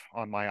GIF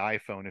on my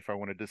iPhone. If I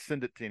wanted to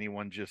send it to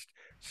anyone, just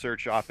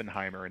search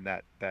Oppenheimer, and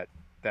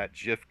that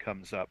GIF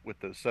comes up with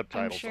those I'm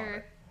subtitles on it.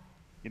 sure.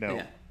 You know,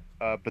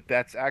 Yeah. but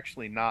that's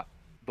actually not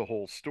the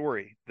whole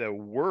story. The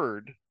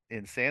word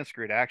in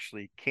Sanskrit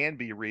actually can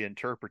be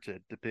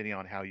reinterpreted depending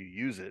on how you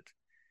use it,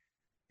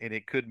 and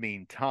it could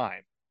mean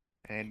time.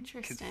 And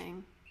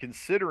Interesting.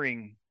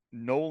 considering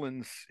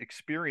Nolan's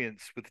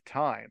experience with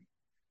time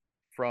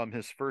from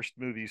his first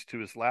movies to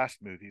his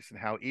last movies, and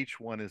how each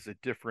one is a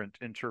different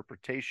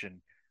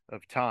interpretation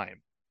of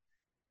time.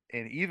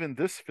 And even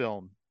this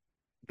film,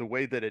 the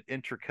way that it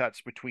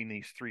intercuts between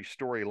these three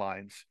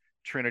storylines,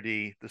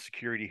 Trinity, the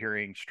security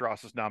hearing,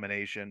 Strauss's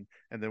nomination,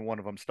 and then one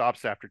of them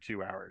stops after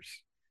 2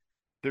 hours.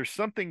 There's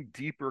something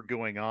deeper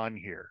going on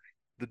here.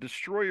 The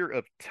destroyer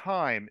of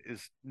time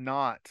is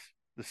not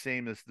the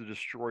same as the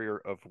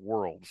destroyer of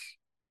worlds.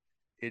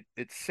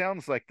 It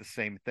sounds like the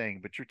same thing,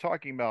 but you're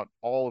talking about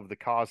all of the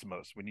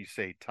cosmos when you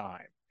say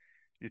time.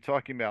 You're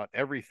talking about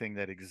everything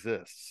that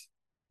exists,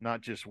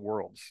 not just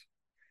worlds.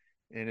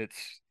 And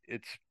it's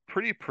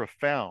pretty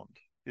profound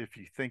if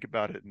you think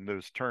about it in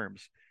those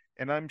terms.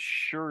 And I'm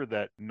sure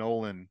that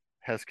Nolan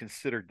has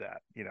considered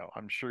that. You know,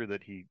 I'm sure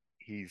that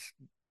he's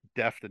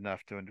deft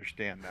enough to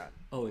understand that.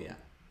 Oh yeah.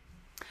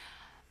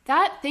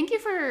 Thank you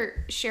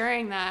for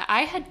sharing that.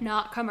 I had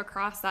not come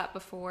across that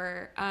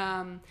before.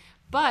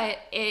 But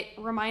it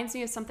reminds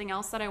me of something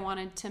else that I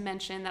wanted to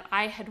mention that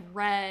I had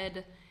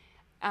read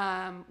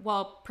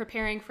while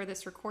preparing for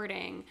this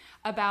recording,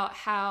 about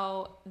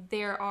how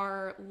there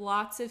are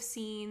lots of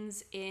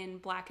scenes in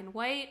black and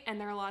white and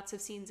there are lots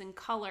of scenes in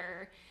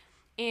color.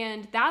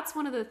 And that's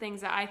one of the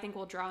things that I think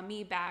will draw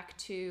me back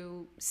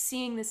to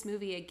seeing this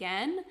movie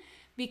again,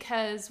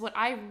 because what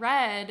I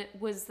read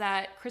was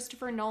that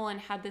Christopher Nolan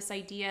had this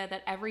idea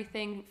that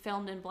everything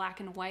filmed in black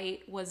and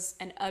white was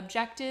an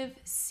objective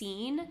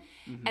scene,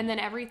 and then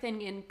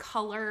everything in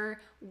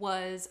color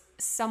was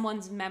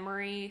someone's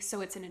memory,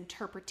 so it's an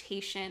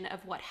interpretation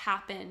of what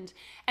happened.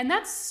 And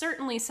that's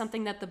certainly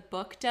something that the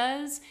book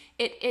does.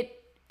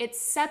 It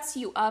sets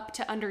you up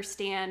to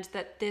understand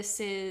that this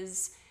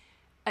is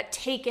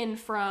taken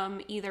from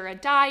either a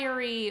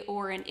diary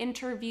or an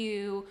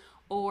interview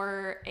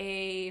or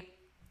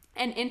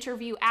an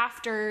interview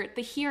after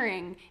the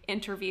hearing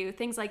interview,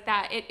 things like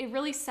that. It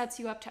really sets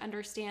you up to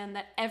understand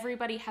that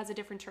everybody has a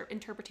different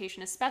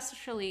interpretation,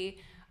 especially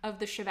of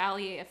the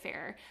Chevalier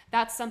affair.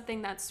 That's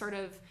something that's sort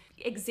of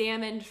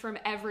examined from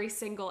every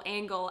single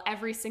angle,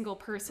 every single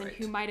person Right.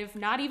 who might have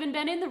not even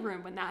been in the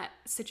room when that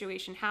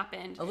situation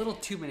happened. A little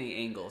too many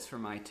angles for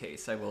my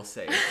taste, I will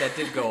say. That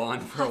did go on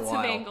for a Lots of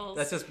while. angles.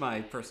 That's just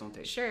my personal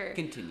taste. Sure.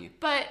 Continue.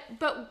 But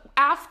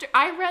after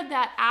I read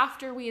that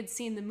after we had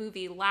seen the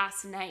movie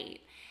last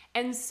night.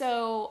 And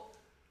so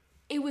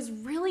it was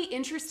really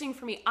interesting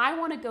for me. I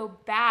want to go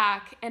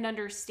back and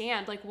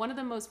understand. Like, one of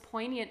the most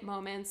poignant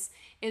moments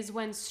is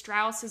when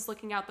Strauss is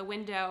looking out the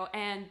window,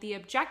 and the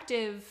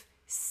objective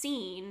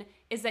scene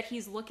is that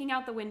he's looking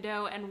out the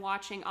window and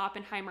watching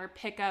Oppenheimer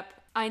pick up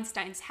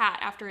Einstein's hat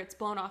after it's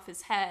blown off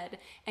his head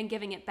and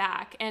giving it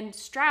back. And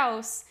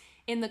Strauss,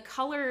 in the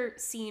color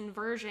scene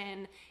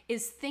version,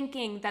 is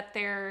thinking that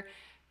they're,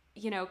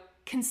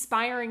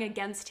 conspiring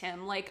against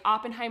him. Like,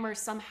 Oppenheimer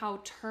somehow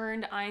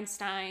turned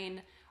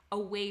Einstein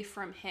away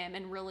from him,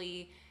 and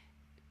really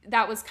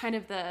that was kind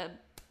of the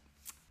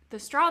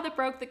straw that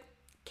broke the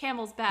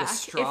camel's back,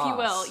 if you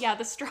will. Yeah,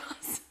 the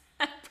straws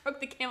that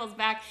broke the camel's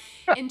back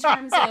in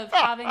terms of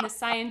having the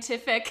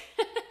scientific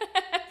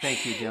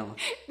Thank you, Dylan.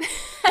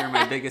 You're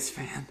my biggest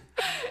fan.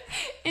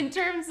 in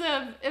terms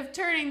of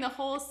turning the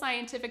whole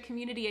scientific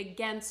community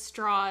against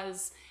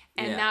straws,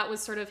 and that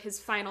was sort of his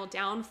final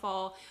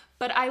downfall.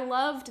 But I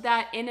loved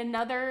that in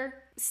another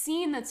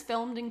scene that's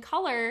filmed in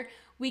color,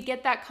 we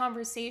get that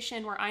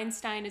conversation where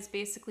Einstein is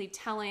basically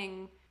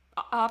telling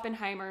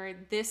Oppenheimer,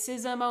 this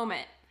is a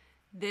moment.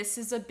 This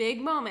is a big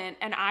moment.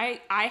 And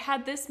I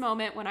had this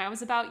moment when I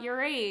was about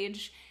your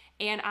age,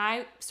 and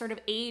I sort of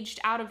aged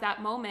out of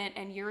that moment,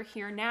 and you're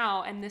here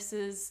now. And this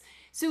is,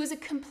 so it was a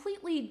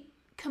completely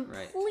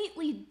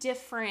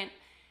different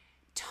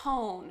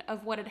tone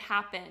of what had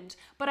happened.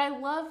 But I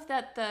love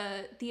that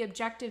the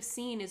objective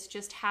scene is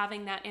just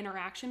having that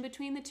interaction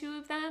between the two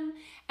of them.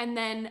 And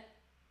then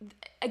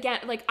again,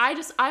 like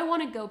I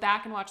want to go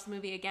back and watch the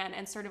movie again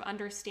and sort of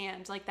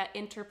understand like that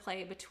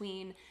interplay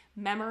between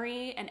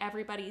memory and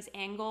everybody's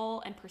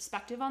angle and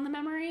perspective on the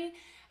memory,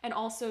 and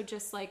also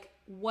just like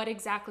what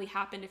exactly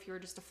happened if you were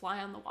just a fly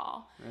on the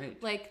wall.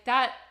 Right. Like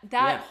that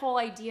whole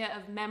idea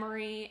of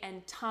memory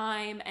and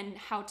time and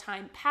how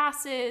time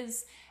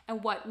passes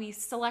and what we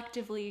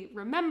selectively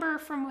remember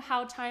from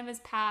how time has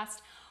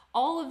passed.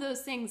 All of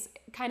those things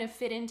kind of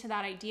fit into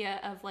that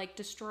idea of like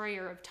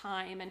destroyer of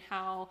time and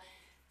how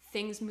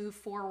things move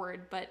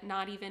forward, but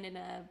not even in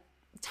a,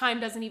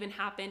 time doesn't even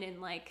happen in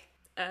like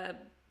a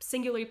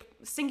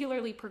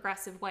singularly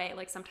progressive way.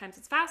 Like sometimes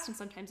it's fast and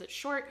sometimes it's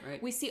short.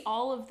 Right. We see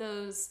all of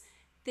those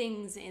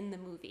things in the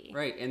movie.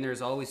 Right, and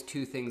there's always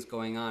two things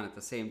going on at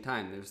the same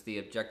time. There's the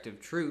objective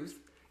truth,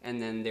 and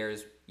then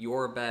there's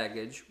your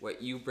baggage,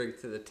 what you bring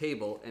to the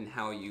table, and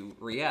how you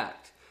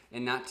react.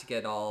 And not to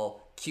get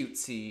all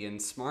cutesy and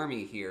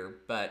smarmy here,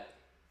 but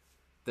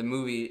the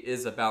movie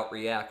is about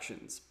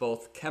reactions,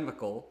 both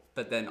chemical,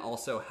 but then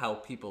also how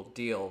people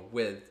deal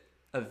with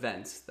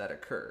events that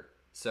occur.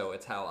 So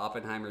it's how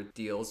Oppenheimer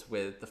deals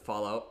with the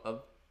fallout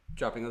of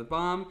dropping of the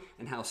bomb,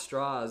 and how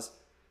Strauss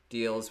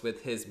deals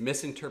with his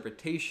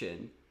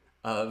misinterpretation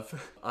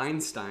of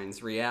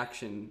Einstein's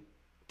reaction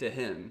to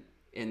him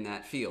in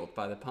that field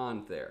by the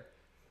pond there.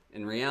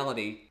 In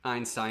reality,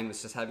 Einstein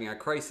was just having a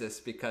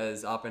crisis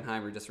because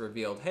Oppenheimer just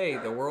revealed, hey,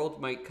 the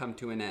world might come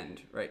to an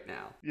end right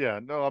now. Yeah,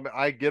 no, I mean,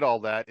 I get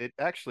all that. It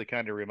actually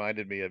kind of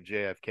reminded me of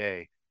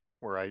JFK,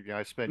 where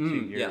I spent 2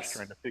 years Yes.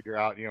 trying to figure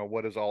out,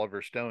 what is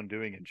Oliver Stone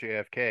doing in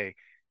JFK?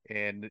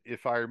 And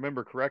if I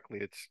remember correctly,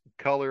 it's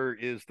color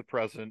is the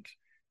present,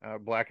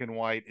 black and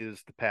white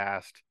is the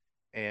past,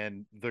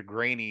 and the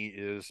grainy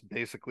is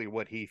basically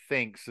what he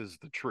thinks is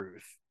the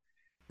truth.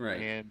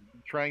 Right. And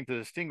trying to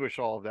distinguish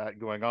all of that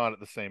going on at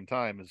the same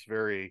time is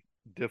very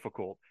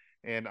difficult.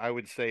 And I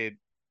would say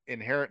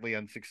inherently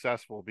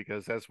unsuccessful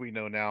because, as we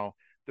know now,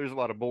 there's a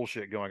lot of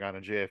bullshit going on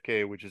in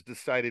JFK, which is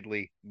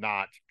decidedly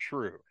not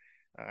true.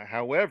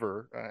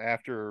 However,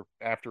 after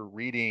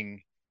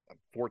reading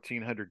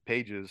 1,400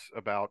 pages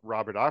about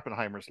Robert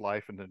Oppenheimer's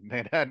life and the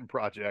Manhattan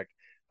Project,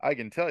 I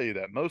can tell you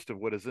that most of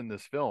what is in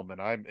this film, and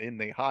I'm in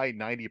the high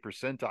 90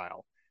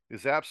 percentile,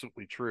 is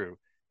absolutely true.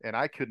 And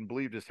I couldn't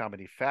believe just how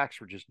many facts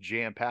were just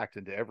jam packed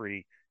into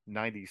every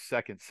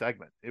 90-second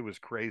segment. It was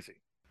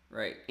crazy.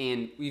 Right.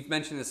 And we've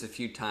mentioned this a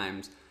few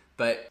times,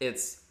 but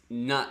it's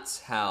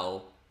nuts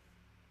how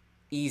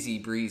easy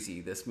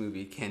breezy this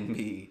movie can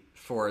be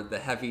for the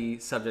heavy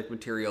subject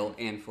material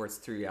and for its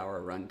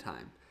 3-hour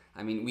runtime.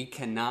 I mean, we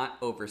cannot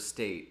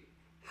overstate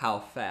how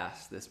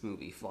fast this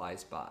movie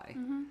flies by.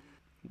 Mm-hmm.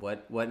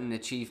 What an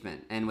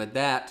achievement. And with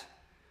that,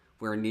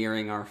 we're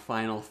nearing our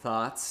final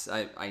thoughts.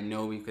 I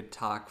know we could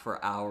talk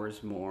for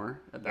hours more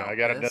about I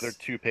got this. another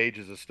 2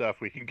 pages of stuff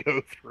we can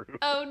go through.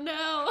 Oh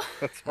no.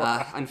 That's all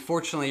right.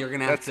 Unfortunately, you're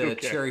gonna have to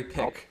okay. cherry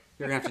pick.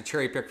 You're gonna have to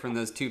cherry pick from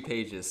those 2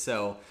 pages.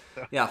 So,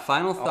 yeah,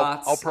 final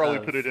thoughts. I'll probably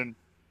put it in.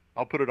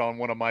 I'll put it on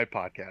one of my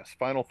podcasts.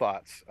 Final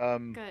thoughts.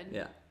 Good.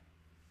 Yeah.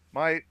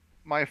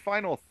 My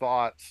final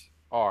thoughts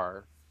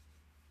are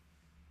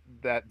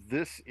that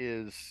this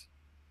is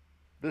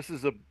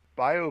a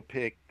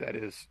biopic that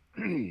is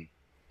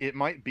it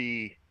might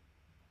be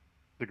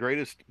the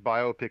greatest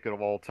biopic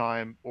of all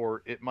time,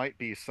 or it might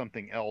be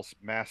something else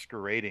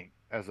masquerading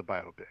as a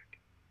biopic.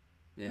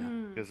 Yeah.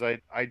 Because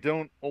I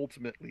don't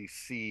ultimately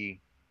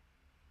see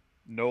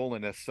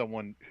Nolan as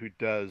someone who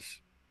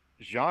does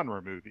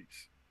genre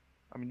movies.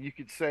 I mean, you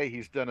could say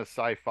he's done a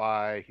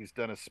sci-fi, he's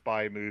done a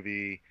spy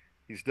movie,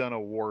 he's done a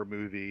war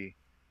movie.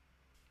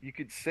 You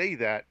could say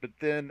that, but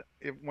then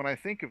when I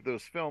think of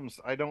those films,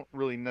 I don't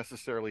really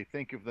necessarily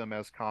think of them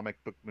as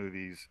comic book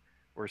movies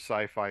or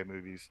sci-fi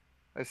movies.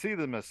 I see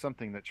them as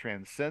something that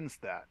transcends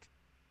that.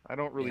 I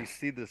don't really Yeah.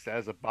 see this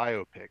as a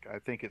biopic. I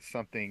think it's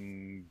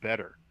something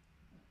better.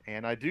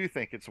 And I do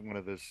think it's one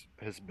of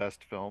his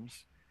best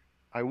films.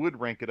 I would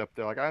rank it up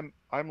there. Like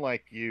I'm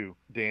like you,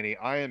 Danny.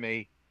 I am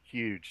a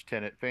huge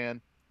Tenet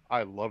fan.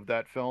 I love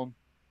that film,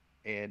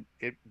 and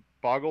it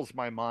boggles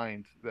my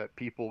mind that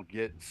people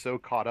get so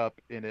caught up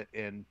in it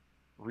and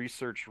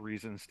research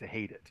reasons to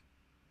hate it.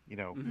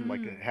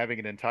 Like having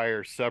an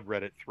entire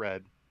subreddit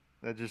thread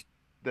that just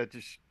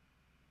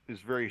is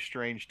very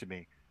strange to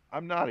me.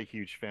 I'm not a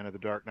huge fan of The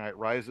Dark Knight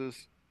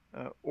Rises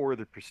or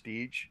The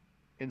Prestige.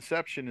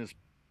 Inception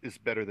is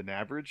better than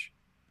average,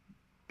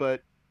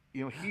 but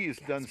he has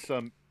done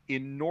some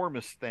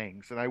enormous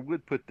things, and I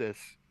would put this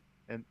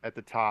at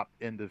the top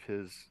end of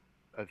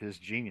his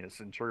genius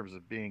in terms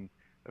of being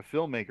a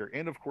filmmaker,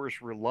 and of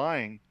course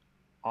relying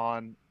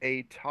on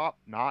a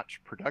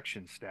top-notch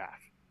production staff.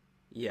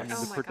 I mean, Oh the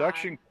Yes. my God.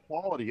 production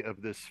quality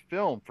of this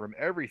film, from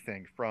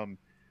everything from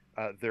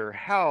their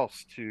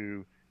house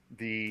to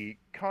the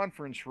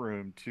conference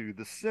room to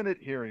the Senate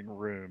hearing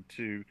room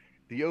to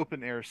the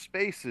open air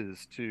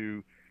spaces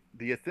to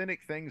the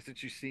authentic things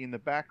that you see in the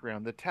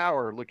background, the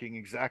tower looking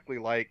exactly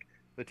like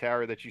the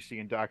tower that you see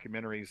in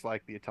documentaries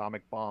like the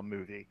atomic bomb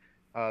movie,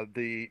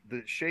 the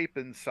shape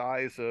and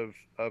size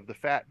of the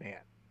Fat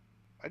Man.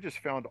 I just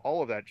found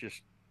all of that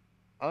just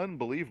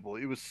unbelievable.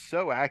 It was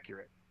so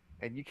accurate.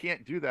 And you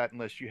can't do that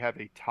unless you have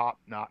a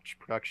top-notch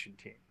production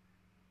team.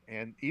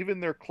 And even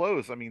their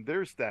clothes, I mean,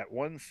 there's that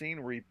one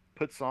scene where he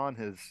puts on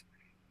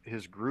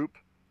his group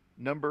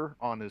number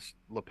on his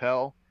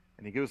lapel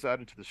and he goes out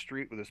into the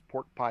street with his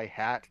pork pie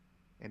hat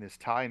and his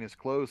tie and his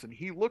clothes, and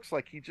he looks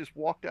like he just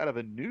walked out of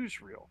a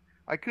newsreel.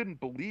 I couldn't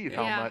believe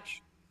how Yeah. Yeah.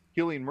 much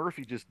Cillian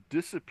Murphy just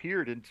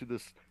disappeared into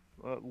this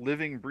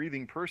living,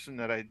 breathing person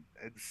that I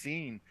had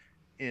seen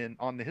in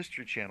on the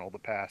History Channel the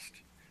past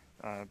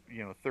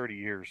 30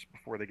 years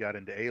before they got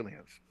into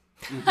aliens.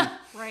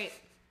 Right.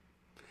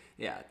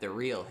 Yeah, the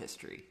real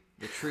history,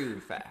 the true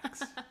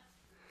facts.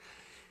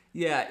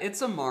 Yeah,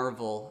 it's a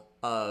marvel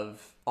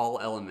of all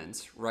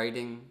elements.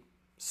 Writing,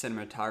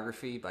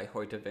 cinematography by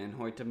Hoyte van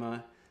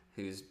Hoytema,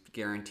 who's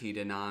guaranteed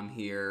a nom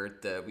here.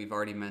 We've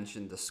already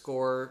mentioned the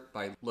score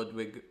by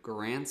Ludwig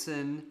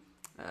Göransson,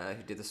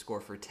 who did the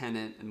score for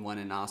Tenet and won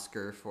an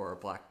Oscar for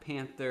Black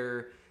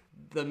Panther.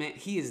 The man,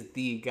 he is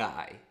the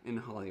guy in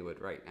Hollywood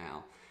right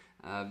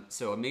now.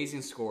 So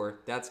amazing score.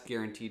 That's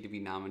guaranteed to be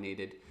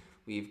nominated.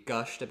 We've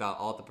gushed about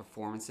all the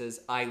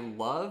performances. I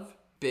love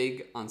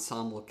big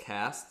ensemble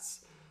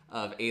casts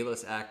of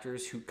A-list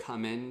actors who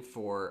come in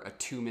for a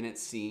 2-minute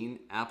scene,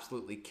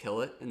 absolutely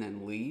kill it, and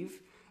then leave.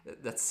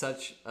 That's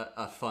such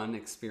a fun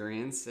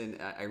experience, and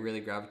I really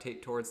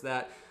gravitate towards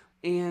that.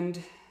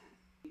 And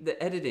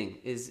the editing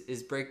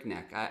is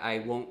breakneck. I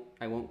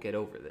won't get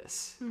over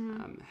this.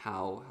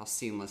 How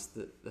seamless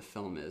the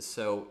film is.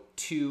 So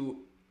to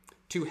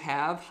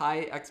have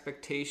high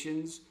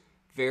expectations,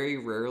 very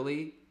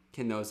rarely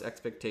can those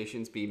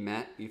expectations be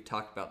met. We've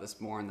talked about this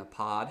more in the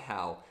pod,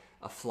 how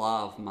a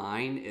flaw of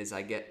mine is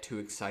I get too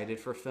excited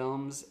for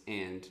films,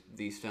 and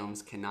these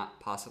films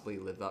cannot possibly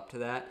live up to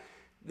that.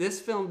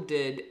 This film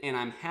did, and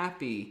I'm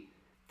happy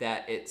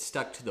that it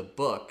stuck to the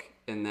book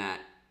and that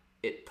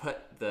it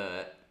put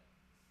the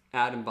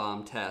atom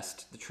bomb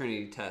test, the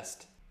Trinity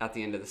test, at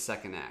the end of the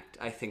second act.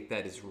 I think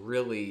that is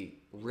really,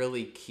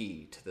 really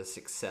key to the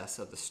success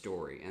of the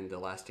story and the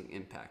lasting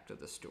impact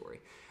of the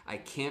story. I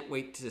can't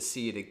wait to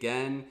see it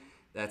again.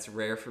 That's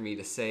rare for me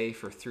to say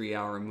for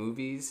 3-hour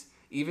movies.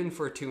 Even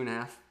for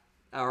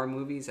 2.5-hour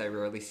movies, I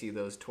rarely see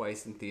those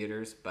twice in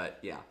theaters. But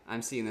yeah,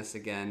 I'm seeing this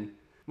again,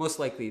 most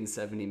likely in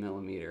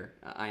 70mm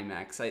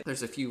IMAX.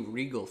 There's a few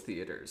Regal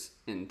theaters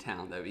in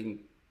town that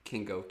we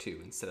can go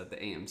to instead of the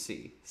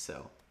AMC.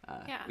 So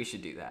Yeah. we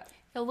should do that.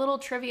 A little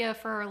trivia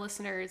for our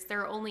listeners.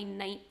 There are only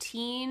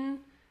 19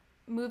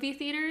 movie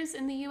theaters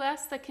in the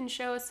US that can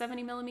show a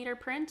 70mm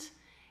print.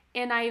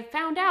 And I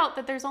found out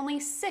that there's only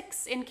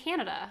 6 in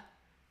Canada.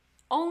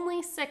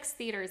 Only 6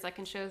 theaters that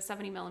can show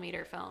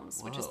 70mm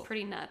films, which is Whoa.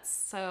 pretty nuts.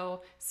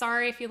 So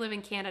sorry if you live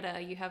in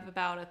Canada, you have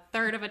about a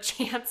third of a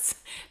chance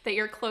that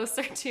you're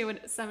closer to a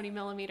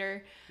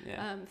 70mm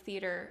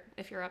theater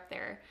if you're up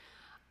there.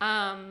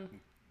 I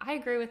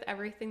agree with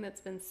everything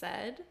that's been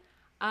said.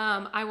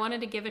 I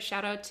wanted to give a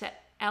shout out to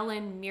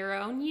Ellen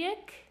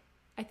Mironiak.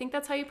 I think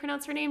that's how you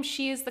pronounce her name.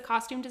 She is the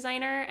costume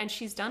designer, and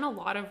she's done a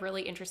lot of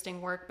really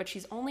interesting work, but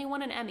she's only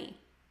won an Emmy.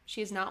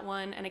 She has not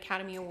won an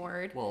Academy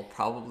Award. Well,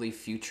 probably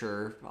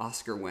future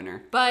Oscar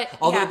winner. But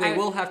although yeah, they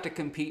will have to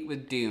compete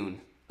with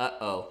Dune.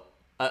 Uh-oh.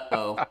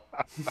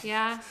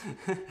 Yeah.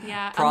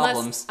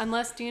 Problems.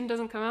 Unless Dune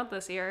doesn't come out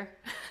this year.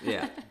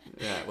 Yeah,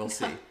 we'll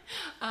see.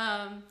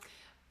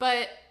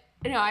 But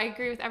no, I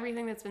agree with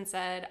everything that's been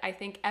said. I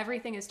think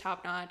everything is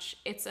top notch.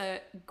 It's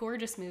a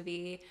gorgeous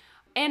movie.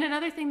 And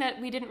another thing that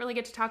we didn't really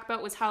get to talk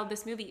about was how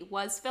this movie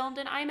was filmed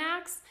in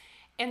IMAX.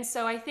 And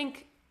so I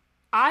think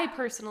I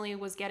personally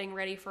was getting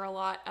ready for a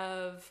lot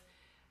of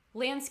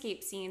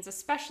landscape scenes,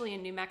 especially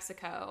in New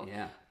Mexico.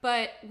 Yeah.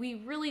 But we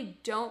really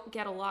don't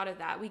get a lot of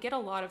that. We get a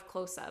lot of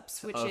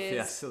close-ups, which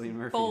is Cillian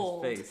Murphy's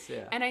bold. face.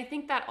 Yeah. And I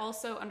think that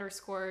also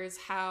underscores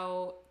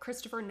how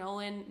Christopher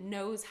Nolan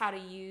knows how to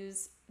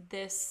use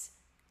this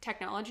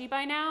technology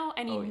by now,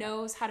 and he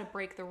knows how to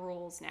break the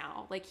rules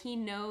now. Like, he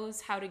knows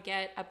how to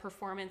get a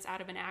performance out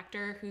of an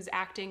actor who's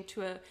acting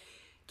to a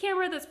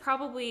camera that's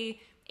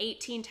probably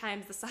 18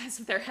 times the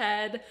size of their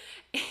head,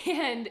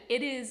 and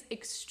it is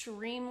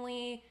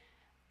extremely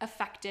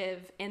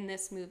effective in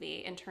this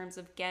movie in terms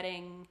of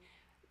getting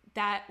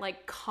that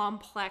like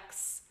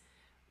complex,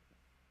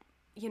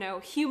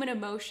 human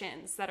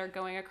emotions that are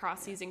going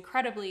across these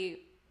incredibly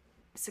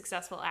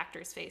successful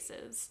actors'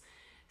 faces.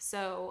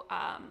 So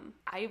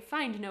I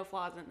find no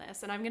flaws in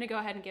this, and I'm going to go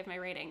ahead and give my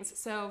ratings.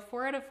 So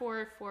 4 out of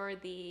 4 for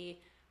the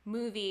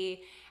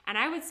movie. And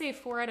I would say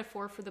 4 out of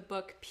 4 for the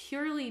book,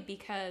 purely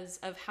because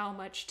of how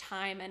much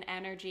time and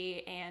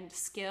energy and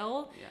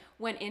skill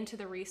went into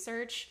the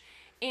research.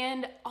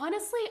 And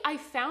honestly, I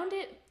found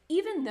it,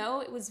 even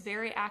though it was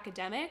very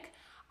academic,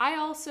 I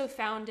also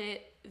found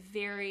it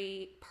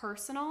very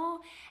personal.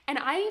 And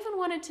I even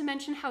wanted to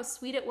mention how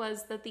sweet it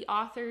was that the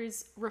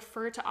authors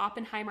refer to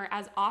Oppenheimer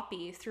as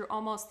Oppie through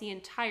almost the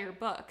entire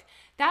book.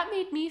 That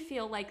made me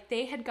feel like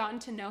they had gotten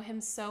to know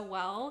him so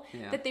well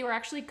that they were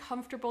actually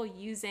comfortable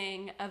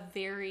using a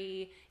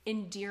very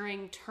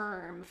endearing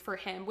term for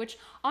him, which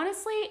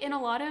honestly, in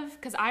a lot of,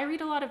 because I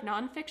read a lot of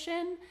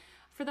nonfiction,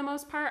 for the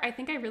most part, I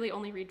think I really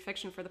only read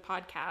fiction for the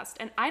podcast.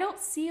 And I don't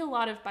see a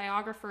lot of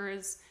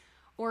biographers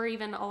or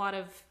even a lot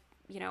of,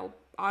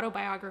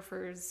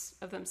 autobiographers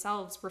of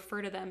themselves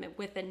refer to them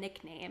with a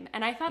nickname.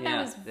 And I thought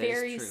that was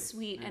very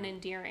sweet and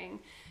endearing.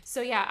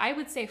 So yeah, I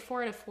would say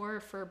 4 out of 4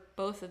 for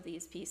both of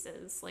these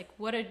pieces. Like,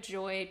 what a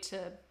joy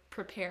to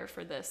prepare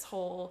for this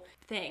whole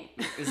thing.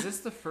 Is this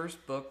the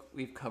first book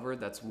we've covered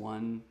that's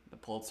won the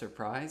Pulitzer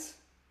Prize?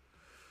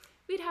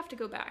 We'd have to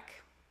go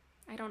back.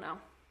 I don't know.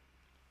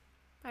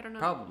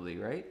 Probably,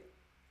 right?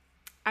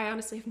 I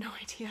honestly have no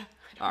idea.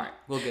 All right,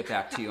 we'll get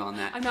back to you on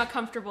that. I'm not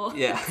comfortable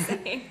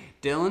saying.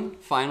 Dylan,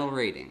 final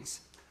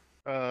ratings.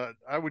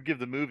 I would give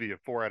the movie a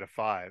 4 out of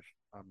 5.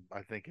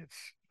 I think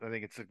it's an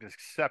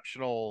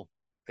exceptional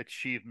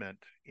achievement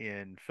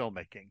in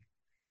filmmaking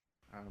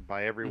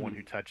by everyone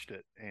who touched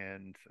it.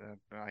 And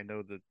I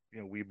know that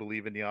we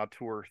believe in the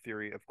auteur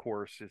theory. Of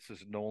course, this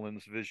is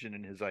Nolan's vision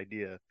and his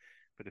idea.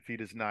 But if he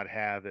does not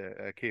have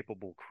a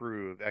capable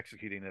crew of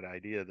executing that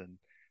idea, then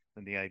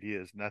the idea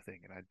is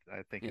nothing. And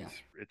I think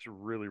it's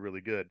really,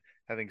 really good.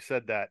 Having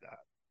said that,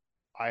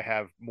 I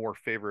have more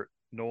favorite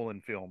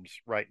Nolan films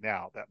right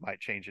now that might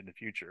change in the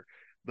future.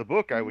 The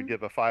book I would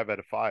give a 5 out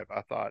of 5.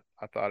 I thought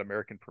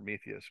American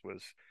Prometheus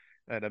was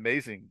an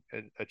amazing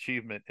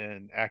achievement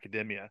in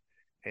academia.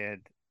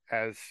 And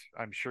as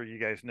I'm sure you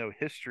guys know,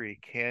 history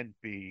can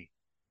be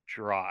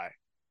dry.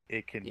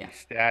 It can be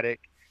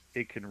static.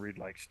 It can read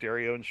like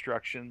stereo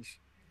instructions.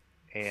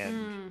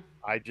 And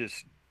I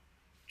just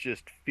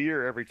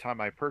fear every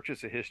time I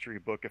purchase a history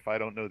book if I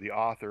don't know the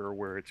author or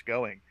where it's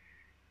going.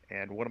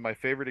 And one of my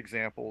favorite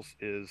examples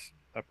is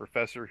a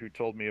professor who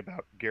told me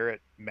about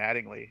Garrett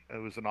Mattingly,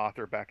 who was an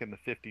author back in the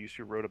 50s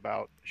who wrote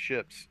about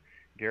ships.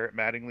 Garrett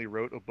Mattingly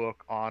wrote a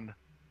book on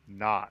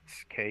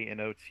knots,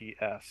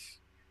 Knots,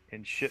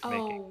 in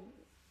shipmaking. Oh,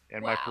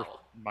 And wow.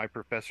 my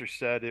professor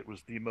said it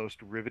was the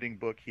most riveting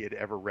book he had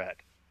ever read.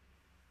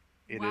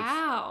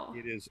 Wow.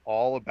 It is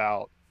all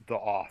about the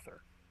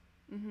author.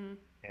 Mm-hmm.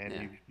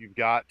 And you've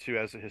got to,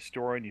 as a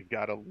historian, you've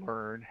got to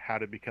learn how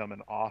to become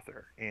an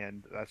author.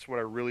 And that's what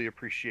I really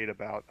appreciate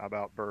about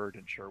Bird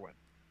and Sherwin.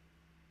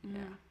 Yeah,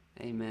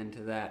 amen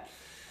to that.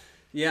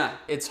 Yeah,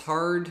 it's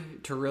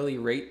hard to really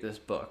rate this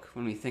book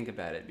when we think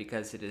about it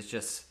because it is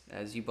just,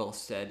 as you both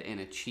said, an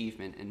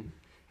achievement in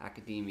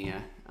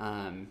academia.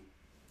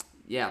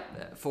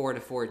 4 to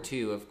 4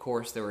 too. Of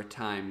course, there were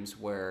times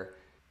where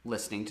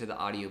listening to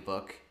the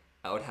audiobook,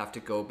 I would have to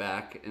go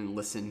back and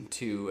listen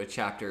to a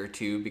chapter or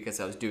two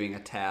because I was doing a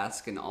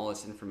task and all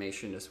this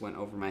information just went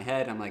over my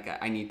head. I'm like,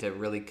 I need to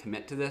really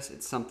commit to this.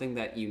 It's something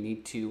that you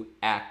need to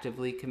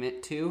actively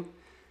commit to,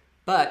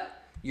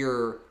 but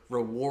you're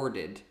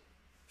rewarded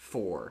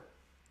for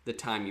the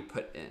time you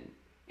put in.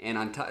 And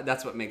on top,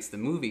 that's what makes the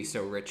movie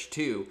so rich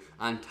too.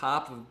 On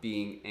top of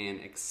being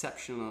an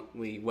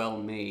exceptionally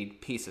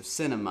well-made piece of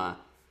cinema,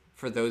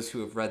 for those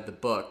who have read the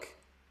book,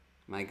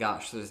 my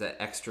gosh, there's that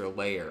extra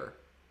layer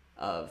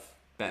of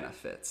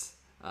benefits,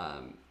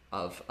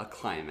 of a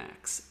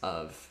climax,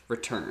 of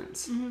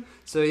returns.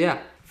 So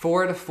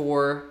 4 out of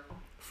 4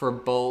 for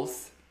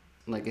both.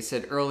 Like I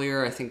said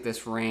earlier, I think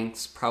this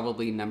ranks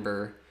probably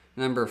number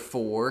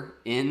 4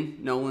 in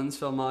Nolan's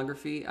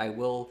filmography.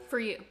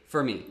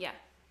 For me.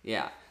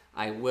 Yeah.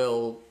 I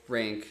will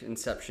rank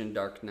Inception,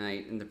 Dark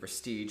Knight, and The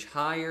Prestige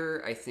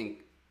higher. I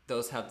think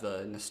those have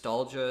the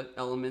nostalgia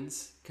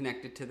elements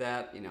connected to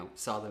that.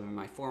 Saw them in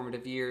my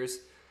formative years.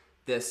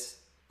 This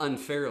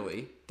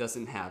unfairly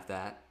doesn't have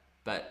that,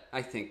 but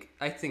I think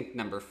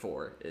number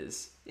 4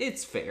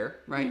 it's fair,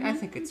 right? I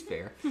think it's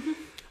fair.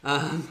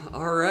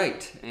 All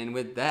right, and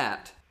with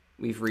that,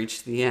 we've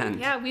reached the end.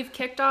 Yeah, we've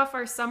kicked off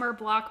our summer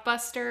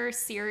blockbuster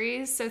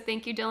series, so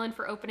thank you, Dylan,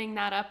 for opening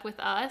that up with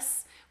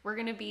us. We're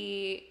going to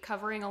be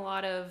covering a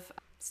lot of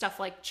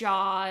stuff like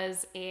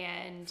Jaws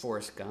and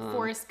Forrest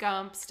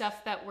Gump,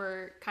 stuff that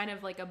were kind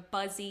of like a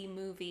buzzy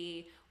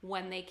movie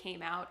when they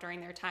came out during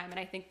their time, and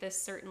I think this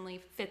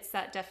certainly fits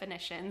that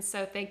definition.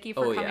 So thank you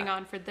for coming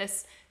on for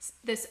this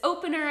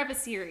opener of a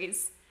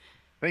series.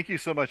 Thank you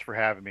so much for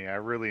having me. I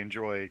really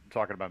enjoy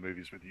talking about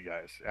movies with you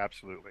guys.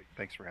 Absolutely.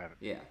 Thanks for having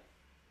me. Yeah.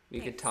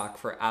 We could talk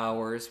for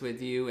hours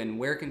with you. And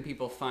where can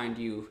people find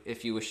you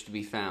if you wish to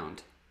be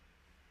found?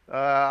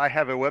 I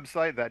have a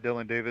website,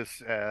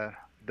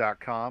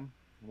 thatdylandavis.com,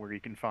 where you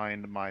can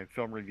find my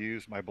film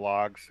reviews, my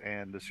blogs,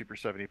 and the Super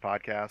 70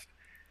 podcast,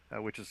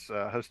 which is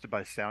hosted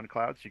by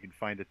SoundCloud. So you can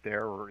find it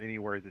there or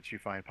anywhere that you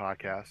find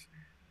podcasts.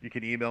 You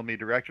can email me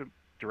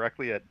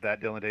directly at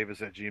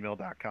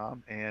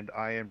thatdylandavis@gmail.com. And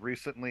I am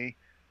recently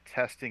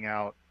testing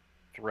out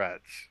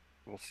Threads.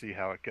 We'll see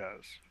how it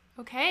goes.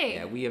 Okay.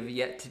 Yeah, we have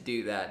yet to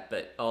do that,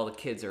 but all the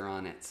kids are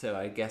on it, so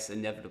I guess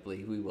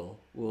inevitably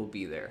we'll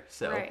be there.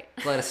 So Right.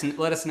 let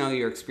us know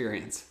your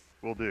experience.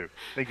 Will do.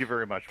 Thank you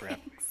very much for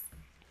having me.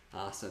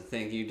 Awesome.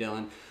 Thank you,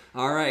 Dylan.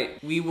 All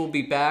right. We will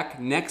be back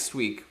next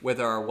week with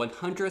our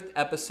 100th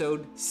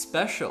episode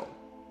special,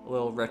 a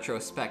little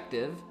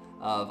retrospective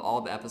of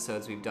all the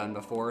episodes we've done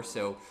before.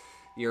 So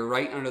you're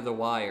right under the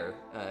wire,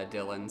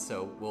 Dylan.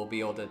 So we'll be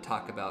able to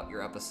talk about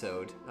your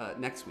episode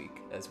next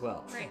week as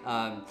well. Right.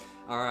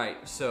 All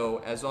right. So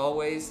as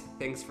always,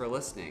 thanks for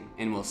listening,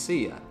 and we'll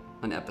see you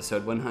on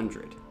episode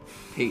 100.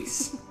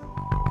 Peace.